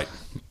 Not great.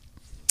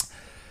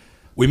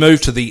 We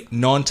move to the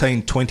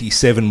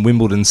 1927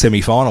 Wimbledon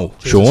semi-final,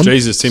 Sean.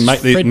 Jesus, Tim,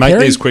 make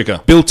these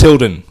quicker. Bill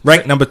Tilden,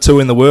 ranked number 2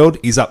 in the world,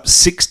 is up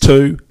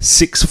 6-2,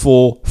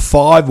 6-4,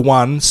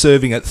 5-1,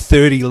 serving at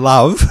 30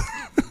 love.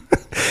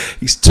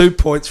 He's 2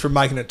 points from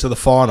making it to the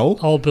final.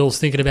 Old Bill's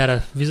thinking about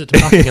a visit to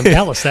Buckingham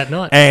Palace that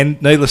night.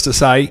 And needless to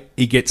say,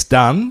 he gets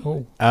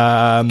done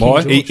by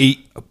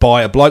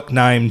a bloke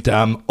named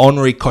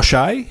Henri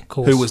Cochet,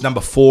 who was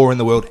number 4 in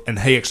the world, and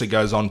he actually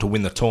goes on to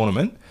win the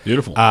tournament.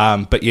 Beautiful.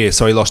 But yeah,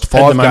 so he lost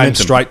 5 games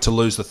straight to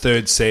lose the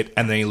 3rd set,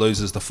 and then he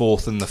loses the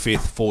 4th and the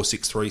 5th,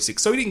 4-6, 3-6.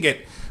 So he didn't get,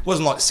 it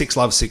wasn't like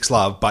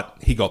 6-love, but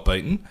he got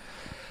beaten.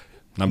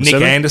 Nick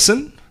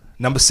Anderson,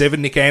 number 7,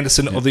 Nick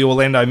Anderson of the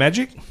Orlando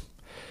Magic.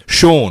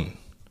 Sean,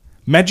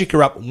 Magic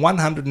are up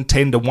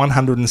 110 to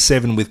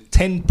 107 with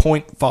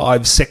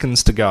 10.5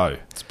 seconds to go.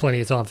 It's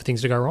plenty of time for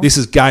things to go wrong. This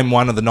is game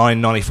 1 of the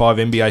 1995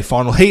 NBA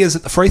final. He is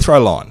at the free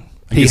throw line.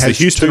 He has the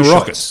Houston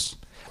Rockets.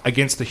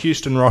 Against the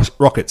Houston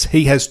Rockets.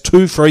 He has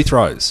 2 free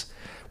throws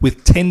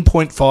with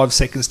 10.5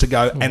 seconds to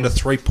go and a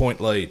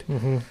 3-point lead.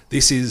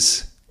 This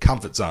is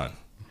comfort zone.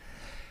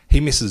 He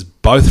misses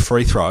both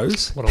free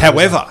throws.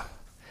 However,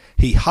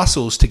 he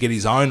hustles to get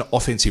his own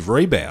offensive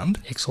rebound.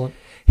 Excellent.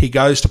 He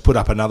goes to put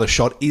up another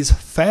shot, is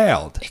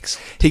fouled.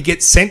 Excellent. He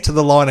gets sent to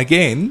the line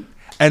again,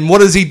 and what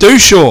does he do,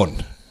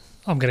 Sean?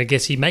 I'm going to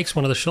guess he makes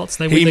one of the shots.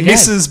 They win the game. He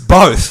misses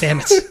both. Damn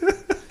it.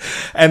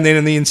 And then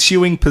in the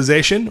ensuing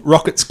possession,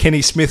 Rockets'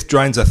 Kenny Smith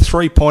drains a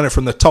 3-pointer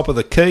from the top of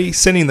the key,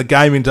 sending the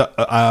game into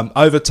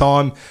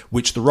overtime,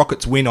 which the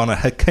Rockets win on a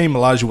Hakeem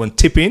Olajuwon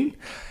tip-in.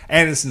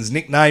 Anderson's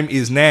nickname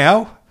is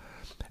now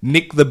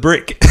Nick the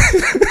Brick.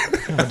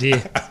 Oh,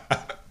 dear.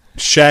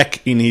 Shaq,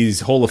 in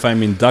his Hall of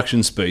Fame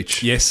induction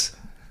speech, Yes.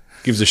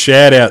 gives a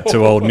shout out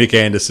to old Nick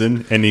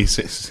Anderson, and he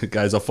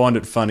goes, I find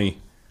it funny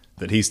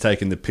that he's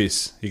taking the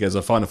piss. He goes,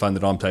 I find it funny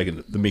that I'm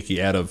taking the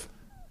mickey out of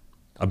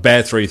a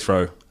bad free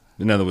throw.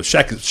 In other words,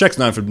 Shaq's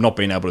known for not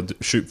being able to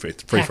shoot free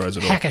throws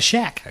at all. Hack a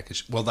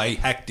Shaq. Well, they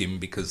hacked him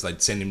because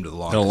they'd send him to the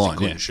line because he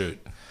couldn't shoot.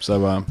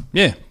 So,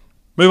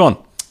 move on.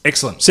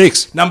 Excellent.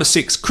 6. Number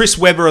 6, Chris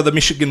Webber of the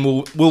Michigan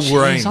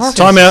Wolverines.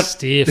 Timeout.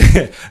 Stiff.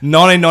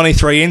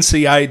 1993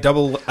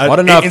 NCAA. I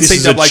don't know if this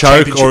is a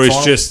choke or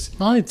it's just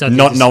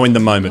not knowing the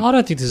moment. I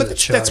don't think this is a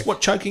choke. That's what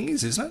choking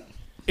is, isn't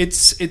it?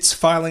 It's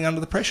failing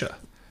under the pressure.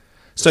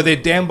 So they're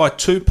down by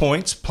 2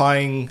 points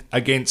playing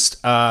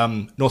against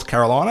North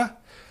Carolina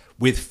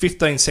with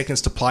 15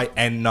 seconds to play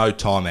and no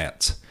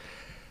timeouts.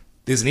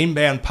 There's an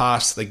inbound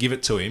pass. They give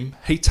it to him.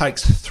 He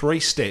takes 3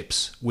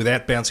 steps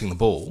without bouncing the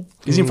ball.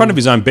 He's in front of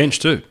his own bench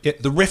too. Yeah,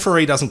 the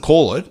referee doesn't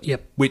call it,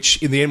 Yep.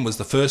 which in the end was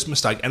the first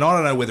mistake. And I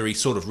don't know whether he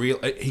sort of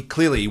he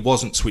clearly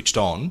wasn't switched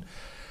on.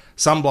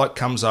 Some bloke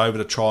comes over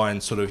to try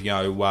and sort of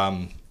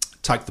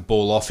take the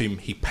ball off him.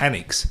 He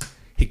panics.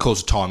 He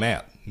calls a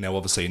timeout. Now,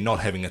 obviously, not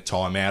having a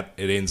timeout,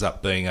 it ends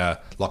up being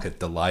like a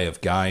delay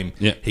of game.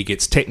 Yeah. He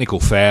gets technical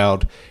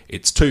fouled.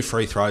 It's 2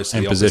 free throws to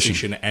And the possession.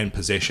 opposition and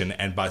possession,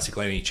 and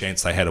basically any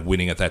chance they had of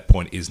winning at that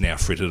point is now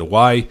frittered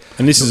away.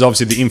 And this is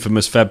obviously the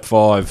infamous Fab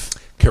 5.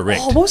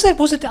 Correct. Oh, what was that?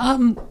 Was it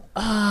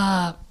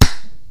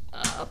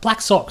Black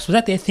Socks? Was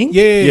that their thing?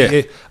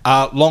 Yeah.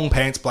 Long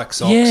pants, black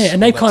socks. Yeah,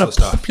 and they all that kind of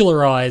sort stuff.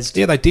 popularised.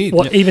 Yeah, they did.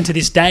 What even to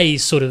this day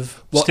is sort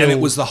of Well, still. and it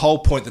was the whole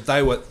point that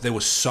there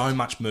was so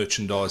much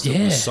merchandise that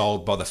Yeah. was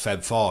sold by the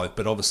Fab Five,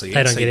 but obviously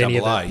They don't get any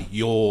of NCAA,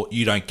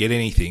 you don't get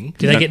anything.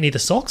 Do they get any of the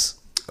socks?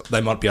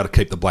 They might be able to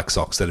keep the black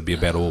socks. That'd be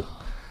about all.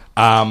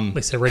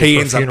 least they're ready He for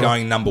a ends up funeral.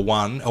 going number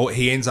 1, or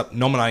he ends up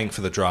nominating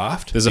for the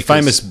draft. There's a because-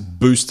 famous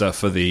booster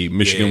for the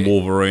Michigan Yeah.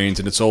 Wolverines,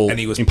 and it's all And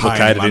he was implicated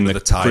paying in him the under the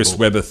table. Chris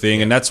Webber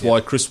thing, and that's why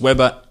Chris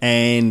Webber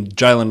and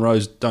Jalen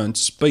Rose don't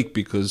speak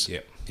because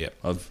Yep.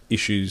 of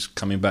issues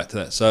coming back to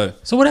that. So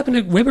So what happened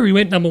to Webber? He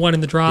went number 1 in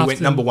the draft. He went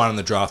number 1 in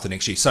the draft the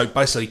next year. So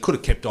basically, he could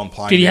have kept on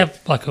playing. Did he there. have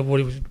like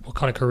what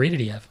kind of career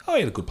did he have? Oh, he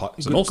had a good play.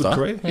 an all-star.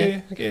 career.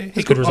 Yeah. That's He a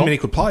good could. I result. mean, he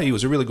could play. He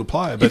was a really good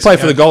player. he But, played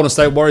for the Golden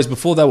State Warriors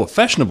before they were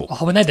fashionable.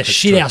 Oh, when they had the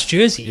shithouse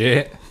jersey.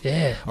 Yeah.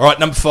 Yeah. All right,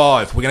 number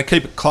 5. We're going to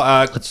keep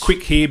it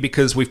quick here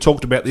because we've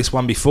talked about this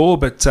one before,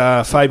 but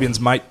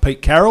Fabian's mate,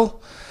 Pete Carroll,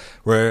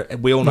 where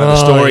we all know the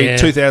story, yeah.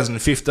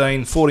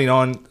 2015,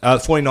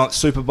 49th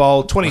Super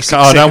Bowl, 26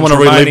 I don't want to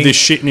remaining. relive this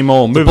shit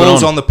anymore. The Moving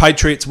ball's on. on the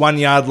Patriots' 1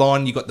 yard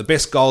line. You got the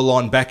best goal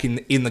line back in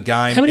the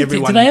game. How many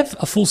do they have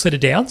a full set of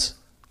downs?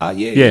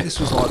 Yeah. This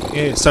was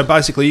like So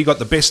basically, you got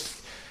the best.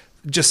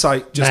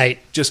 Mate.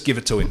 Just give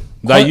it to him.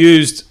 They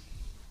used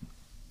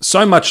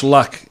so much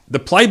luck. The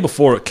play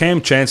before it,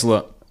 Cam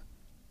Chancellor,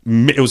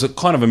 it was a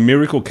kind of a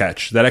miracle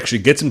catch that actually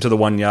gets him to the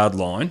 1 yard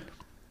line.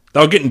 They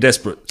were getting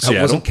desperate. It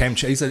Seattle. wasn't Cam.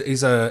 He's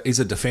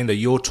a defender.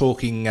 You're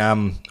talking. I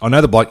know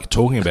the bloke you're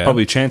talking about.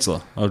 Probably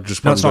Chancellor. I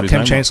just No, it's probably not got his Cam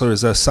name Chancellor.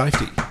 Is a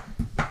safety.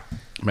 wrong.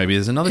 Maybe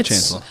there's another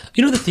Chancellor.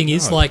 You know, the thing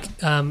is, like,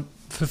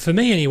 for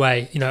me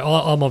anyway,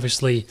 I'm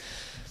obviously,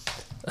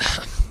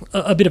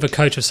 a bit of a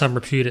coach of some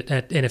repute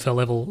at NFL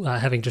level,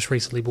 having just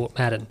recently bought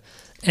Madden.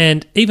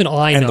 And even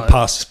I know... And the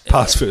pass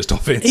first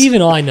offense.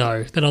 Even I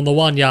know that on the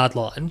 1 yard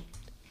line,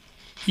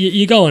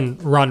 you go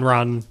and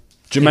run.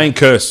 Jermaine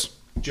Curse.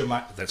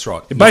 That's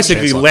right. It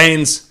basically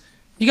lands...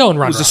 You go and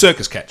run. It was a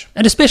circus catch.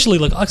 And especially,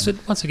 look, I said,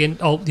 once again,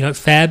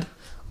 Fab,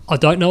 I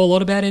don't know a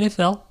lot about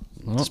NFL.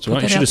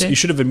 You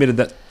should have admitted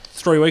that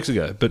 3 weeks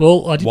ago. But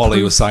while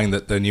he was saying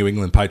that the New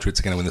England Patriots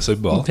are going to win the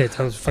Super Bowl. That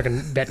was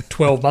fucking about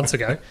 12 months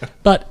ago.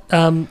 But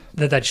that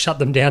they'd shut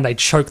them down, they'd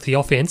choke the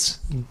offense.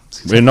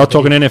 We're not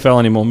talking NFL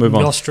anymore. Move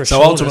on.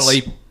 So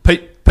ultimately,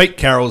 Pete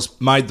Carroll's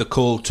made the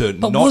call to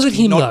but was it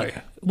him, though?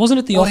 Wasn't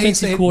it the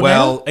offensive coordinator?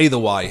 Well, either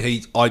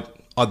way,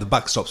 the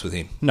buck stops with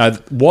him. No,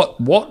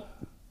 what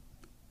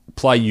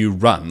play you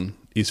run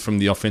is from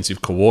the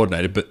offensive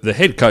coordinator, but the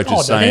head coach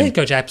is saying... the head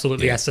coach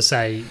absolutely has to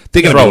say...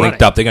 They're going to be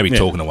linked up. They're going to be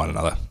talking to one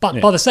another.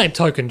 But by the same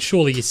token,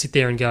 surely you sit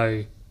there and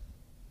go...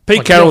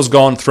 Pete Carroll's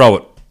gone, throw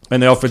it.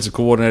 And the offensive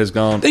coordinator's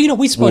gone,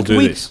 we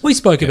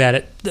spoke about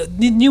it. The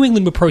New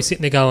England were probably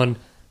sitting there going,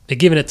 they're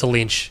giving it to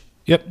Lynch.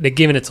 Yep. They're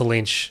giving it to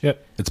Lynch.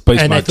 Yep. It's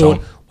beast and mode they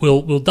thought, time.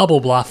 we'll double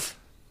bluff.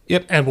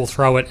 Yep. And we'll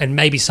throw it, and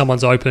maybe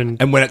someone's open.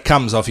 And when it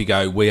comes off, you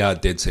go, we are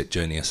dead set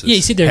geniuses. Yeah,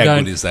 you sit there How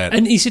and go, good is that?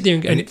 And you sit there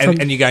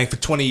and you're going, for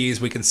 20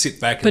 years, we can sit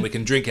back and we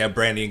can drink our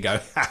brandy and go,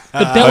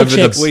 but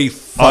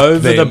Belichick's...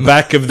 over the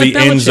back of the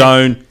end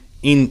zone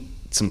in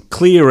some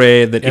clear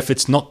air that if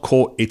it's not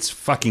caught, it's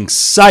fucking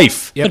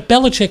safe. But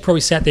Belichick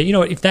probably sat there. You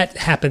know, if that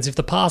happens, if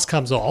the pass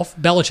comes off,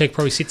 Belichick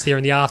probably sits there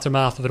in the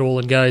aftermath of it all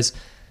and goes,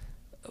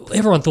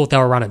 everyone thought they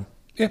were running.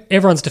 Yep.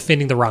 Everyone's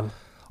defending the run.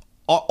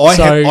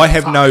 I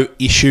have no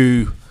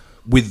issue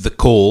with the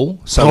call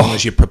so long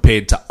as you're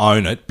prepared to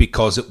own it,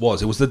 because it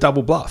was the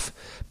double bluff.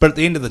 But at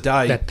the end of the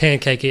day, that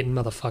pancake eating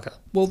motherfucker.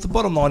 Well, the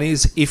bottom line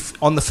is,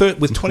 if on the first,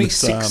 with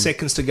 26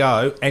 seconds to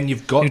go, and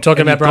you've got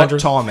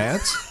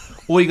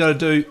timeouts, all you got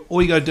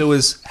to do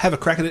is have a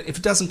crack at it. If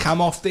it doesn't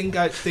come off, then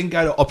go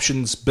to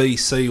options B,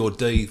 C, or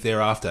D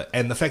thereafter.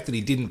 And the fact that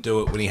he didn't do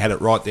it when he had it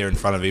right there in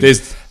front of him,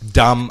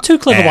 dumb. Too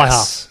clever by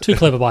ass. half. Too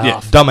clever by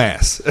half.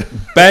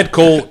 Dumbass. Bad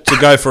call to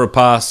go for a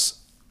pass.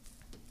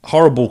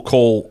 Horrible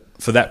call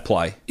for that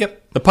play.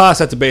 Yep. The pass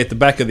had to be at the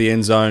back of the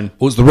end zone. It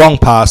was the wrong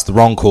pass, the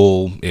wrong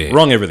call. Yeah.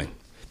 Wrong everything.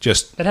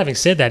 But having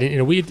said that,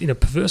 in a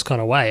perverse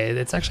kind of way,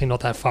 it's actually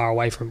not that far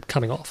away from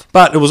coming off.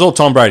 But it was all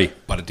Tom Brady.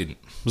 But it didn't.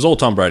 It was all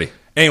Tom Brady.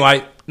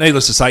 Anyway,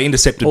 needless to say,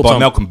 intercepted by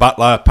Malcolm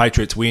Butler.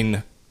 Patriots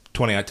win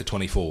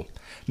 28-24.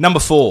 Number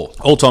 4.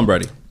 All Tom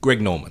Brady.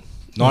 Greg Norman.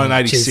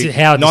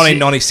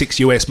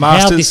 1996 US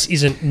Masters. How this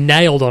isn't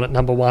nailed on at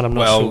number 1, I'm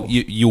not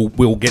sure.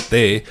 We'll get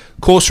there.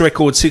 Course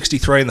record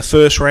 63 in the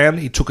first round.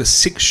 He took a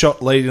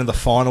 6-shot lead into the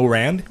final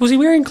round. Was he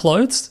wearing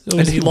clothes? Or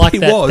was he like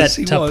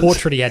that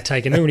portrait he had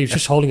taken? Remember, he was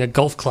just holding a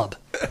golf club.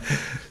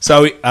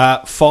 So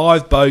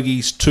 5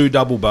 bogeys, 2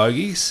 double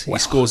bogeys. Wow. He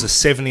scores a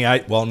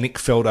 78, while Nick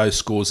Faldo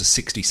scores a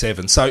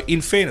 67. So in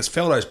fairness,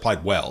 Faldo's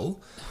played well.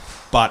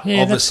 But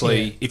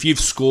obviously, if you've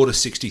scored a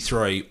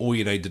 63, all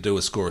you need to do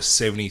is score a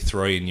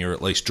 73 and you're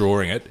at least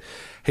drawing it.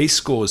 He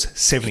scores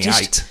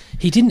 78.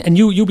 He didn't, and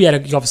you'll be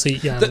able to, obviously...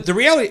 The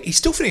reality, he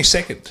still finished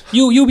second.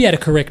 You'll be able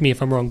to correct me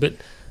if I'm wrong, but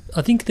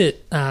I think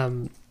that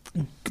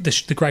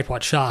the Great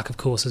White Shark, of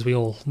course, as we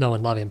all know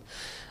and love him,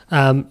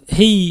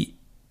 he,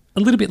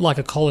 a little bit like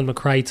a Colin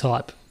McRae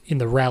type in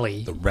the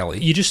rally. The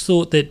rally. You just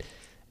thought that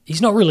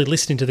he's not really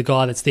listening to the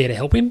guy that's there to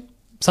help him.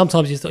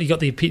 Sometimes you got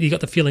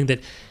the feeling that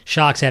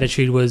Shark's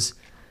attitude was,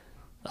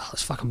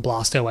 let's fucking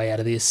blast our way out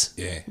of this.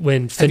 Yeah.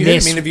 When Have you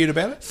heard him interviewed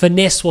about it?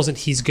 Finesse wasn't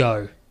his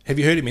go. Have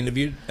you heard him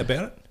interviewed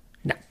about it?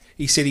 No.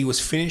 He said he was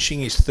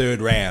finishing his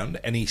third round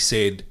and he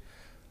said,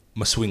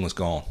 my swing was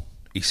gone.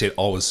 He said, it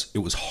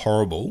was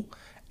horrible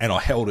and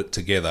I held it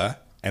together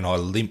and I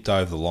limped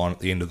over the line at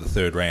the end of the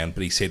third round.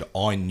 But he said,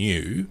 I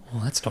knew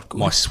that's not good.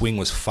 My swing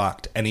was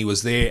fucked. And he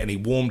was there and he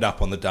warmed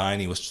up on the day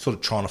and he was sort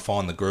of trying to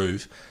find the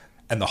groove.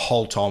 And the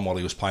whole time while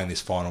he was playing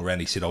this final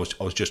round, he said, I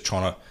was just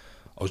trying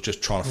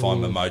to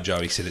find my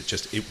mojo. He said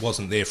it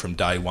wasn't there from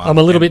day one. I'm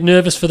a little bit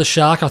nervous for the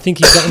Shark. I think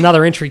he's got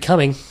another entry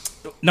coming.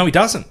 No, he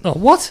doesn't. Oh,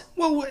 what?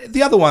 Well,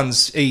 the other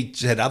ones, he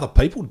had other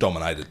people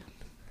dominated.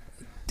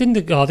 Didn't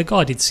the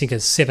guy did sink a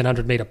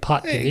 700-metre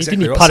putt, didn't he?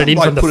 Exactly Didn't he putt it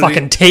in from the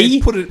fucking tee?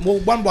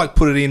 One bloke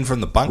put it in from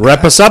the bunker.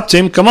 Wrap us up,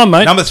 Tim. Come on,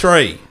 mate. Number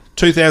 3,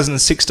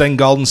 2016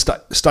 Golden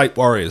State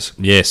Warriors.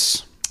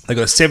 Yes. They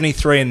got a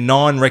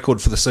 73-9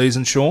 record for the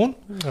season, Sean.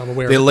 I'm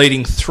aware They're of it.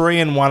 leading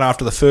 3-1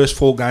 after the first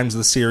 4 games of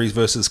the series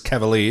versus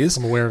Cavaliers.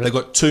 I'm aware of it. They've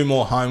got 2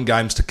 more home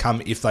games to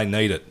come if they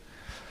need it.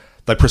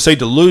 They proceed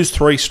to lose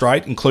 3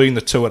 straight, including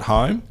the 2 at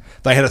home.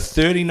 They had a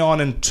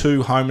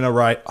 39-2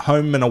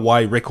 home and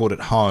away record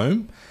at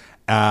home,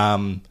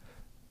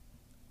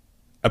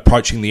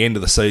 approaching the end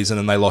of the season,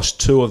 and they lost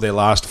 2 of their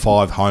last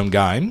 5 home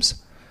games.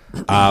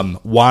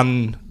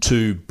 One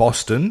to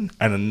Boston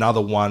and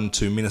another one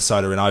to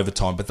Minnesota in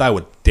overtime, but they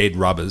were dead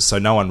rubbers, so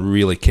no one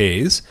really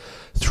cares.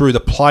 Through the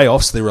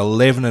playoffs, they're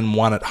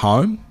 11-1 at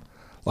home.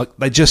 Like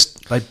they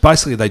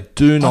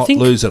do not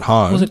lose at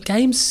home. Was it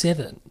Game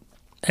 7?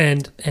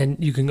 And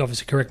you can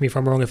obviously correct me if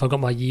I'm wrong. If I got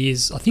my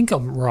years, I think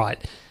I'm right.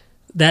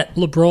 that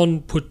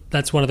LeBron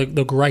that's one of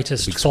the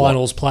greatest Big squat.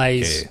 finals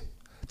plays. Yeah.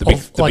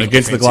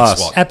 Against the glass.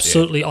 Squat.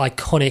 Absolutely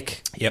iconic.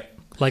 Yep.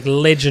 Like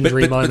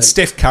legendary But moment.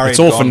 Steph Curry, It's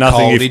all for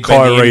nothing if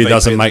Kyrie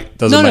doesn't make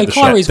the Kyrie's shot.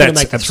 going to That's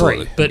make the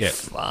three. absolutely, But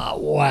yeah.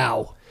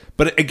 wow.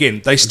 But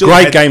again, they still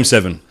Great had, game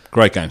 7.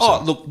 Great game 7.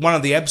 Oh, look, one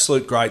of the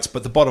absolute greats.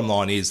 But the bottom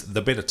line is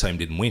the better team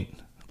didn't win.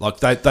 Like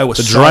they were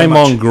The so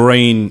Draymond much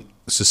Green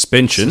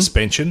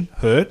suspension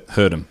hurt,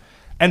 him.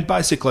 and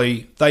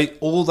basically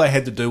all they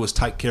had to do was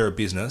take care of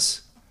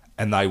business,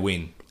 and they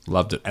win.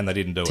 Loved it. And they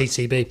didn't do it.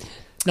 TCB.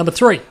 Number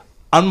 3.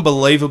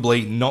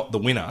 Unbelievably, not the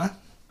winner.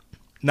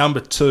 Number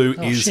 2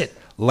 is shit.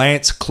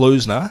 Lance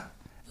Klusner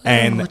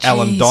and Oh,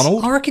 Alan geez.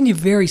 Donald. I reckon you're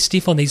very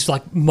stiff on these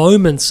like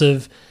moments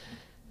of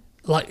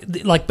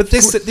like. But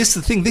this is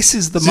the thing. This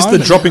is the Is this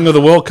moment. the dropping of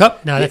the World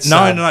Cup? No, that's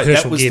No. That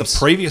Herschel was Gibbs. the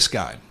previous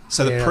game.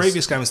 So the Yes.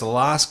 previous game was the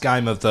last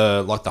game of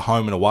the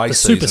home and away The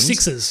seasons. Super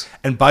Sixers.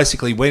 And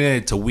basically, we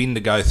needed to win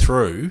to go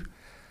through.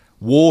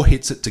 War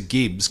hits it to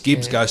Gibbs.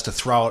 Gibbs goes to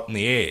throw it in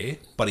the air,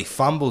 but he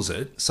fumbles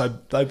it. So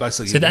they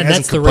basically So hasn't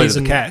that's the completed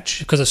reason the catch.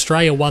 because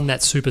Australia won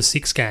that Super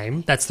Six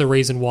game. That's the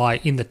reason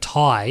why in the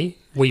tie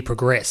we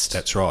progressed.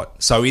 That's right.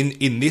 So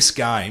in this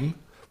game,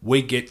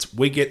 we get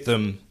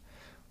them.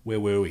 Where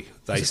were we?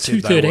 They Was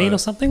it 213 or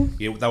something?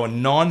 Yeah, they were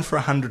 9 for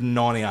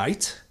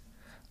 198.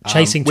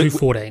 Chasing we-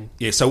 214.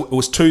 Yeah, so it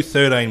was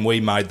 213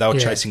 we made. They were Yeah.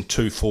 chasing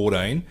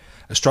 214.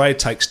 Australia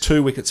takes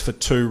 2 wickets for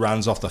 2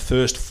 runs off the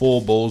first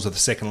 4 balls of the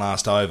second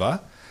last over,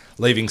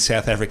 leaving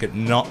South Africa at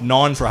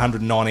 9 for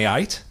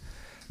 198,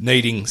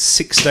 needing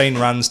 16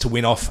 runs to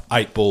win off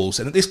 8 balls.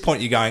 And at this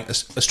point, you're going,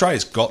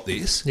 Australia's got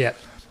this. Yeah.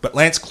 But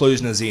Lance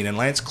Klusner's in, and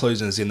Lance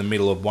Klusner's in the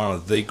middle of one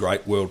of the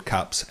great World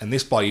Cups. And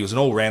this bloke, he was an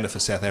all-rounder for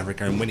South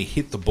Africa, and when he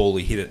hit the ball,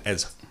 he hit it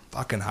as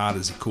fucking hard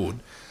as he could.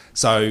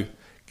 So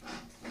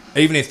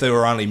even if there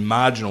were only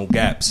marginal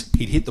gaps,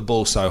 he'd hit the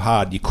ball so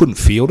hard you couldn't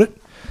field it.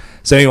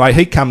 So anyway,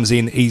 he comes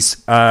in. He's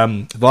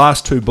the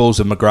last 2 balls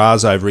of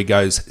McGrath's over. He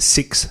goes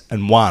 6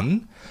 and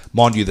 1.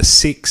 Mind you, the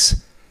 6,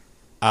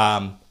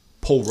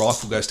 Paul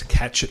Rifle goes to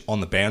catch it on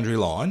the boundary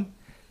line,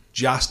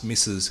 just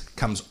misses,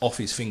 comes off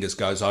his fingers,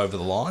 goes over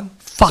the line.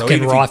 So Fucking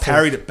even if Rifle. he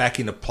parried it back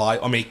into play,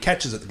 I mean, he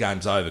catches it, the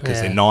game's over because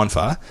Yeah. they're 9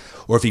 for.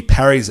 Or if he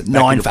parries it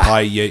back into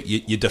play,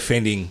 you're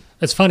defending.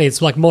 It's funny.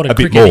 It's like modern A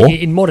bit cricket. more.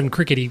 In modern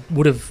cricket, he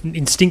would have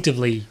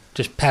instinctively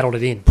just paddled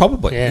it in.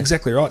 Probably, Yeah.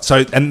 exactly right.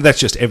 So, and that's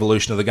just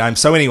evolution of the game.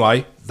 So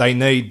anyway, they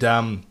need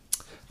 9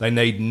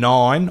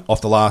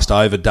 off the last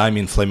over.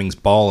 Damien Fleming's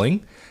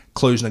bowling.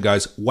 Klusner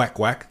goes whack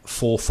whack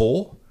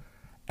 4-4,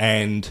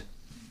 and they've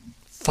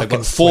Fucking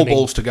got 4 Fleming,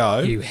 balls to go.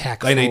 you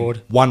hack they fraud.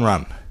 need 1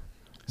 run.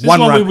 This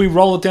One is why run. we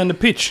roll it down the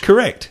pitch.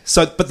 Correct.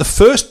 So, but the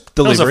first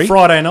That was delivery, a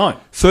Friday night.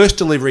 first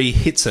delivery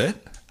hits it.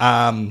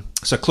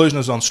 So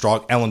Klusner's on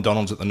strike. Alan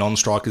Donald's at the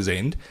non-striker's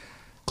end.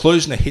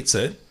 Klusner hits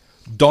it.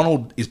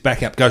 Donald is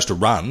back up, goes to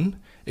run.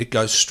 It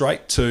goes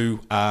straight to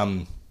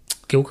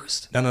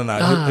Gilchrist. no.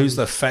 Who's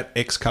the fat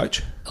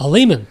ex-coach? Oh,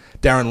 Lehman.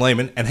 Darren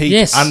Lehman, and he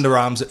Yes.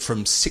 underarms it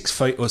from 6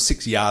 feet or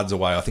 6 yards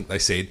away. I think they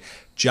said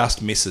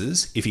just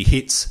misses. If he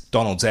hits,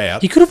 Donald's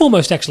out. He could have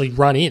almost actually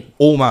run in.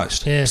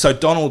 Almost. Yeah. So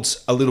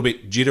Donald's a little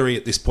bit jittery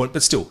at this point,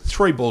 but still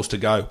 3 balls to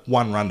go,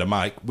 1 run to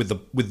make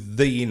with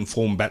the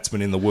informed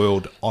batsman in the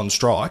world on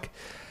strike.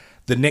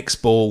 The next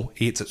ball,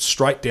 he hits it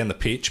straight down the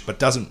pitch, but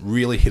doesn't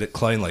really hit it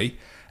cleanly,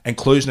 and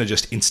Klusner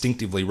just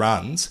instinctively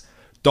runs.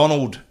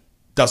 Donald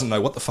doesn't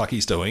know what the fuck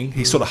he's doing.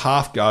 He sort of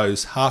half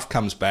goes, half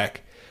comes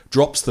back,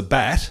 drops the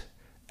bat,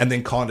 and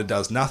then kind of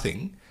does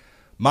nothing.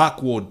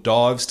 Mark Ward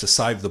dives to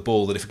save the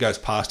ball that if it goes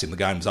past him, the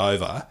game's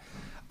over.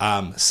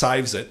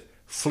 Saves it,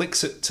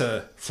 flicks it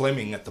to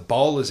Fleming at the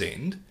bowler's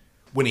end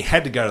when he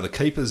had to go to the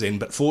keeper's end,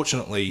 but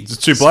fortunately... There's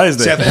 2 players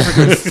there. South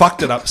Africa had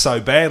fucked it up so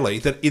badly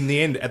that in the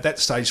end, at that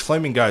stage,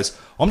 Fleming goes,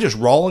 I'm just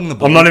rolling the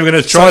ball. I'm not even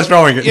going to try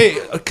throwing it.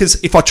 Yeah,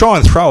 because if I try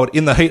and throw it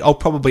in the heat, I'll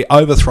probably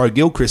overthrow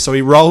Gilchrist. So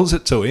he rolls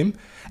it to him.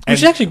 Which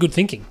is actually good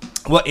thinking.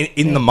 Well,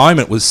 in the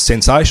moment, it was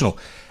sensational.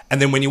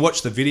 And then when you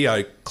watch the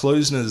video,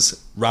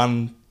 Klusner's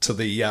run to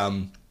the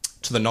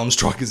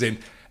non-striker's end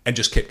and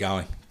just kept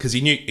going because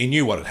he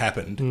knew what had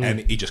happened and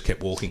he just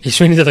kept walking. He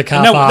went into the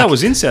car No, park. that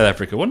was in South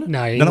Africa, wasn't it?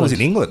 No, No, it was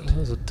in England.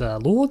 Was it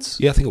Lords?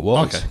 Yeah, I think it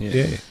was. Okay,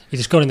 yeah. He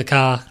just got in the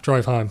car,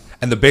 drove home.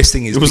 And the best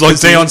thing is It was like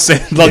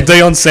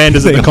Deion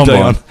Sanders at the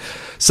combine.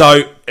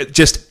 So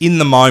just in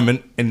the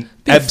moment, an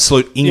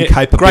absolute great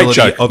incapability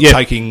joke. of Yeah.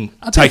 taking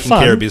A bit of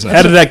fun. care of business.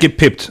 How did that get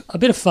pipped? A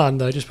bit of fun,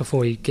 though, just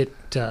before you get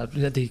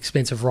at the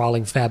expense of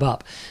riling Fab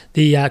up.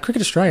 The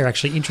Cricket Australia are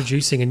actually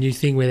introducing a new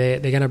thing where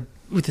they're going to,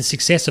 with the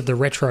success of the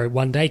retro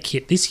one-day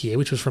kit this year,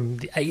 which was from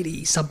the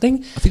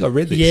 80-something. I think I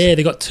read this. Yeah,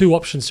 they got 2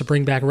 options to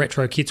bring back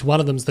retro kits. One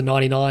of them's the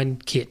 99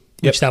 kit,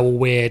 which they will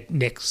wear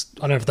next.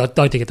 I don't think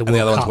at the And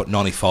World the other Cup. one's,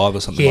 95 or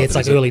something Yeah, like it's that,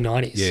 like is it? early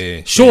 90s.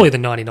 Yeah. Surely the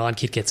 99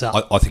 kit gets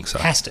up. I think so.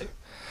 Has to.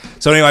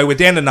 So anyway, we're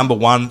down to number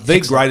 1, the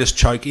greatest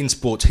choke in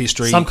sports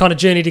history. Some kind of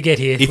journey to get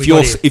here. If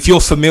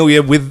you're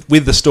familiar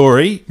with the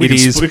story, We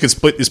can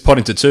split this pot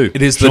into 2.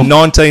 It is the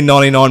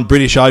 1999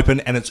 British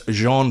Open, and it's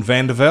Jean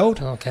van der Velde,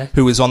 Okay.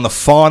 who is on the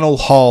final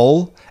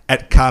hole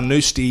at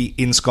Carnoustie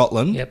in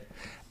Scotland. Yep.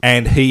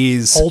 and he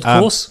is Old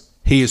course?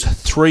 He is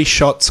 3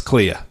 shots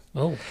clear.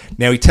 Oh,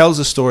 Now, he tells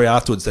a story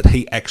afterwards that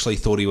he actually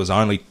thought he was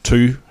only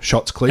 2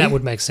 shots clear. that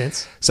would make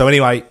sense. So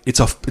anyway, it's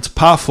a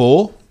par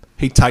 4.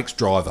 He takes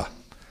driver.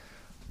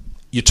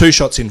 You're 2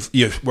 shots in.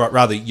 You're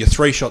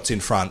 3 shots in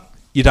front.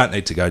 You don't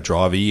need to go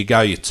driver. You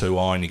go your 2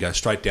 iron. You go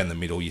straight down the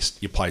middle. You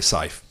play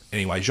safe.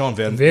 Anyway, Jean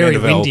Van Very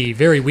Vandevelde, windy,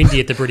 very windy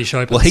at the British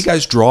Open. well, he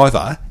goes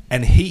driver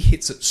and he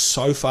hits it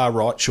so far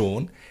right,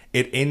 Sean.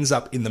 It ends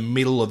up in the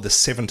middle of the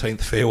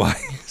 17th fairway.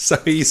 So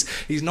he's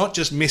not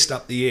just missed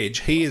up the edge.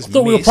 He is.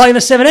 thought we were playing the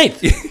 17th.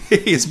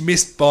 He is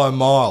missed by a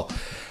mile.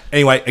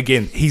 Anyway,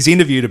 again, he's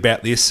interviewed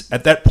about this.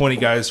 At that point, he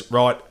goes,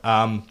 right,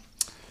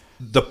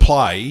 the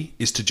play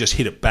is to just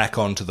hit it back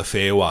onto the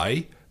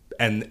fairway,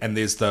 and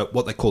there's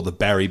what they call the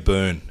Barry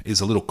Burn,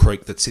 is a little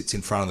creek that sits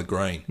in front of the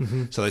green.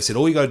 Mm-hmm. So they said,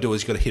 all you got to do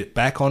is you got to hit it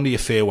back onto your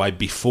fairway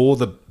before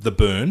the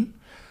burn.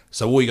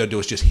 So all you got to do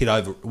is just hit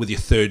over with your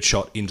 3rd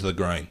shot into the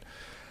green.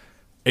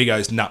 He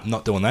goes, no,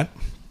 not doing that.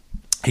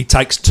 He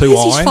takes 2 Where's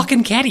iron. his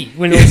fucking caddy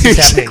when all this is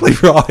happening?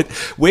 Exactly right.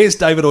 Where's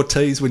David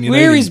Ortiz when you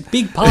Where need is him?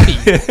 Big Puppy?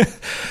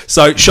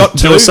 So shot 2.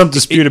 There was some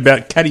dispute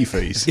about caddy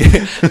fees.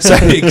 So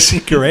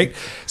correct.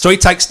 So he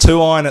takes 2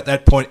 iron at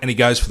that point and he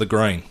goes for the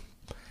green.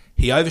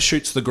 He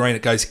overshoots the green.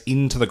 It goes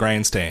into the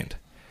grandstand.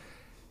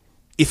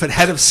 If it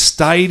had have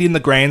stayed in the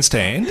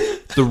grandstand,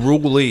 the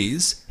rule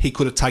is he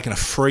could have taken a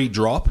free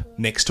drop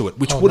next to it,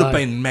 which would have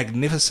been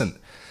magnificent.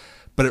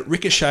 But it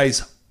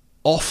ricochets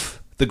off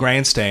the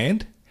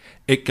grandstand.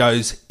 It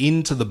goes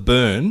into the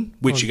burn,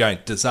 which you go,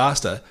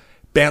 disaster,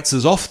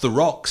 bounces off the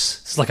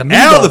rocks. It's like a mini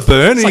out golf. of the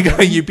burn, It's and like you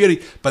go, you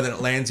beauty. But then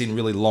it lands in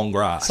really long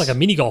grass. It's like a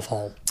mini golf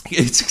hole.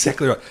 It's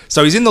exactly right.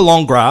 So he's in the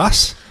long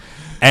grass,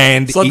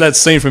 and It's like that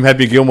scene from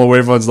Happy Gilmore where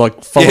everyone's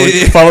like following,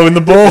 Yeah. following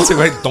the ball.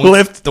 Donk,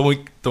 Left.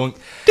 doink, doink,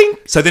 ding.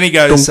 So then he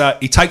goes.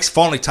 He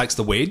finally takes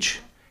the wedge.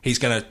 He's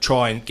going to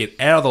try and get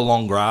out of the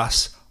long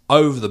grass,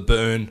 over the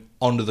burn,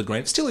 onto the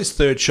green. Still his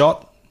 3rd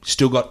shot.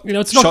 Still got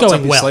it's not shots going up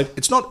his well. sleeve.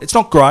 It's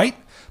not great,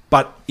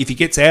 but if he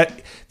gets out,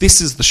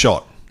 this is the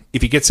shot.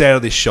 If he gets out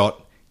of this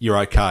shot, you're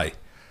okay.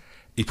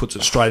 He puts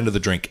it straight into the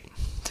drink.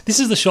 This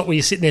is the shot where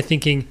you're sitting there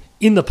thinking,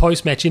 in the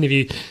post-match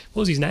interview,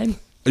 what was his name?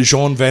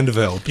 Jean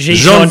Vandevelde.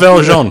 Jean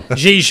Valjean.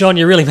 Jean,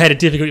 you really made it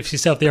difficult for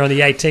yourself there on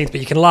the 18th,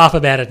 but you can laugh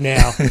about it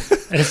now.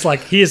 And it's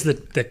like, here's the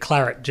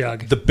claret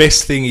jug. The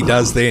best thing he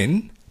does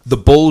then, the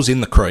ball's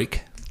in the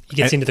creek. He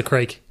gets into the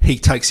creek. He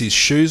takes his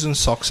shoes and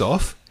socks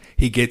off.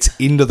 He gets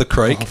into the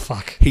creek. Oh,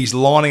 fuck. He's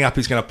lining up.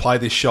 He's going to play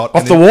this shot.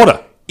 Off the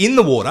water. In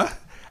the water.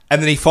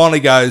 And then he finally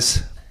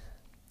goes,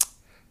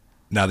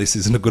 no, this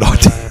isn't a good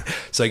idea.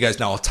 So he goes,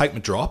 no, I'll take my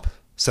drop.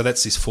 So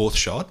that's his 4th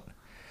shot.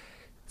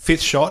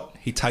 5th shot,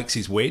 he takes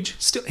his wedge.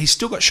 He's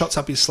still got shots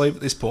up his sleeve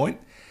at this point.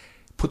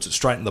 Puts it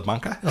straight in the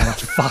bunker. Oh,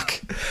 fuck.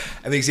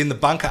 And he's in the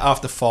bunker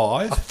after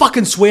 5. I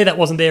fucking swear that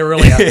wasn't there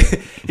earlier.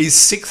 His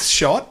 6th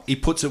shot, he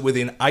puts it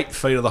within 8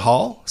 feet of the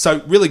hole.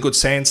 So really good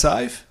sand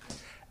save.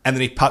 And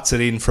then he putts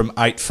it in from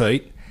 8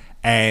 feet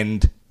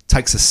and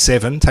takes a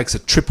 7, takes a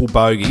triple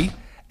bogey,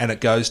 and it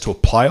goes to a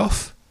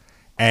playoff.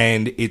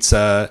 And it's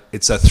a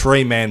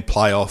 3-man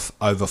playoff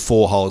over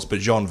 4 holes. But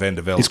Jean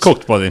Vandevelde, He's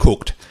cooked by then.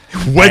 Cooked.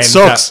 Wet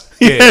socks.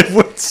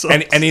 Wet socks.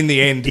 And in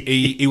the end,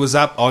 he was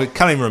up. I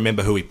can't even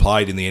remember who he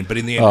played in the end. But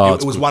in the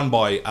end, it was won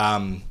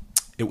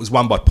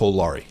by Paul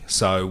Laurie.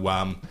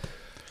 So.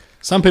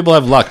 Some people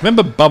have luck.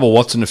 Remember Bubba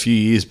Watson a few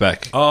years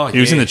back? Oh, he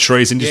was in the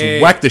trees and just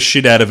Yeah. whacked the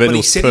shit out of it. But It he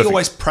was said perfect. he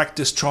always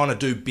practiced trying to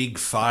do big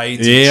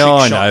fades Yeah, and I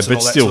trick know, shots but and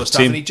all that still, sort of stuff.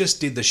 Tim- And he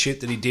just did the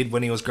shit that he did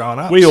when he was growing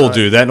up. We all So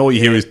do that, and all you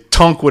hear is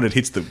tonk when it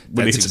hits that's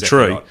a exactly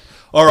tree. right.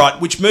 All right,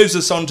 which moves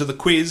us on to the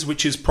quiz,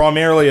 which is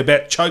primarily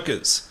about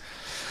chokers.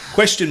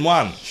 Question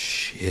 1.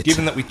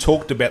 Given that we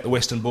talked about the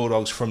Western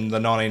Bulldogs from the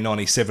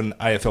 1997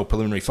 AFL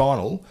Preliminary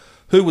Final,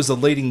 who was the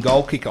leading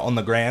goal kicker on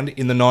the ground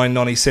in the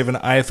 1997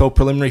 AFL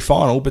Preliminary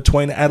Final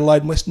between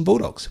Adelaide and Western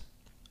Bulldogs?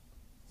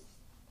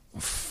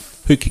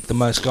 Who kicked the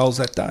most goals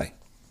that day?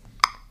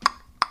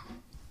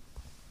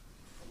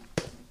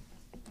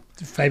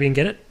 Did Fabian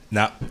get it?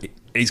 No,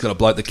 he's got a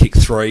bloke that kicked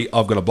 3.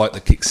 I've got a bloke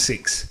that kicked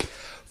 6.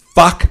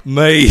 Fuck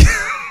me.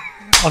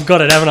 I've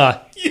got it, haven't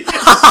I?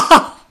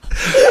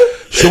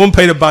 Sean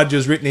Peter Budge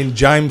has written in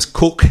James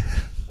Cook,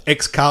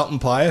 ex-Carlton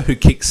player, who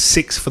kicked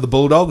 6 for the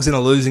Bulldogs in a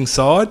losing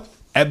side.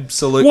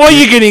 Absolutely. Why are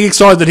you getting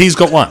excited that he's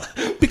got one?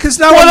 Because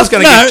no one was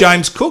going to no. give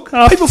James Cook.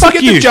 Oh, People fuck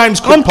forget you. that James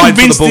Cook I'm played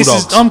for the convinced this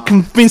Bulldogs. I'm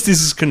convinced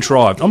this is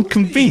contrived. I'm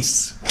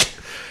convinced.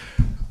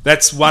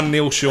 That's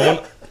 1-0,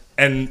 Sean.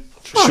 And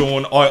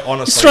Sean, I He's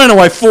honestly... thrown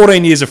away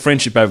 14 years of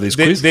friendship over this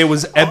There, quiz. there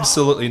was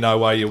absolutely no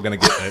way you were going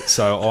to get that.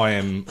 So I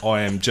am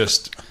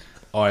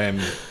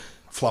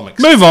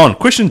flummoxed. Move on.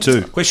 Question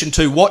 2. Question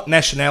 2. What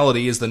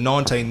nationality is the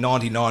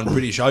 1999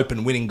 British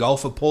Open winning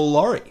golfer Paul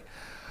Laurie?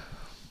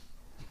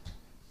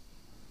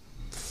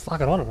 Fuck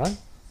it on it, right?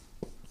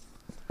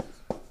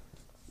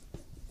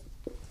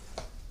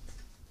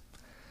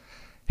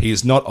 He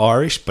is not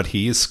Irish, but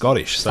he is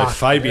Scottish. So Fuck,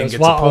 Fabian it was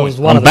gets one- a it point. was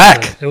one I'm of the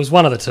back. two. It was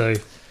one of the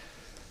two.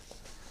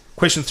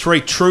 Question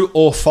 3. True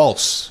or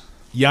false?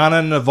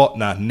 Jana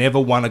Novotná never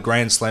won a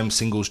Grand Slam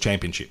singles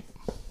championship.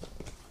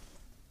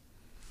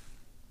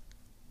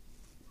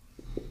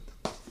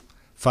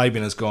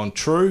 Fabian has gone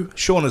true.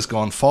 Sean has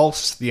gone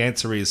false. The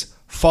answer is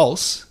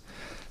false.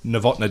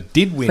 Novotna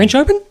did win. French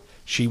Open?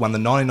 She won the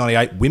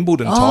 1998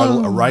 Wimbledon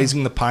title,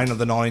 erasing the pain of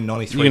the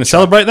 1993. You're going to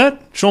celebrate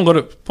that? Sean got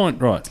a point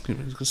right.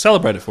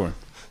 Celebrate it for him.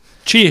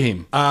 Cheer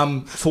him.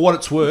 For what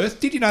it's worth,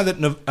 did you know that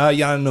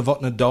Yana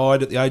Novotna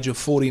died at the age of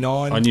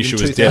 49? I knew she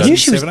was 2017? dead. I knew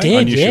she was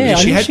dead, yeah.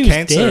 She had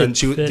cancer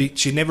dead, and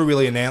she never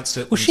really announced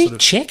it. Was and she sort of-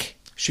 Czech?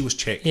 She was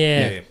Czech.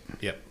 Yeah.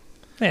 Yeah.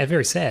 Yeah,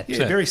 very sad.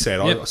 Yeah, very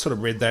sad. Yep. I sort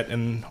of read that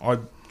and I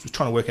was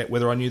trying to work out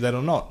whether I knew that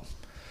or not.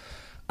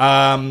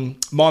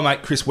 My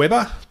mate Chris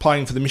Webber,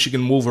 playing for the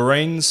Michigan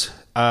Wolverines,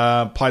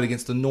 played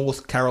against the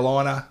North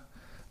Carolina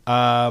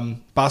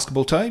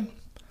basketball team.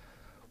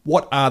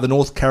 What are the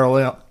North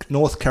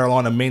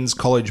Carolina men's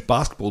college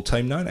basketball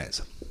team known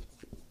as?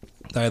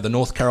 They are the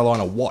North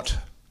Carolina what?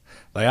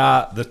 They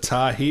are the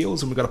Tar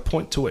Heels, and we've got a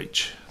point to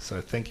each. So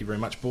thank you very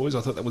much, boys.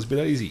 I thought that was a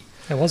bit easy.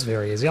 That was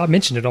very easy. I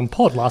mentioned it on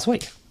pod last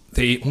week.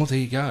 There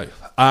you go.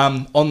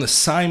 On the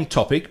same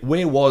topic,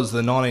 where was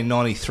the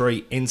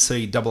 1993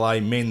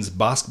 NCAA Men's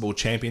Basketball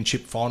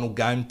Championship final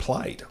game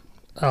played?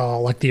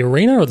 Oh, like the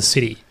arena or the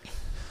city?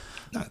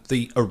 No,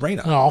 the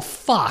arena. Oh,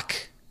 fuck.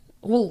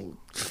 Well,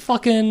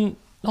 fucking...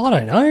 I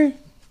don't know.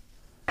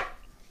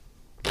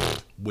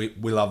 We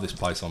love this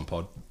place on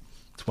pod.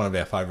 It's one of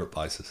our favourite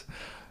places.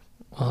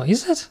 Oh,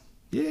 is it?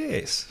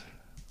 Yes.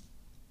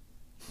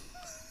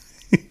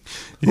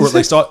 Or at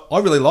least I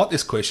really like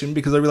this question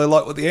because I really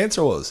like what the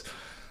answer was.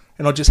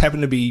 And I just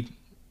happened to be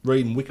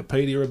reading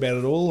Wikipedia about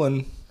it all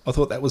and I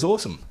thought that was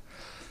awesome.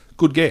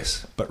 Good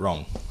guess, but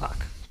wrong.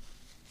 Fuck.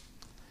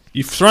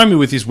 You've thrown me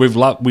with this. We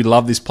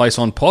love this place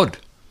on pod.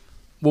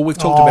 Well, we've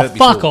talked about it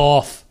before. Fuck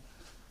off.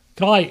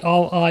 Can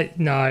I...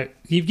 No.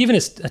 You've given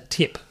us a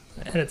tip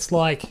and it's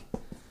like...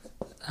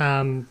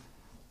 I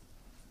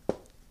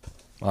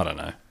don't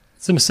know.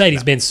 It's the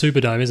Mercedes-Benz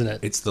Superdome, isn't it?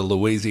 It's the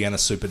Louisiana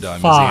Superdome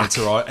is the Fuck.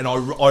 answer. And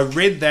I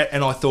read that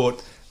and I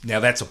thought, now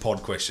that's a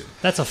pod question.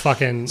 That's a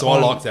fucking... So I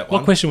like that one.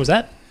 What question was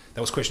that?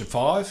 That was question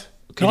 5.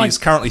 Can It I- is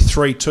currently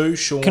 3-2.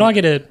 Sean. Can I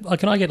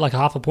get like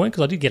half a point?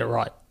 Because I did get it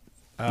right.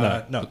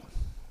 No.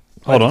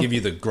 Hold I'd on. give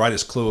you the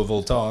greatest clue of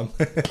all time.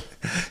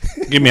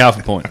 Give me half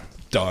a point.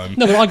 Dome.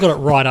 No, but I got it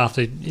right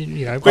after,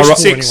 you know... Question before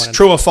 6, anyone-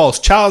 true or false?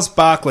 Charles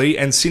Barkley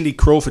and Cindy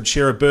Crawford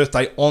share a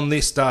birthday on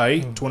this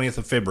day, 20th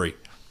of February.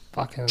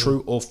 Fucking...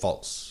 True or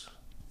false?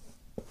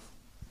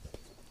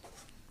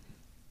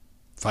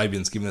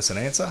 Fabian's given us an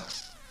answer.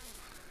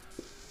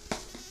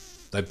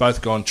 They've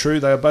both gone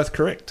true. They are both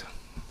correct.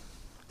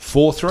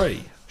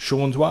 4-3.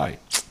 Sean's way.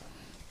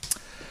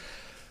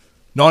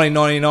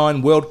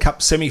 1999 World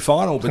Cup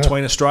semi-final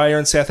between Australia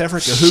and South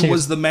Africa. Who Shit.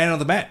 was the man of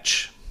the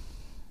match?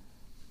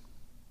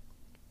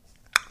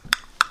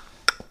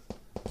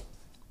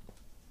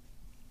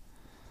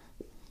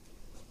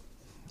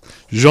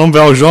 Jean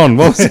Valjean.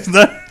 What was his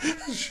name?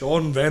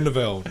 Sean van der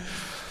Velde.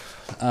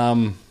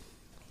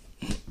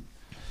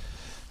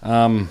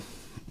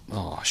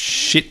 Oh,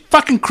 shit.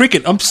 Fucking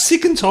cricket. I'm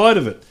sick and tired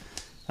of it.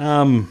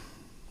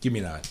 Give me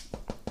a name.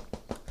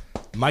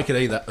 Make it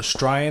either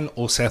Australian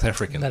or South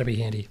African. That'd be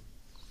handy.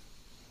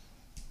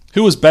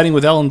 Who was batting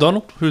with Alan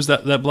Donald? Who's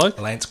that bloke?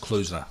 Lance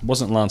Klusener.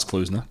 Wasn't Lance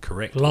Klusener.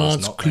 Correct. Lance It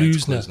was not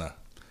Klusener.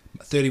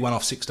 31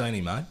 off 16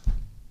 he made.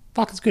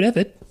 Fuck, it's good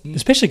effort.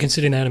 Especially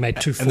considering they only made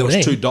 214. And there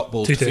was 2 dot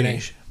balls to 213.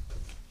 finish.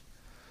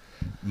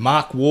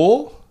 Mark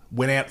Waugh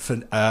went out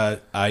for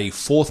a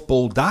fourth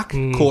ball duck,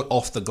 caught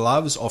off the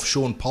gloves of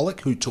Sean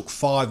Pollock, who took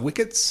 5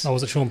 wickets. Oh,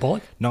 was it Sean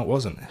Pollock? No, it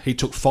wasn't. He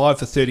took 5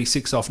 for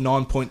 36 off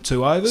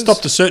 9.2 overs.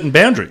 Stopped a certain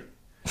boundary.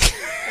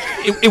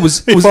 It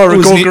was If I recall it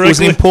was an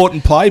correctly.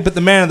 important play, but the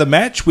man of the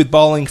match with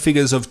bowling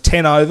figures of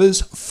 10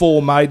 overs,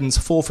 4 maidens,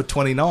 4 for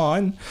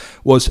 29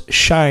 was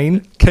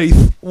Shane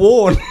Keith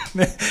Warne.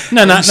 No.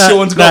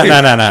 Sean's got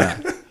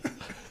him.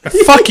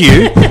 Fuck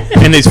you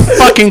and these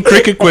fucking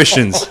cricket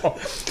questions.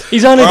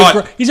 He's only All the,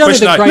 right, he's only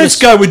question the eight.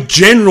 greatest. Let's go with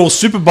general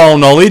Super Bowl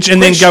knowledge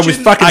and then go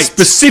with Question fucking 8.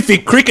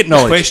 specific cricket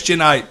knowledge. Question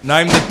 8.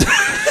 Name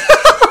the...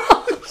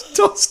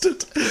 Tossed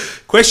it.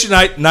 Question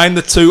 8. Name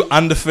the 2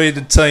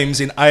 undefeated teams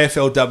in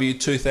AFLW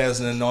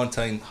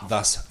 2019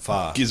 thus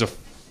far. Gives a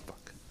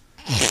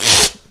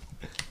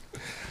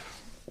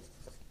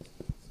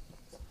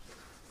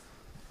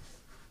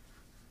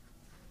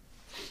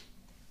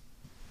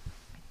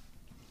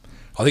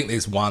I think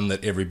there's one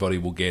that everybody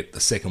will get.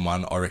 The second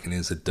one, I reckon,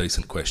 is a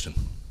decent question.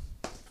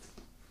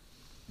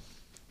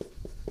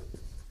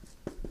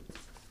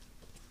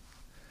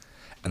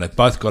 And they've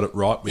both got it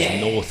right with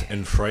North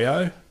and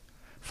Freo.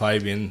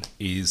 Fabian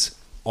is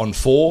on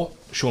 4.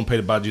 Sean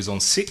Peter Budge is on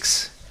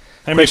 6.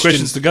 How many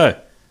questions to go?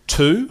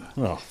 2.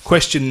 Oh.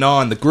 Question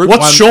 9. The Group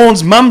What's 1,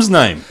 Sean's mum's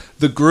name?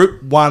 The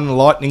Group 1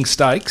 Lightning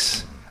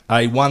Stakes,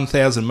 a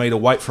 1,000 metre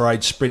weight for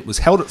age sprint, was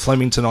held at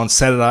Flemington on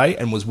Saturday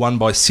and was won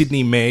by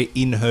Sydney mare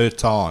In Her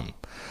Time.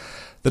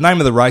 The name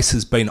of the race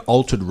has been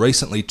altered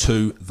recently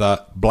to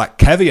the Black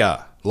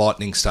Caviar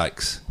Lightning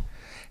Stakes.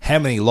 How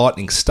many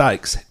Lightning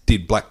Stakes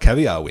did Black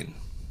Caviar win?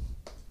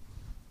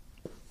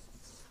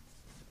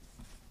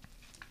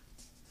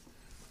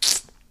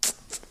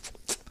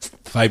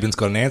 Fabian's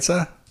got an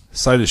answer.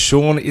 So does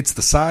Sean. It's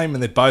the same,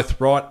 and they're both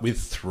right with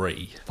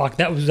 3. Fuck,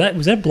 was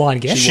that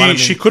blind guess?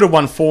 She could have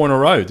won 4 in a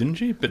row, didn't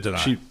she? But Dunno.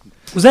 she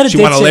Was that a She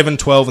dead won set? 11,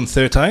 12, and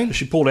 13.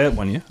 she pulled out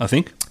one year, I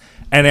think.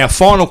 And our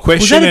final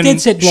question. Was that a and dead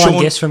set blind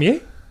Sean, guess from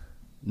you?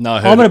 No, I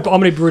I'm heard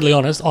gonna be brutally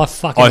honest. I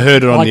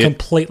heard it on the-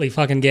 completely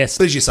fucking guessed.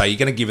 As you say, you're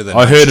going to give her the.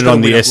 I heard she's it gotta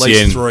on the win at least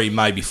SEN. 3,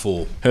 maybe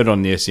 4. it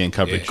on the SEN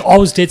coverage. Yeah. I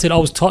was dead set. I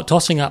was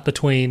tossing up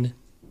between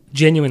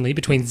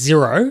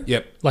 0,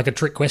 Yep. like a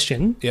trick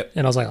question. Yep.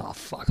 And I was like, oh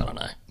fuck, I don't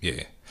know.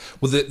 Yeah.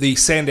 Well, the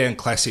Sandown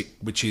Classic,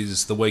 which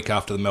is the week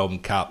after the Melbourne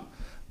Cup,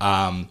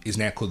 is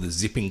now called the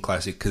Zipping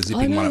Classic because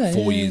Zipping won it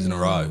 4 years in a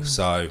row.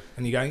 So,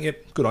 and you're going,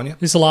 yep, good on you.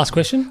 This is the last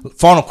question.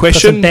 Final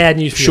question. some bad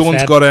news for you, Sean's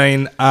Fab. got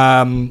an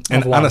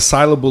I've won.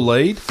 unassailable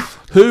lead.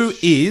 Who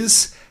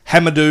is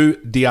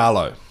Hamidou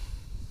Diallo?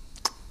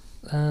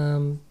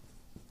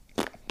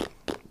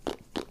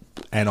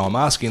 And I'm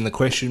asking the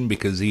question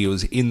because he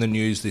was in the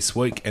news this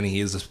week and he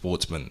is a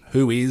sportsman.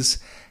 Who is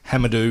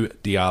Hamidou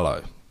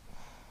Diallo?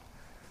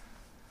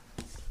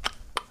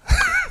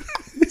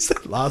 Is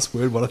that last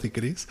word what I think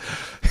it is?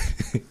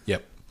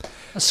 Yep.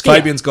 A skier.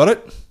 Fabian's got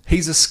it.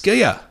 He's a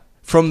skier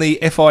from the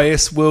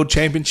FIS World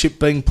Championship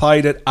being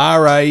played at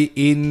RA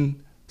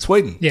in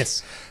Sweden.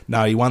 Yes.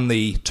 No, he won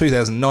the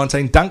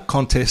 2019 dunk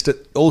contest at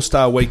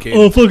All-Star Weekend.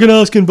 Oh, fucking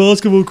asking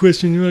basketball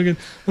question. You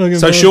fucking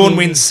So Sean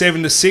wins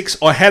 7-6.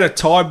 I had a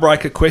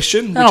tiebreaker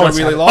question, which Oh, I let's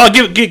really have it. liked,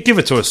 Oh, give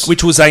it to us.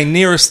 which was a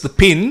nearest the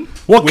pin.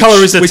 What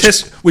colour is the which,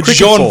 test Which cricket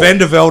John for?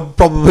 Vandervelde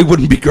probably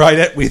wouldn't be great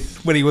at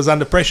with when he was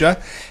under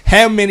pressure.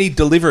 How many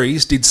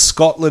deliveries did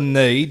Scotland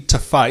need to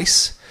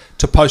face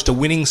to post a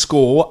winning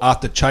score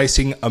after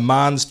chasing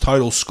Oman's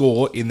total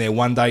score in their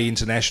one-day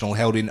international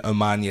held in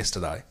Oman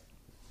yesterday?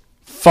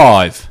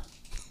 5.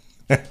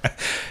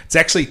 It's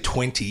actually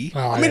 20.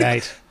 Oh,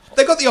 8.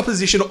 They got the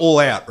opposition all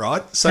out,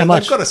 right? So How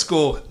much? they've got a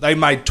score. They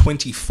made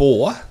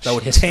 24. They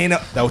were 10.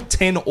 They were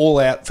 10 all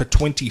out for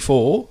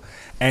 24,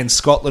 and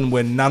Scotland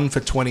were none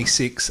for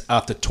 26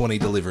 after 20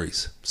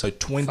 deliveries. So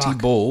 20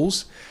 Fuck.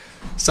 balls.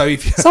 So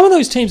if you Some of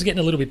those teams are getting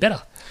a little bit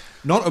better.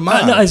 not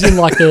Oman, No, as in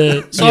like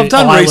the. So I've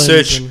done Islands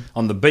research and-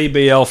 on the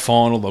BBL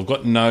final. I've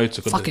got notes.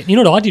 I've got Fuck it. You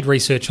know what I did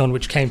research on,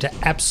 which came to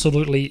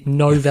absolutely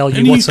no value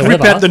and you whatsoever.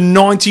 clip out the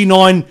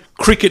 99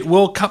 Cricket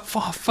World Cup.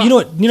 Oh, fuck. You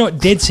know what?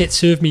 Dead Set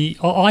served me.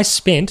 I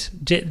spent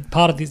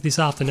part of this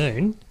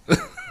afternoon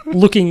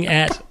looking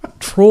at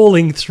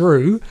trawling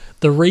through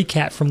the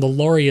recap from the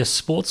Laureus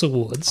Sports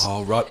Awards.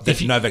 oh right, that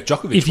If you- Novak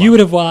Djokovic. If you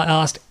would have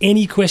asked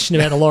any question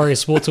about the Laureus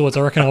Sports Awards,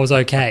 I reckon I was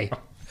okay.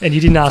 And you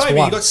didn't ask Fabian,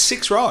 one. you got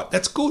 6 right.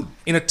 That's good.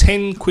 In a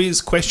 10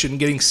 quiz question,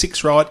 getting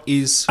 6 right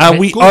is Are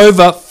we good.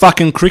 over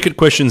fucking cricket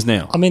questions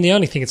now? I mean, the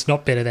only thing it's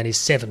not better than is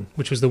 7,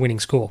 which was the winning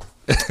score.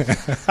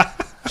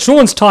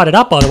 Sean's tied it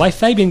up, by the way.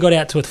 Fabian got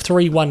out to a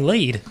 3-1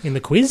 lead in the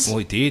quiz. Well,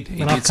 he did. He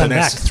And did. I've So come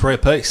now it's back. 3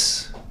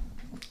 apiece.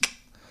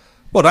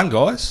 Well done,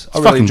 guys. I It's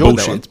really fucking enjoyed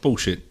bullshit. that one. It's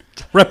bullshit.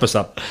 Wrap us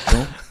up.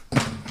 Sean.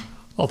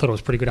 I thought it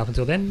was pretty good up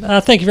until then.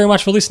 Thank you very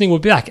much for listening. We'll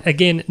be back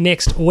again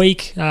next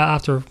week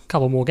after a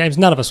couple more games.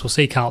 None of us will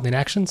see Carlton in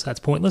action, so that's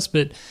pointless,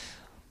 but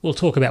we'll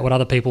talk about what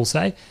other people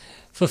say.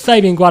 For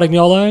Fabian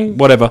Guadagnolo,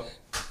 Whatever.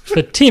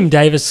 for Tim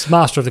Davis,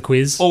 master of the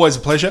quiz, Always a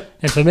pleasure.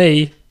 and for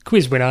me,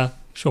 quiz winner,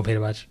 Sean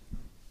Petermudge.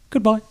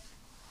 Goodbye.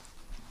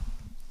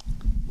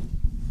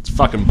 It's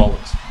fucking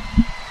bollocks.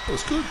 It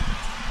was good.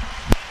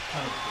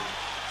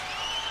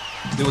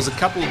 There was a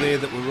couple there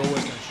that were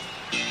always going to...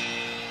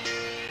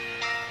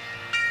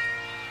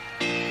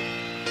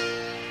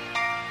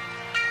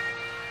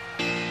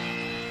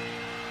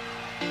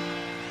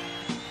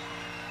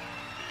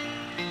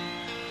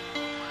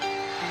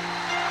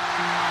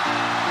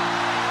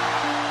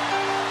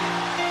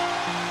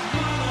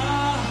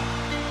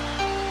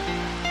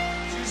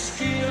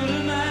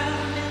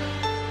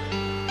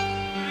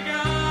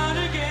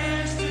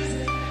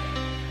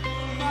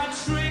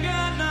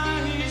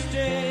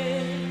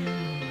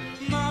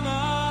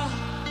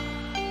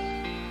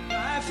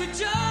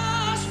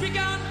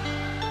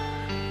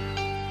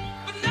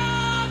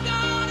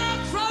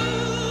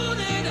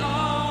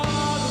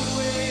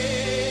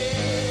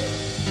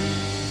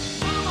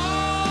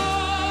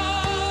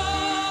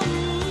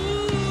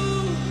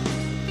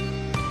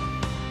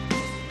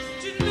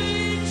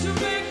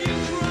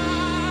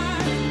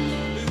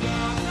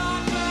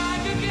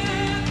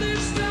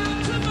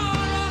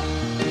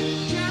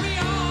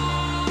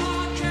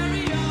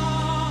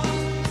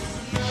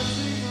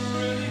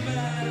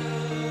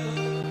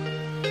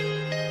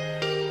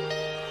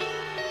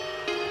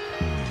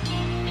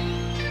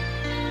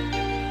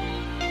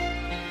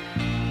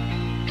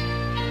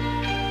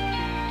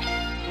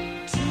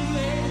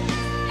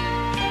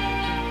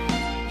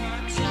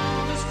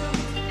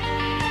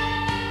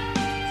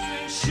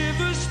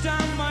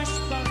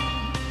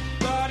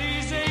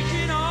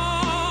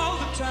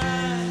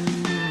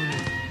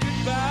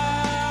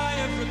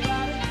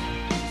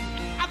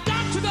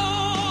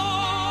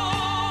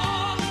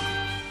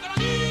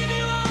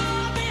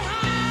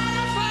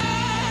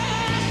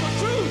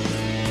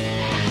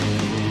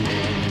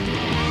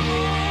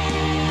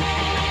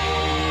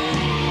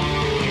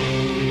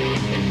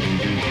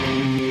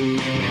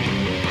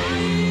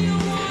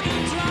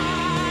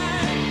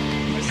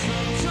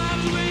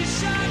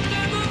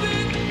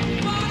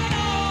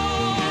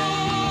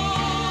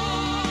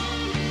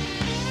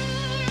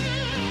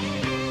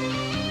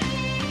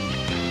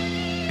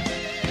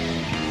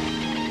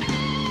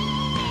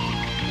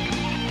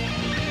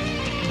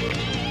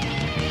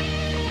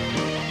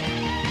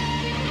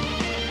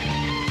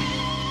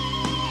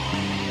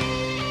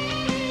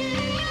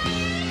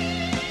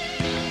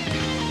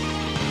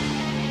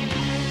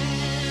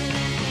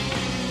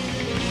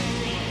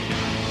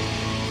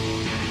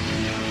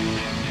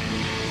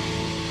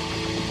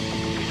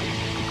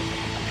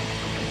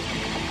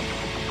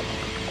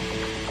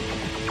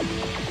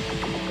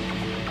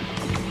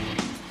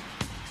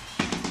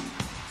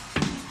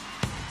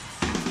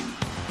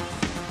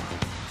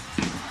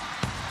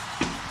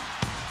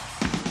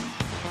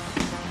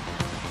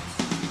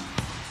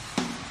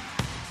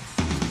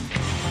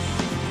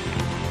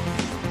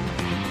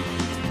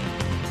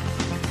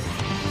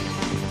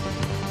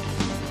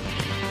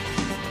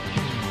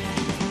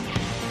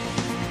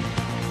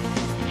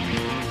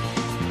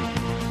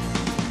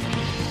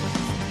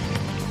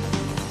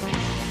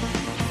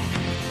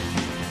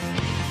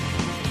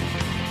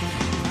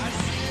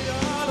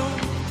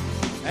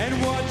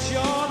 and what's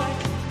your name?